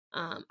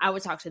 I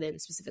would talk to them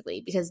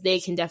specifically because they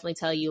can definitely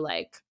tell you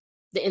like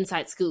the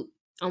inside scoop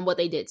on what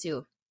they did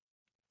too.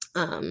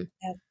 I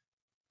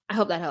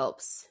hope that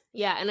helps.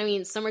 Yeah. And I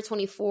mean, summer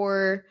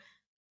 24,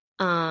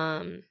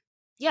 you're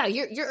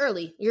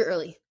early. You're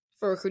early.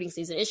 for recruiting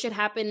season. It should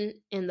happen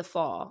in the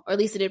fall, or at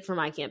least it did for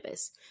my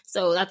campus.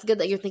 So that's good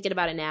that you're thinking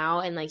about it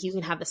now, and like you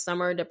can have the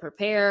summer to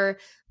prepare.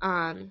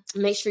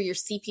 Make sure you're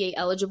CPA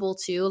eligible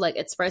too, like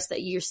express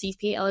that you're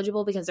CPA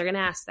eligible because they're going to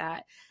ask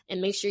that,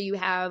 and make sure you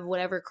have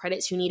whatever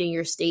credits you need in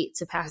your state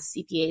to pass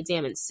the CPA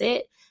exam and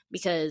sit,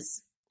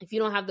 because if you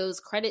don't have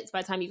those credits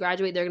by the time you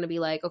graduate, they're going to be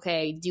like,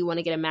 okay, do you want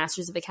to get a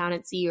master's of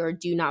accountancy or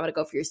do you not want to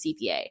go for your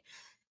CPA?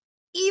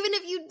 Even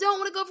if you don't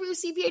want to go for your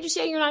CPA just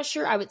yet, you're not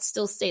sure, I would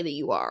still say that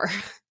you are.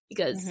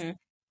 Because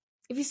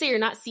if you say you're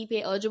not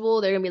CPA eligible,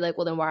 they're going to be like,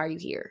 well, then why are you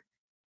here?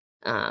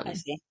 I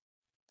see.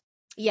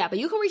 Yeah, but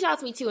you can reach out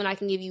to me too, and I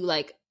can give you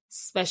like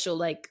special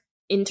like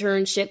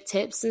internship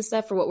tips and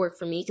stuff for what worked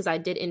for me, because I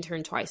did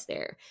intern twice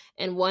there.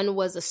 And one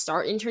was a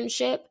START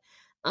internship,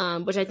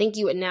 which I think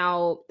you would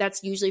now,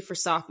 that's usually for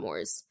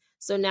sophomores.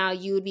 So now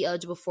you would be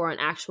eligible for an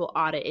actual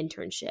audit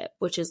internship,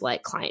 which is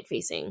like client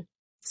facing.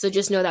 So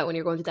just know that when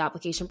you're going through the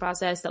application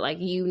process that like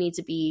you need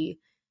to be,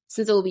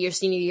 since it will be your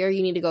senior year,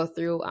 you need to go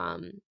through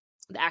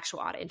the actual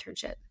audit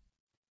internship.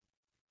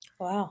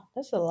 Wow,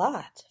 that's a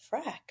lot.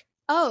 Frack.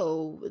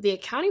 Oh, the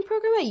accounting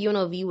program at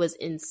UNLV was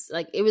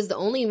it was the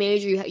only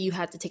major you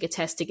had to take a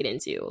test to get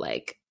into.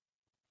 Like,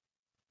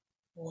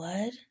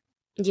 what?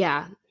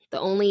 Yeah, the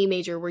only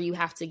major where you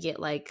have to get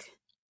like,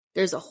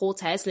 there's a whole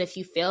test, and if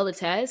you fail the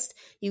test,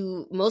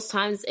 most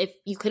times if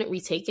you couldn't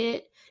retake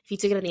it, if you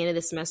took it at the end of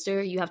the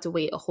semester, you have to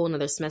wait a whole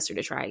another semester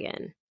to try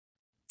again.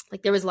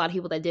 Like there was a lot of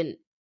people that didn't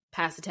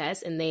pass the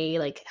test, and they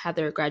like had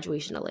their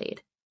graduation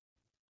delayed.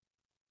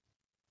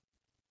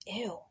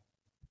 Ew.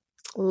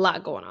 A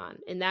lot going on,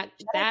 and that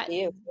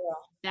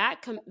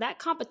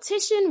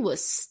competition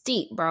was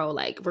steep, bro.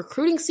 Like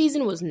recruiting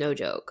season was no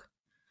joke.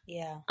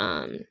 Yeah.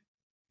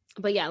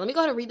 But yeah, let me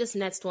go ahead and read this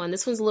next one.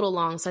 This one's a little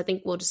long, so I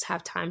think we'll just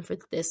have time for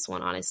this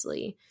one,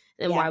 honestly.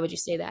 And why would you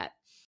say that?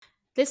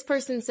 This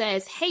person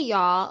says, hey,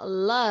 y'all,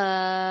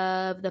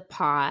 love the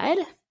pod.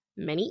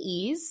 Many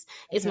E's.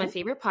 It's my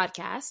favorite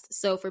podcast.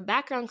 So for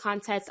background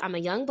context, I'm a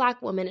young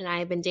Black woman, and I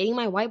have been dating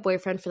my white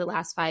boyfriend for the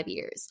last 5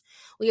 years.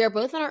 We are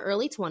both in our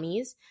early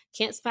 20s.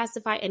 Can't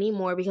specify any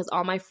more because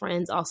all my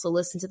friends also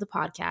listen to the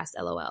podcast,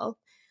 LOL.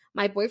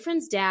 My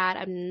boyfriend's dad,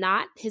 I'm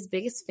not his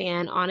biggest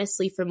fan,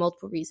 honestly, for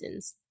multiple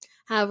reasons.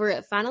 However,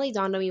 it finally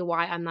dawned on me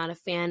why I'm not a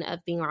fan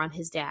of being around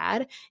his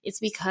dad. It's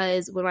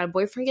because when my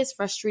boyfriend gets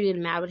frustrated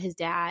and mad with his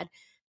dad,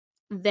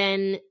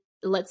 then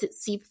lets it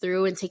seep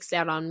through and takes it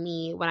out on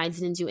me when I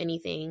didn't do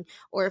anything.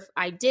 Or if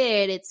I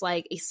did, it's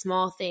like a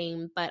small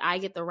thing, but I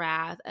get the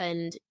wrath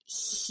and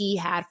he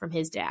had from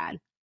his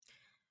dad.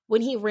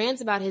 When he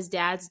rants about his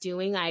dad's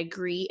doing, I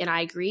agree,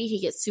 he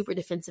gets super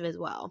defensive as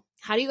well.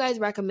 How do you guys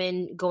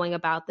recommend going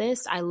about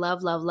this? I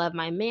love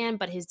my man,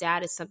 but his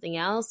dad is something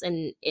else,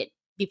 and it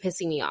be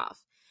pissing me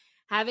off.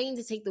 Having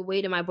to take the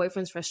weight of my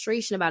boyfriend's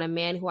frustration about a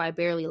man who I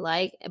barely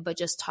like but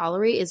just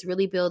tolerate is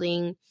really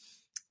building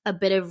a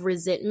bit of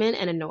resentment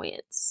and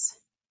annoyance.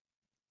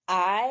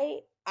 I've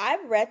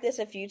read this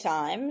a few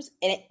times,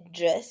 and it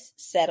just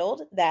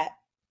settled that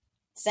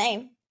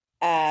same.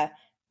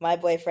 My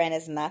boyfriend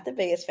is not the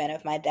biggest fan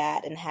of my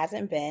dad and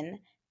hasn't been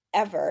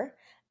ever.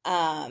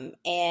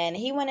 And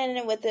he went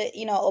in with a,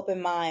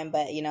 open mind,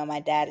 but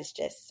my dad is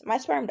just my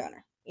sperm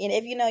donor.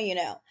 If you know, you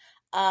know.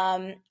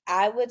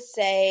 I would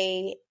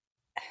say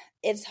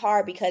it's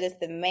hard because it's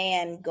the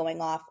man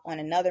going off on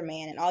another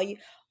man, and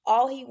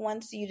all he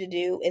wants you to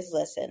do is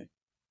listen.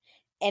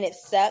 And it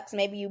sucks.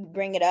 Maybe you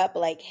bring it up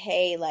like,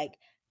 hey, like,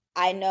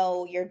 I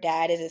know your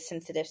dad is a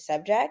sensitive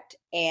subject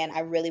and I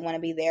really want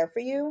to be there for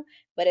you,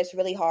 but it's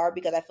really hard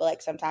because I feel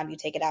like sometimes you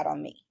take it out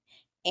on me.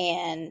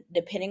 And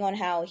depending on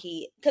how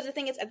because the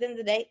thing is, at the end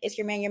of the day, it's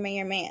your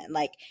man.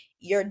 Like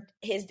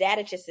his dad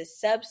is just a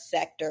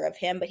subsector of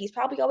him, but he's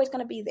probably always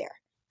going to be there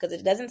because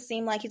it doesn't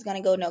seem like he's going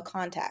to go no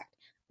contact,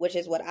 which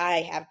is what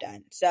I have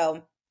done.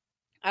 So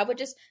I would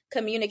just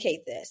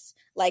communicate this.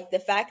 Like the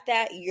fact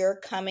that you're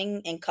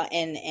coming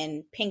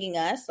and pinging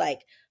us,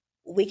 like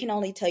we can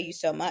only tell you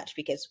so much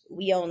because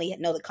we only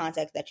know the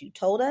context that you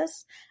told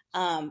us.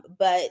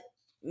 But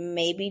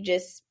maybe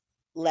just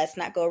let's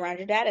not go around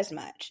your dad as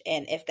much.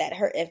 And if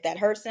that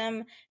hurts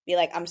him, be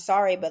like, I'm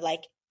sorry, but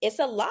like it's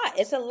a lot.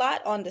 It's a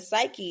lot on the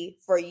psyche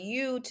for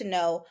you to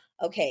know,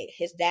 okay,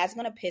 his dad's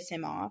gonna piss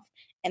him off.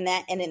 And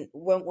then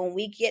when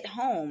we get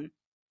home,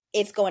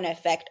 it's going to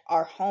affect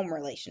our home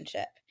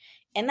relationship.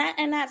 And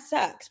that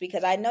sucks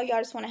because I know y'all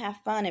just want to have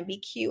fun and be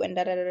cute and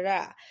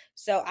da-da-da-da.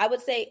 So I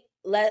would say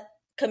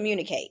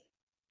communicate.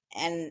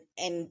 And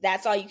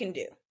that's all you can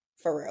do,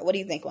 for real. What do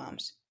you think,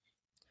 Moms?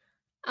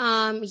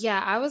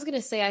 Yeah, I was going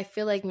to say, I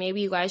feel like maybe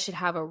you guys should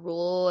have a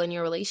rule in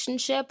your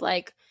relationship.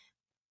 Like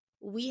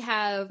we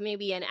have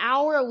maybe an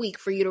hour a week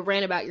for you to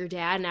rant about your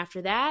dad. And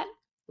after that,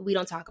 we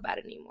don't talk about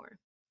it anymore.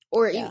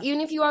 Or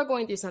even if you are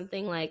going through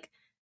something, like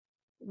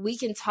we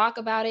can talk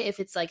about it if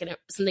it's like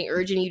something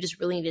urgent, you just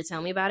really need to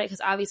tell me about it. Because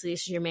obviously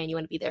this is your man. You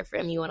want to be there for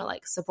him. You want to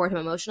like support him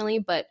emotionally.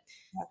 But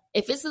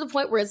if it's to the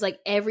point where it's like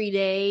every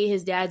day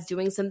his dad's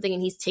doing something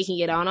and he's taking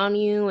it on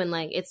you and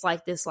like, it's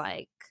like this,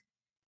 like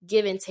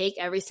give and take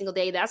every single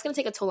day, that's going to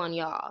take a toll on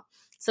y'all.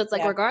 So it's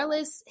like,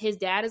 regardless, his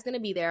dad is going to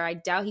be there. I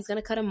doubt he's going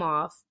to cut him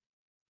off.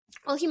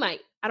 Well, he might.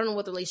 I don't know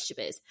what the relationship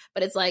is.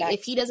 But it's like,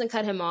 if he doesn't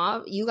cut him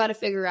off, you got to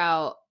figure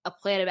out a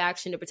plan of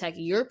action to protect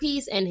your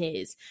peace and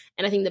his.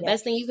 And I think the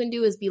best thing you can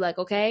do is be like,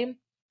 okay,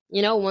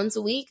 you know, once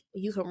a week,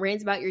 you can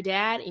rant about your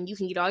dad and you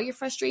can get all your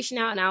frustration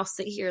out and I'll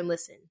sit here and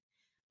listen.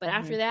 But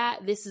after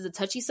that, this is a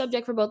touchy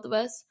subject for both of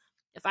us.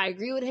 If I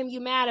agree with him, you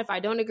mad. If I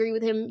don't agree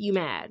with him, you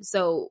mad.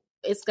 So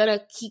it's going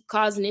to keep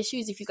causing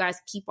issues if you guys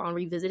keep on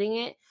revisiting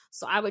it.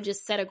 So I would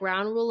just set a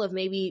ground rule of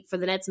maybe for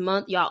the next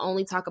month, y'all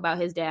only talk about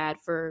his dad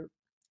for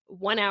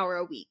 1 hour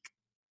a week.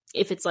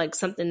 If it's like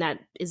something that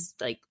is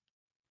like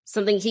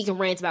something he can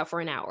rant about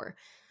for an hour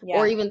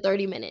or even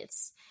 30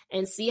 minutes,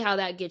 and see how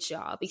that gets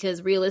y'all.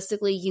 Because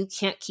realistically, you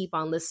can't keep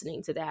on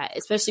listening to that,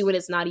 especially when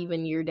it's not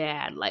even your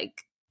dad.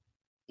 Like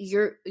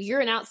you're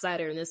an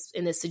outsider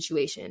in this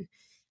situation.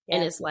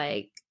 And it's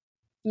like,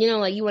 you know,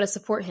 like you want to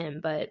support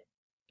him, but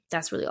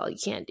that's really all you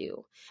can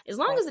do. As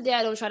long as the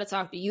dad don't try to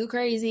talk to you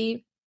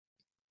crazy.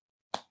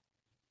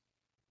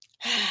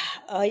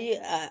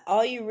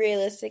 All you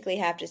realistically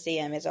have to see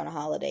him is on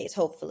holidays,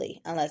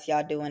 hopefully, unless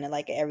y'all doing it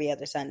like every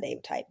other Sunday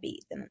type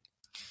beat. Then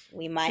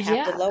we might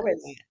have to lower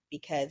that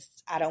because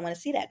I don't want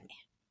to see that man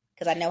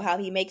because I know how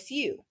he makes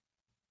you.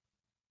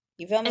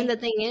 You feel me? And the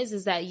thing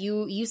is that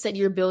you said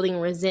you're building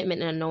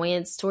resentment and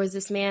annoyance towards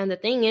this man. The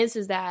thing is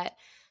that,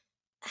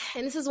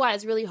 and this is why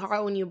it's really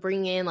hard when you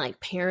bring in like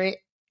parent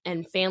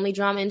and family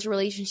drama into a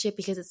relationship,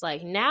 because it's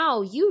like,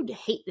 now you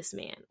hate this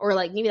man, or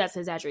like maybe that's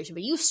an exaggeration,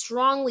 but you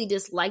strongly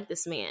dislike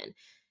this man.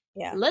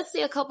 Yeah. Let's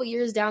say a couple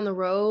years down the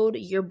road,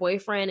 your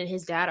boyfriend and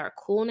his dad are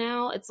cool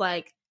now. It's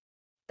like,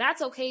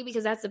 that's okay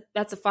because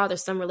that's a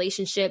father-son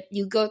relationship.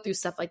 You go through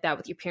stuff like that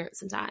with your parents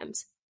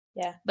sometimes.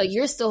 Yeah. But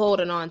you're still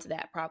holding on to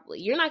that probably.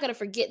 You're not going to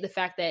forget the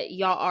fact that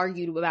y'all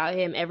argued about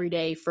him every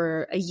day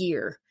for a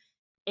year.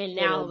 And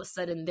now all of a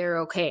sudden they're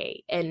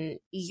okay. And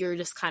you're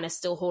just kind of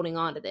still holding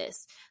on to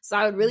this. So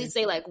I would really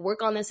say like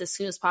work on this as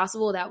soon as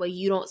possible. That way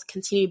you don't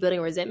continue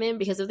building resentment,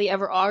 because if they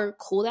ever are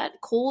cool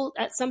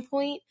at some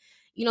point,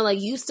 you know,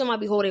 like you still might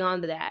be holding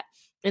on to that.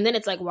 And then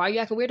it's like, why are you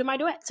acting weird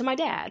to my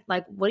dad?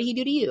 Like, what did he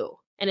do to you?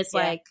 And it's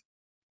like,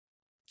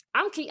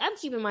 I'm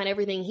keeping in mind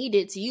everything he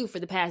did to you for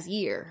the past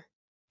year.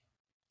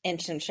 And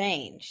some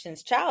change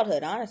since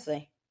childhood,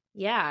 honestly.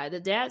 Yeah, the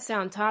dad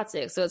sound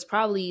toxic. So it's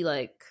probably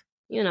like,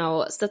 you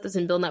know, stuff that's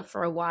been building up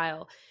for a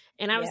while.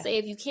 And I would say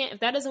if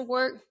that doesn't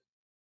work,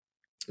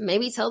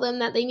 maybe tell them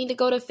that they need to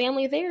go to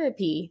family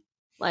therapy.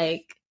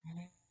 Like,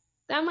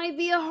 that might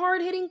be a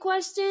hard-hitting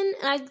question.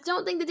 And I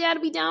don't think the dad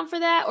would be down for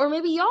that. Or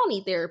maybe y'all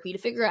need therapy to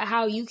figure out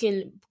how you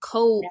can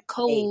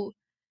co-navigate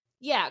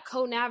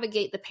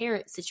the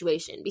parent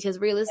situation. Because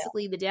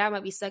realistically, the dad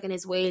might be stuck in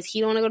his ways. He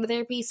don't want to go to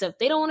therapy. So if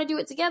they don't want to do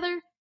it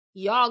together,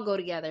 y'all go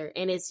together.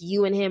 And it's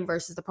you and him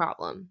versus the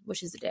problem,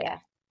 which is the dad.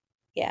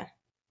 Yeah.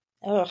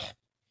 Ugh.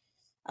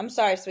 I'm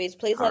sorry, sweets.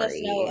 Please let us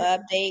know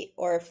update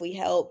or if we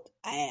helped.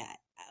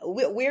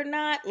 We're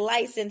not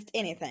licensed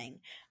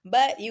anything,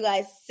 but you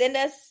guys send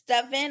us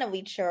stuff in and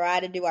we try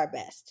to do our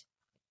best.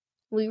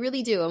 We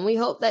really do. And we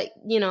hope that,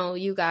 you know,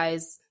 you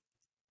guys,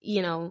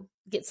 you know,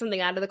 get something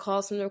out of the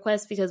calls from the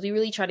requests, because we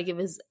really try to give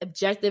as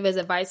objective as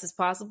advice as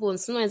possible. And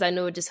sometimes I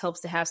know it just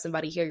helps to have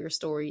somebody hear your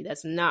story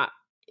that's not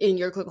in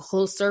your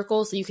close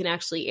circle, so you can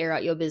actually air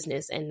out your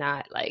business and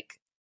not like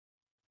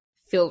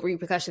feel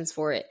repercussions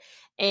for it.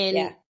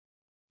 And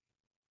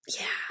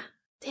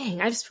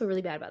dang, I just feel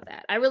really bad about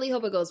that. I really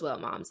hope it goes well,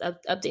 moms.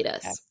 Update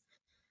us. Yeah.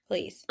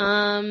 Please.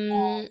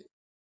 I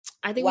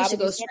think we should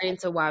go straight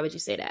into why would you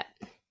say that?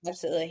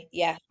 Absolutely.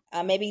 Yeah.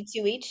 Maybe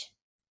 2 each?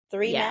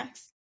 3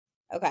 max?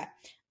 Okay.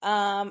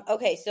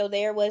 Okay, so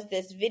there was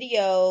this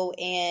video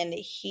and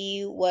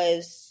he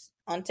was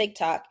on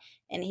TikTok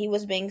and he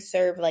was being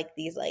served like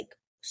these like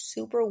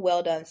super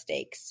well done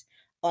steaks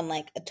on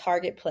like a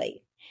Target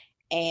plate.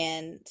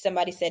 And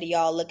somebody said,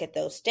 y'all look at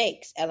those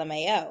steaks,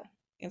 LMAO.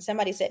 And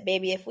somebody said,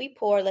 baby, if we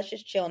pour, let's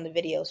just chill in the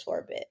videos for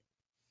a bit.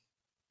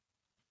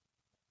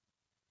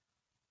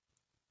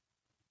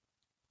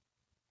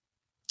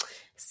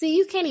 See,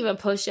 you can't even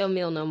post your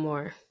meal no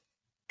more.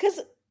 Because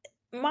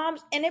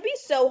moms, and it'd be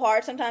so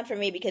hard sometimes for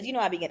me because, you know,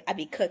 I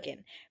be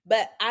cooking.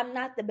 But I'm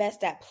not the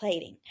best at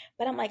plating.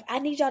 But I'm like, I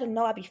need y'all to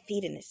know I be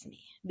feeding this man.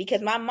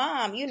 Because my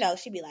mom, you know,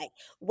 she'd be like,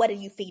 what did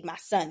you feed my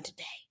son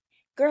today?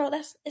 Girl,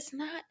 it's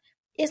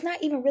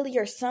not even really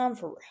your son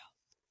for real.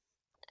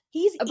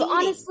 He's but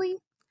eating.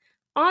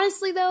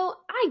 Honestly though,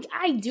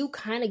 I do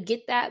kind of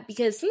get that,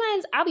 because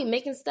sometimes I'll be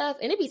making stuff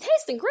and it be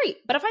tasting great.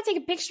 But if I take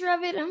a picture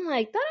of it, I'm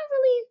like,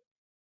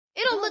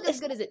 it don't look as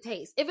good as it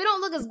tastes. If it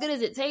don't look as good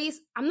as it tastes,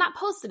 I'm not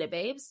posting it,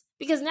 babes.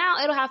 Because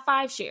now it'll have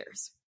 5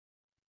 shares.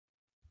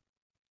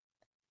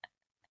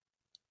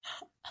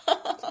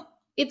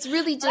 It's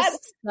really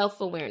just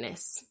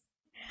self-awareness.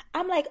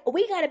 I'm like,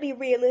 we got to be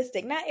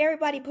realistic. Not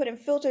everybody putting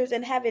filters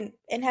and having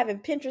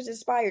Pinterest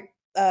inspired,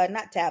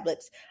 not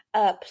tablets,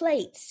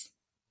 plates.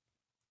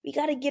 We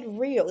got to get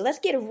real. Let's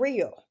get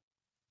real.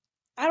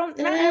 Not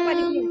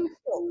everybody being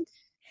real.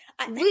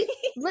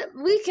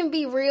 We can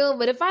be real,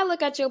 but if I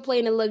look at your plate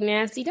and it look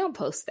nasty, don't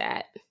post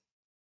that.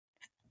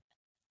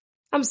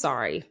 I'm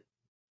sorry.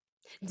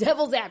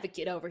 Devil's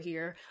advocate over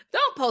here.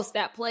 Don't post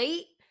that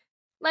plate.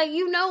 Like,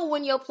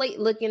 when your plate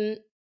looking,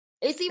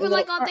 it's even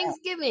like on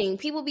Thanksgiving,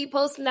 people be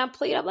posting that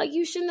plate up. Like,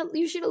 you should have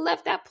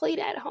left that plate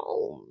at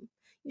home.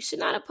 You should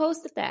not have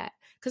posted that.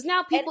 Because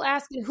now people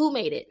asking who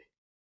made it.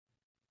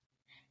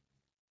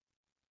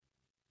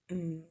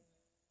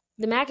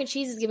 The mac and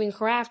cheese is giving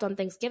craft on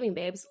Thanksgiving,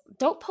 babes.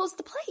 Don't post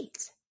the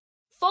plate.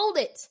 Fold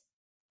it.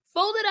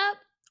 Fold it up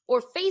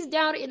or face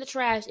down in the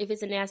trash if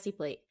it's a nasty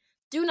plate.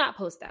 Do not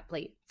post that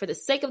plate for the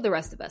sake of the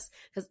rest of us.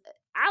 Because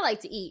I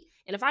like to eat.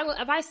 And if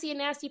I see a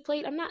nasty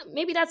plate, I'm not,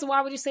 maybe that's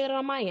why would you say it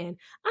on my end.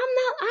 I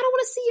don't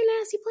want to see your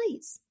nasty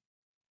plates.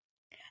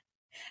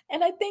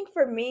 And I think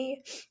for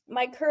me,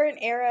 my current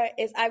era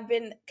is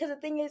because the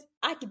thing is,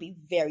 I could be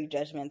very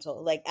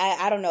judgmental. Like,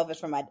 I don't know if it's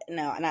from I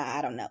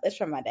don't know. It's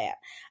from my dad.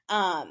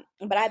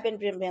 But I've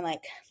been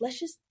like, let's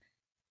just,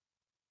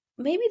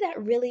 maybe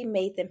that really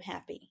made them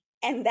happy.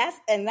 And that's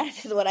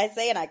just what I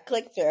say, and I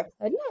click through.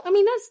 I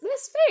mean,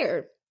 that's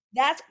fair.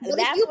 That's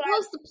if you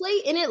post the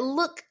plate and it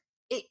looks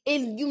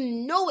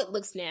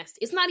nasty.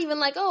 It's not even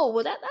like, oh,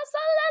 well,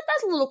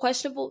 that's a little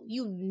questionable.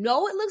 It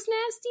looks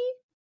nasty.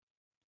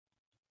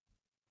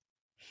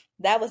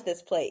 That was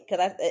this plate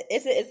because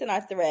it's in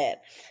our thread.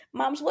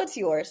 Moms, what's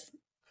yours?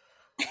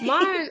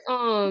 Mine,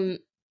 I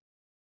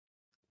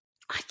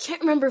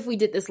can't remember if we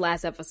did this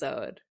last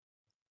episode.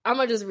 I'm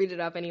gonna just read it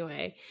up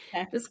anyway.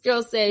 Okay. This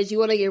girl says, you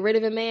want to get rid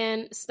of a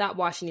man? Stop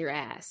washing your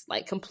ass,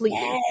 like completely.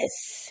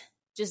 Yes.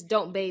 Just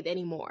don't bathe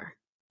anymore.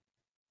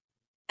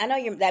 I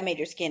know that made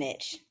your skin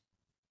itch.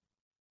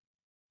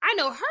 I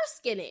know her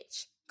skin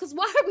itch. Because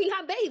why are we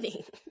not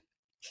bathing?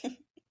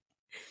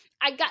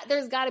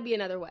 There's got to be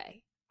another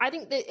way. I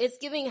think that it's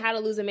giving How to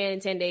Lose a Man in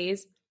 10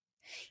 Days.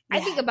 Yeah.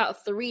 I think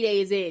about 3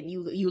 days in,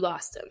 you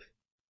lost him.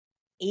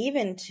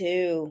 Even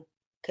 2.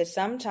 Because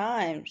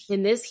sometimes.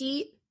 In this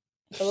heat.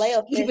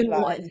 Even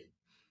 1.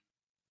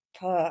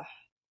 I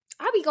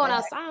be going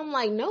outside. I'm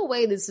like, no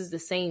way this is the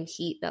same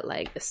heat that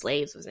like the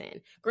slaves was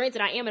in.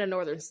 Granted, I am in a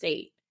northern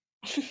state.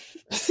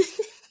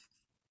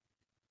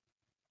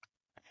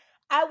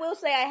 I will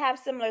say I have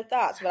similar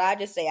thoughts, but I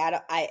just say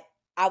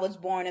I was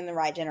born in the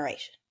right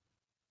generation.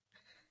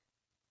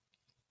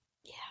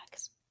 Yeah,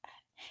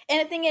 and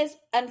the thing is,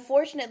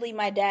 unfortunately,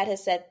 my dad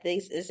has said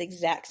this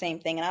exact same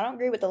thing, and I don't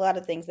agree with a lot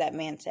of things that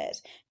man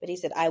says. But he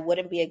said I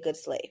wouldn't be a good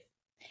slave.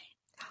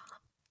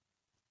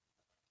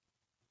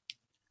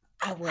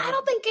 I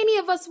don't think any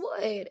of us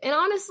would, and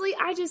honestly,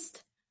 I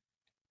just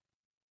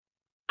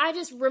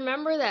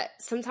remember that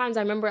sometimes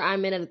I'm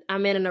in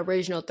an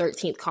original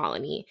 13th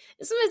colony.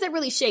 And sometimes that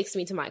really shakes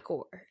me to my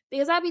core.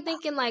 Because I'd be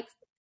thinking like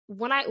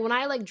when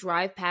I like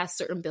drive past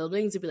certain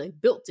buildings, it'd be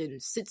like built in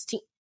 16.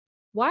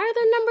 Why are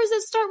there numbers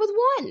that start with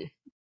 1?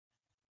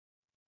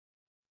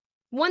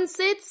 1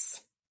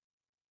 sits?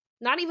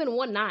 Not even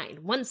 1-9.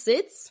 1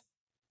 sits?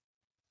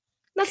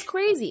 That's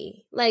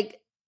crazy.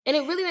 Like, and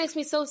it really makes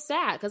me so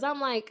sad because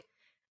I'm like,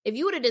 if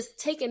you would have just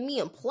taken me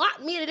and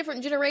plotted me in a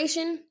different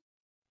generation,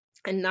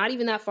 and not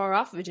even that far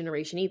off of a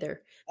generation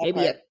either. Okay.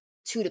 Maybe a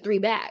 2 to 3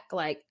 back.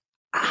 Like,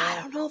 I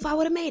don't know if I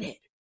would have made it.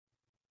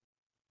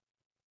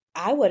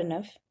 I wouldn't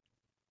have.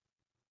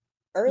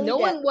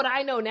 Knowing what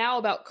I know now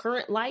about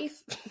current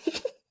life.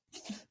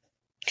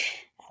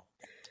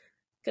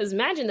 Because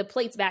imagine the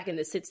plates back in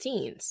the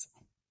 16s.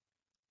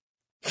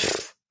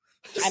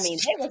 I mean,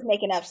 they was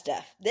making up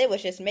stuff. They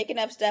was just making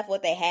up stuff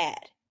what they had.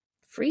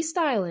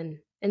 Freestyling.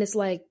 And it's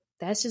like,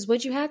 that's just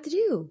what you have to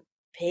do.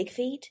 Pig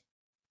feet?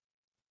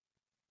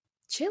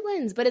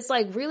 Chitlins, but it's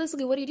like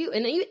realistically, what do you do?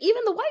 And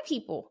even the white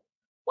people,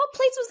 what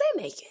plates was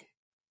they making?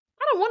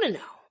 I don't want to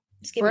know.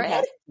 It's giving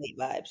past plate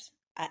vibes.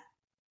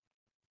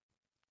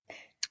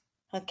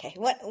 Okay,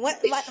 what? My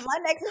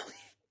next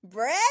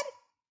bread.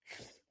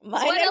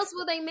 What else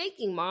were they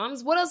making,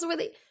 moms? What else were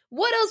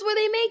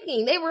they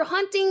making? They were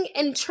hunting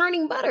and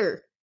churning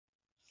butter.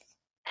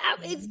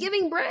 It's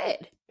giving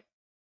bread.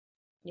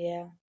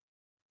 Yeah.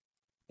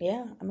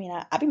 Yeah, I mean,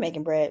 I be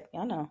making bread.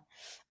 Y'all know.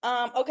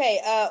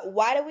 Okay,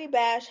 why do we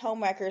bash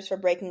homewreckers for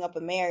breaking up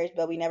a marriage,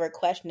 but we never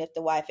question if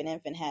the wife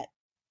and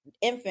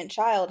infant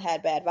child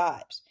had bad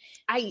vibes?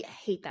 I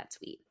hate that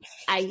tweet.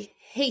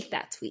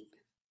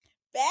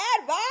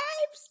 Bad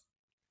vibes?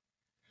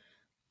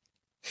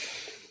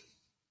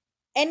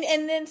 And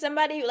then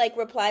somebody like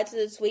replied to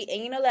the tweet,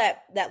 and you know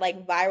that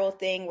like viral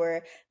thing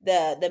where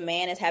the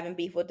man is having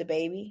beef with the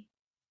baby?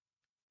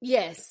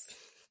 Yes.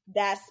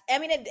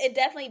 It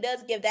definitely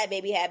does give that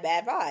baby had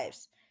bad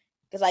vibes.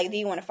 Because, like, do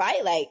you want to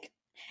fight? Like,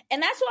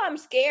 and that's why I'm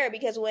scared,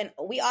 because when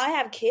we all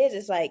have kids,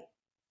 it's like,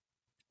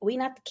 we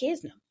not the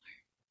kids no more.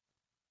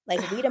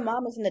 Like, we the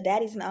mamas and the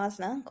daddies and the aunts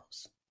and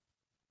uncles.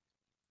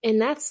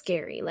 And that's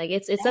scary. Like,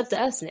 it's up to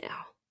us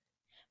now.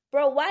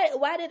 Bro,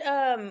 why did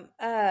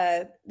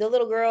the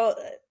little girl,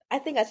 I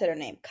think I said her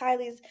name,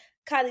 Kylie's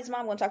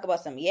mom gonna talk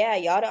about something. Yeah,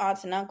 y'all the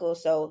aunts and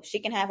uncles, so she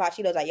can have hot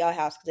Cheetos at y'all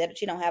house because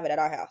she don't have it at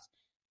our house.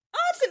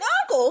 Aunts and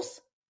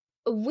uncles?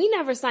 We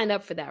never signed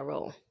up for that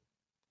role.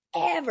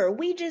 ever.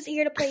 We just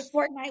here to play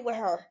Fortnite with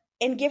her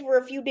and give her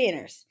a few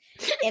dinners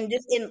and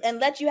just and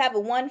let you have a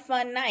one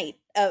fun night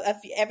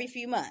every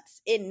few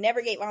months. It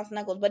never gave aunts and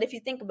uncles. But if you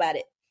think about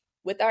it,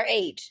 with our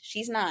age,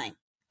 she's 9.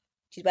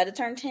 She's about to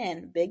turn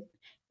 10. Big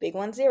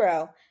 10.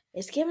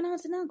 It's giving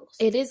aunts and uncles.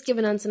 It is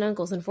giving aunts and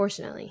uncles,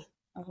 unfortunately.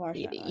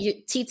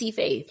 TT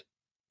Faith.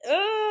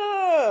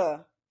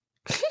 Ugh.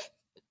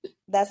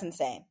 That's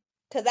insane.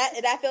 Because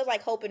that feels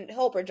like Hope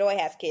or Joy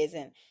has kids,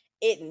 and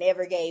it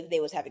never gave they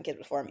was having kids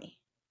before me.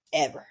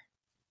 Ever.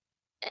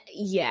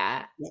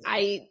 Yeah.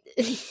 I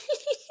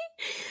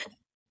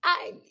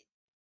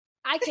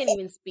can't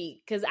even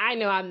speak because I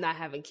know I'm not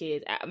having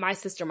kids. My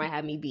sister might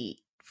have me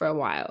beat for a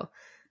while.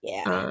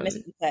 Yeah,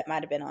 Mr. Platt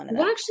might have been on it.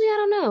 Well, actually,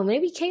 I don't know.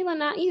 Maybe Kayla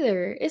not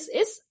either. It's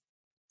looking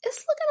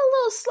a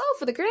little slow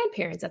for the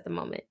grandparents at the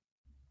moment.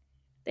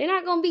 They're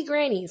not gonna be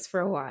grannies for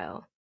a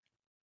while.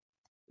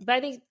 But I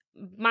think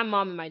my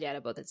mom and my dad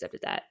have both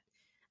accepted that.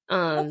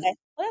 Okay,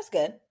 well, that's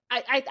good.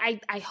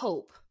 I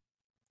hope.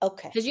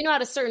 Okay, because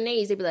at a certain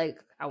age they'd be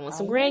like, I want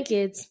some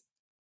grandkids.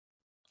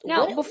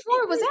 Now,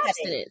 before it was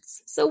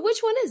abstinence. So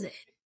which one is it?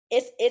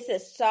 It's a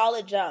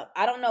solid jump.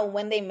 I don't know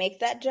when they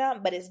make that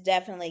jump, but it's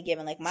definitely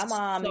given. Like my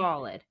mom,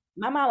 solid.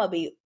 My mom would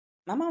be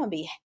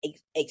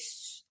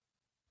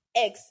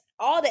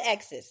all the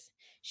exes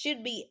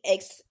should be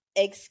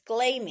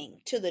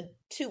exclaiming to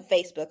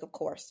Facebook, of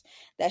course,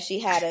 that she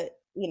had a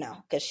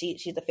because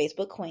she's a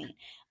Facebook queen,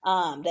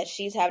 that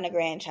she's having a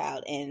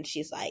grandchild, and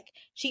she's like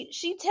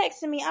she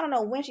texted me. I don't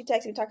know when she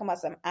texted me talking about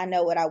something. I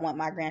know what I want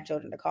my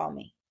grandchildren to call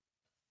me,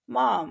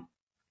 Mom.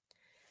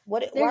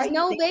 There's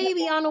no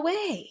baby on the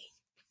way.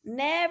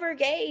 Never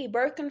gave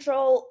birth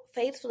control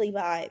faithfully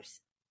vibes.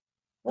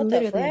 What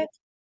the frick?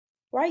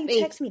 Why are you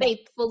texting me?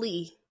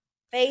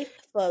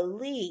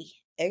 Faithfully.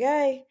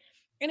 Okay.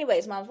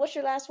 Anyways, Moms, what's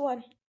your last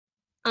one?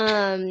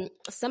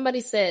 Somebody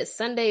said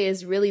Sunday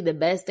is really the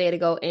best day to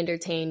go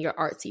entertain your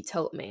artsy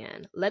tote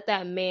man. Let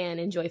that man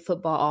enjoy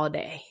football all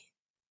day.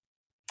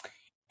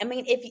 I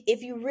mean,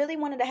 if you really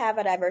wanted to have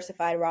a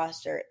diversified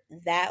roster,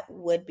 that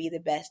would be the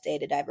best day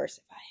to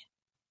diversify.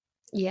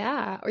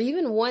 Yeah, or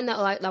even one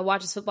that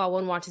watches football,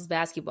 one watches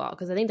basketball,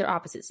 because I think they're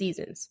opposite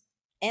seasons.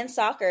 And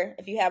soccer,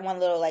 if you have one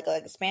little like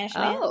a Spanish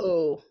man.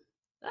 Oh,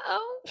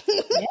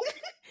 yeah.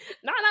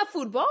 not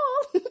football.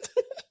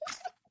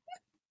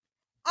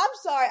 I'm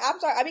sorry.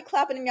 I be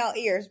clapping in y'all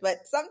ears, but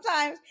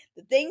sometimes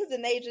the things that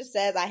Naja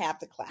says, I have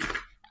to clap.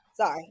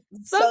 Sorry.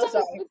 Sometimes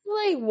I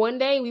feel like one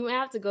day we might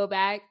have to go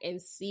back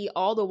and see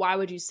all the why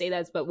would you say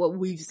that's but what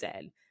we've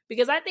said.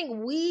 Because I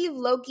think we've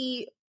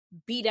low-key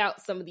beat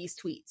out some of these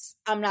tweets.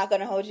 I'm not going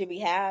to hold you.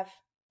 We have.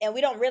 And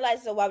we don't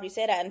realize, so why would you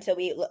say that until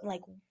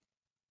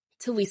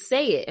till we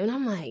say it. And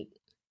I'm like,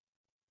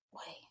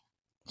 wait,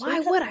 why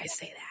would I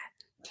say that?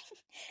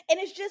 And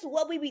it's just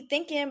what we be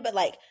thinking. But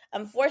like,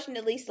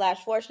 unfortunately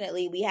 /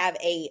 fortunately, we have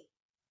a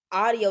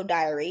audio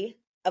diary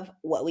of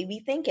what we be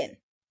thinking.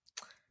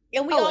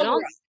 And we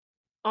all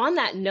on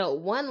that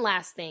note, one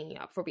last thing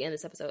before we end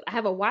this episode. I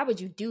have a why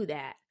would you do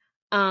that?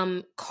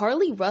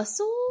 Carly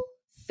Russell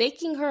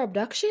faking her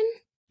abduction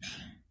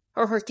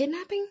or her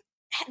kidnapping?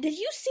 Did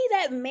you see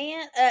that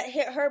man?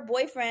 Her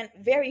boyfriend,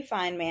 very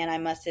fine man, I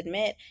must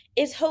admit,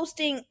 is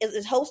hosting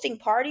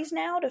parties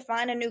now to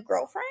find a new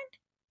girlfriend.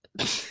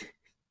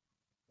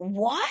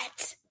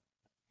 What?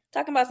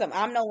 Talking about something.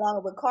 I'm no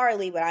longer with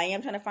Carly, but I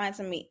am trying to find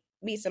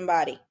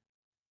somebody.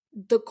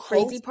 The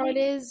crazy part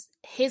is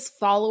his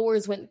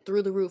followers went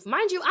through the roof.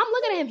 Mind you, I'm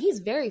looking at him. He's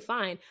very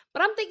fine.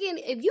 But I'm thinking,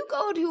 if you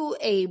go to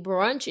a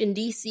brunch in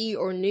DC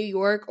or New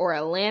York or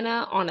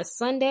Atlanta on a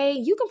Sunday,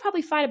 you can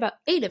probably find about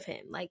 8 of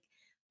him. Like,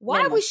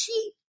 why was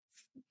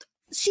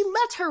she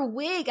left her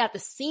wig at the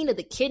scene of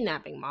the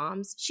kidnapping,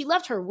 Moms? She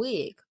left her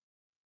wig.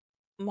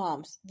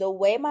 Moms, the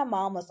way my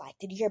mom was like,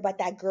 did you hear about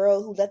that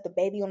girl who left the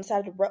baby on the side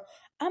of the road?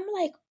 I'm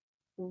like,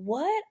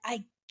 what?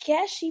 I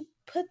guess she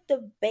put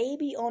the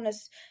baby on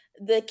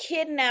the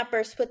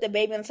kidnappers put the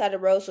baby on the side of the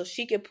road so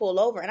she could pull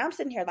over. And I'm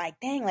sitting here like,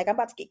 dang, like I'm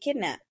about to get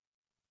kidnapped.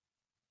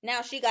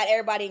 Now she got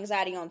everybody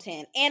anxiety on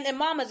 10. And then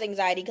mama's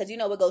anxiety because, it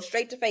goes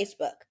straight to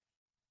Facebook.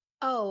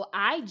 Oh,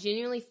 I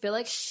genuinely feel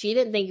like she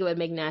didn't think it would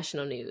make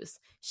national news.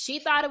 She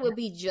thought it would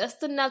be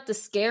just enough to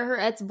scare her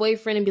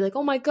ex-boyfriend and be like,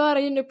 oh my God,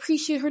 I didn't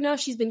appreciate her. Now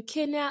she's been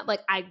kidnapped.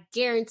 Like, I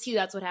guarantee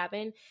that's what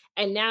happened.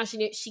 And now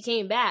she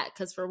came back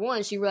because, for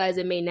one, she realized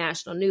it made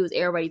national news.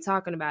 Everybody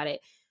talking about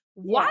it.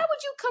 Yeah. Why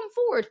would you come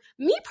forward?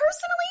 Me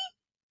personally,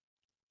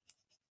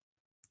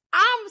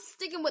 I'm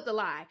sticking with the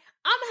lie.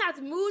 I'm going to have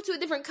to move to a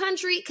different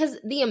country because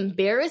the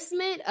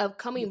embarrassment of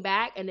coming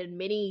back and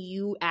admitting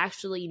you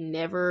actually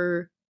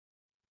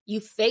you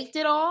faked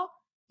it all.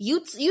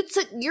 You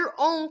took your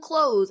own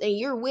clothes and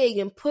your wig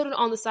and put it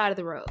on the side of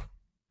the road.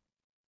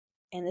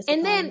 And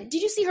then,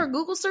 did you see her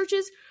Google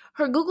searches?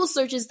 Her Google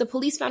searches, the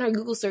police found her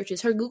Google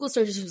searches. Her Google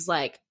searches was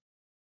like,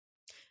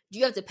 do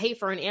you have to pay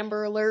for an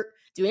Amber Alert?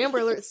 Do Amber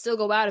Alerts still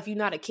go out if you're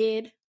not a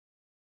kid?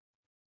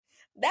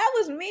 That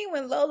was me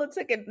when Lola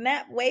took a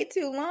nap way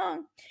too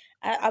long.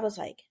 I was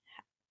like,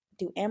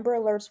 do Amber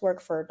Alerts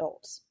work for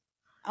adults?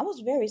 I was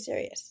very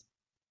serious.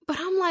 But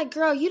I'm like,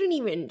 girl, you didn't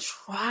even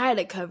try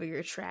to cover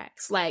your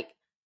tracks. Like,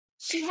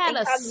 she had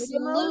a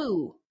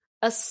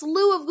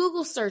slew of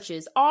Google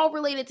searches, all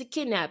related to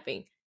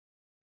kidnapping.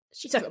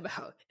 She talking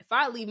about, if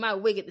I leave my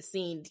wig at the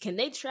scene, can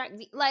they track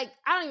me? Like,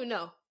 I don't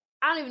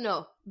even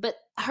know. But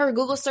her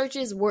Google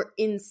searches were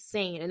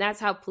insane. And that's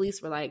how police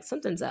were like,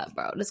 something's up,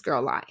 bro. This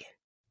girl lying.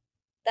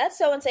 That's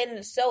so insane and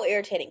it's so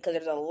irritating because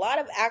there's a lot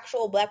of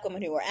actual Black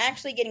women who are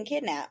actually getting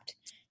kidnapped.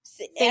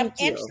 And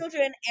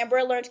children, Amber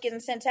Alerts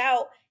getting sent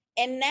out.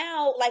 And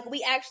now, like,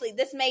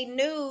 this made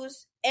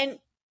news. And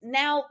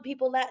now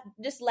people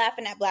just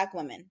laughing at Black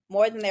women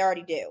more than they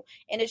already do.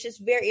 And it's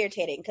just very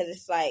irritating because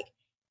it's like,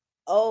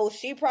 oh,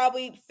 she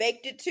probably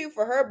faked it too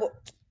for her.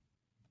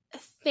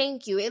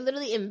 Thank you. It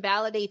literally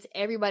invalidates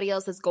everybody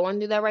else that's going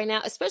through that right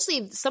now, especially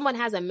if someone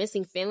has a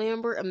missing family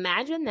member.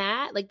 Imagine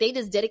that. Like, they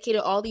just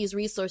dedicated all these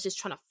resources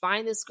trying to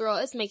find this girl.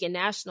 It's making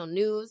national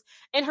news.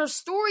 And her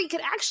story could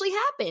actually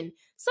happen.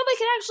 Somebody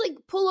could actually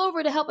pull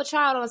over to help a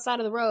child on the side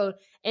of the road,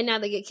 and now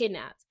they get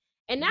kidnapped.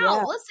 And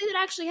now, let's say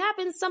that actually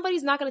happens.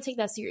 Somebody's not going to take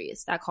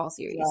that call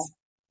serious.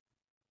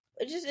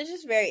 Yeah. It's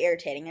just very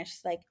irritating. It's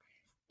just like,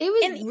 it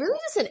was really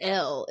just an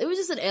L. It was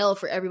just an L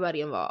for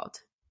everybody involved.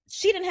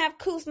 She didn't have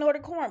couth nor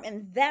decorum,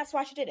 and that's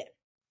why she did it.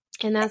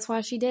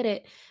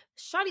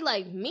 Shawty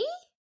like, me?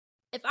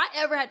 If I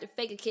ever had to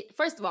fake a kid,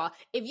 first of all,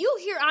 if you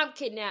hear I'm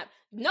kidnapped,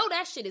 know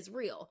that shit is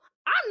real.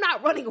 I'm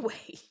not running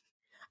away.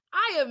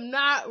 I am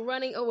not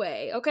running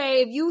away,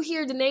 okay? If you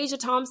hear Denasia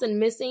Thompson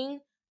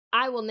missing,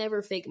 I will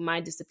never fake my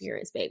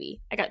disappearance,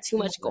 baby. I got too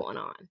much going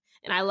on,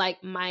 and I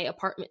like my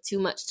apartment too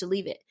much to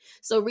leave it.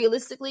 So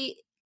realistically,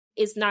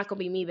 it's not going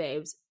to be me,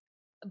 babes.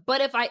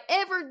 But if I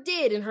ever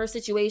did in her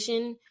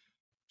situation,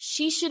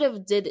 she should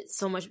have did it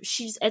so much.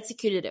 She's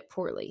executed it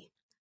poorly.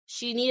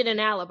 She needed an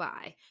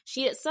alibi.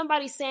 She had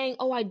somebody saying,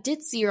 oh, I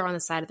did see her on the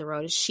side of the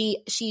road.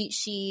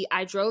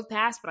 I drove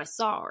past, but I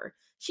saw her.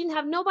 She didn't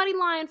have nobody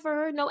lying for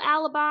her. No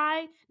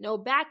alibi, no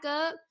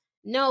backup,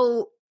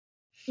 no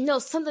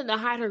something to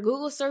hide her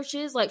Google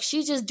searches. Like,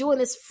 she's just doing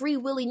this free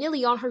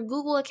willy-nilly on her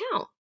Google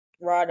account.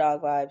 Raw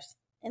dog vibes.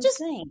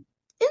 Insane.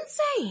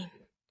 Insane.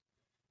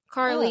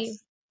 Carly.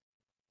 Yes.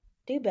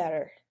 Do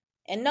better.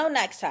 And no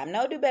next time.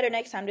 No do better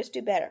next time. Just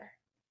do better.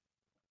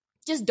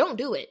 Just don't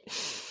do it.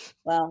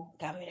 Well,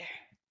 got me there.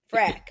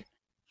 Frack.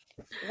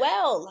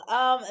 Well,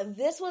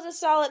 this was a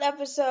solid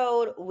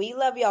episode. We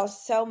love y'all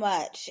so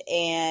much.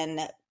 And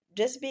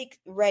just be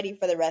ready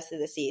for the rest of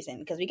the season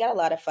because we got a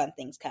lot of fun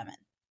things coming.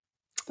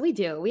 We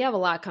do. We have a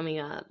lot coming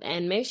up.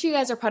 And make sure you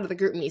guys are part of the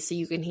group me so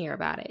you can hear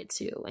about it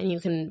too. And you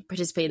can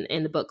participate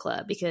in the book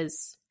club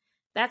because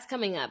that's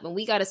coming up. And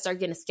we got to start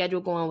getting a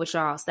schedule going with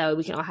y'all so that way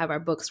we can all have our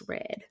books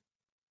read.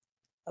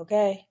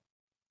 Okay.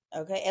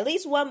 At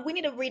least one. We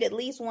need to read at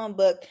least one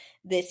book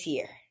this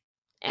year.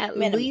 At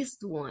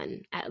least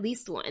one.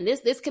 And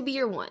this could be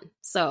your one.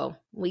 So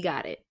we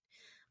got it.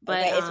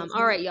 But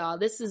all right, y'all.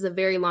 This is a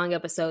very long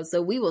episode.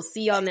 So we will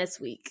see y'all next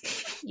week.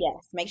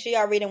 Yes. Make sure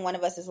y'all reading One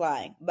of Us is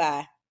Lying.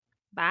 Bye.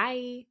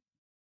 Bye.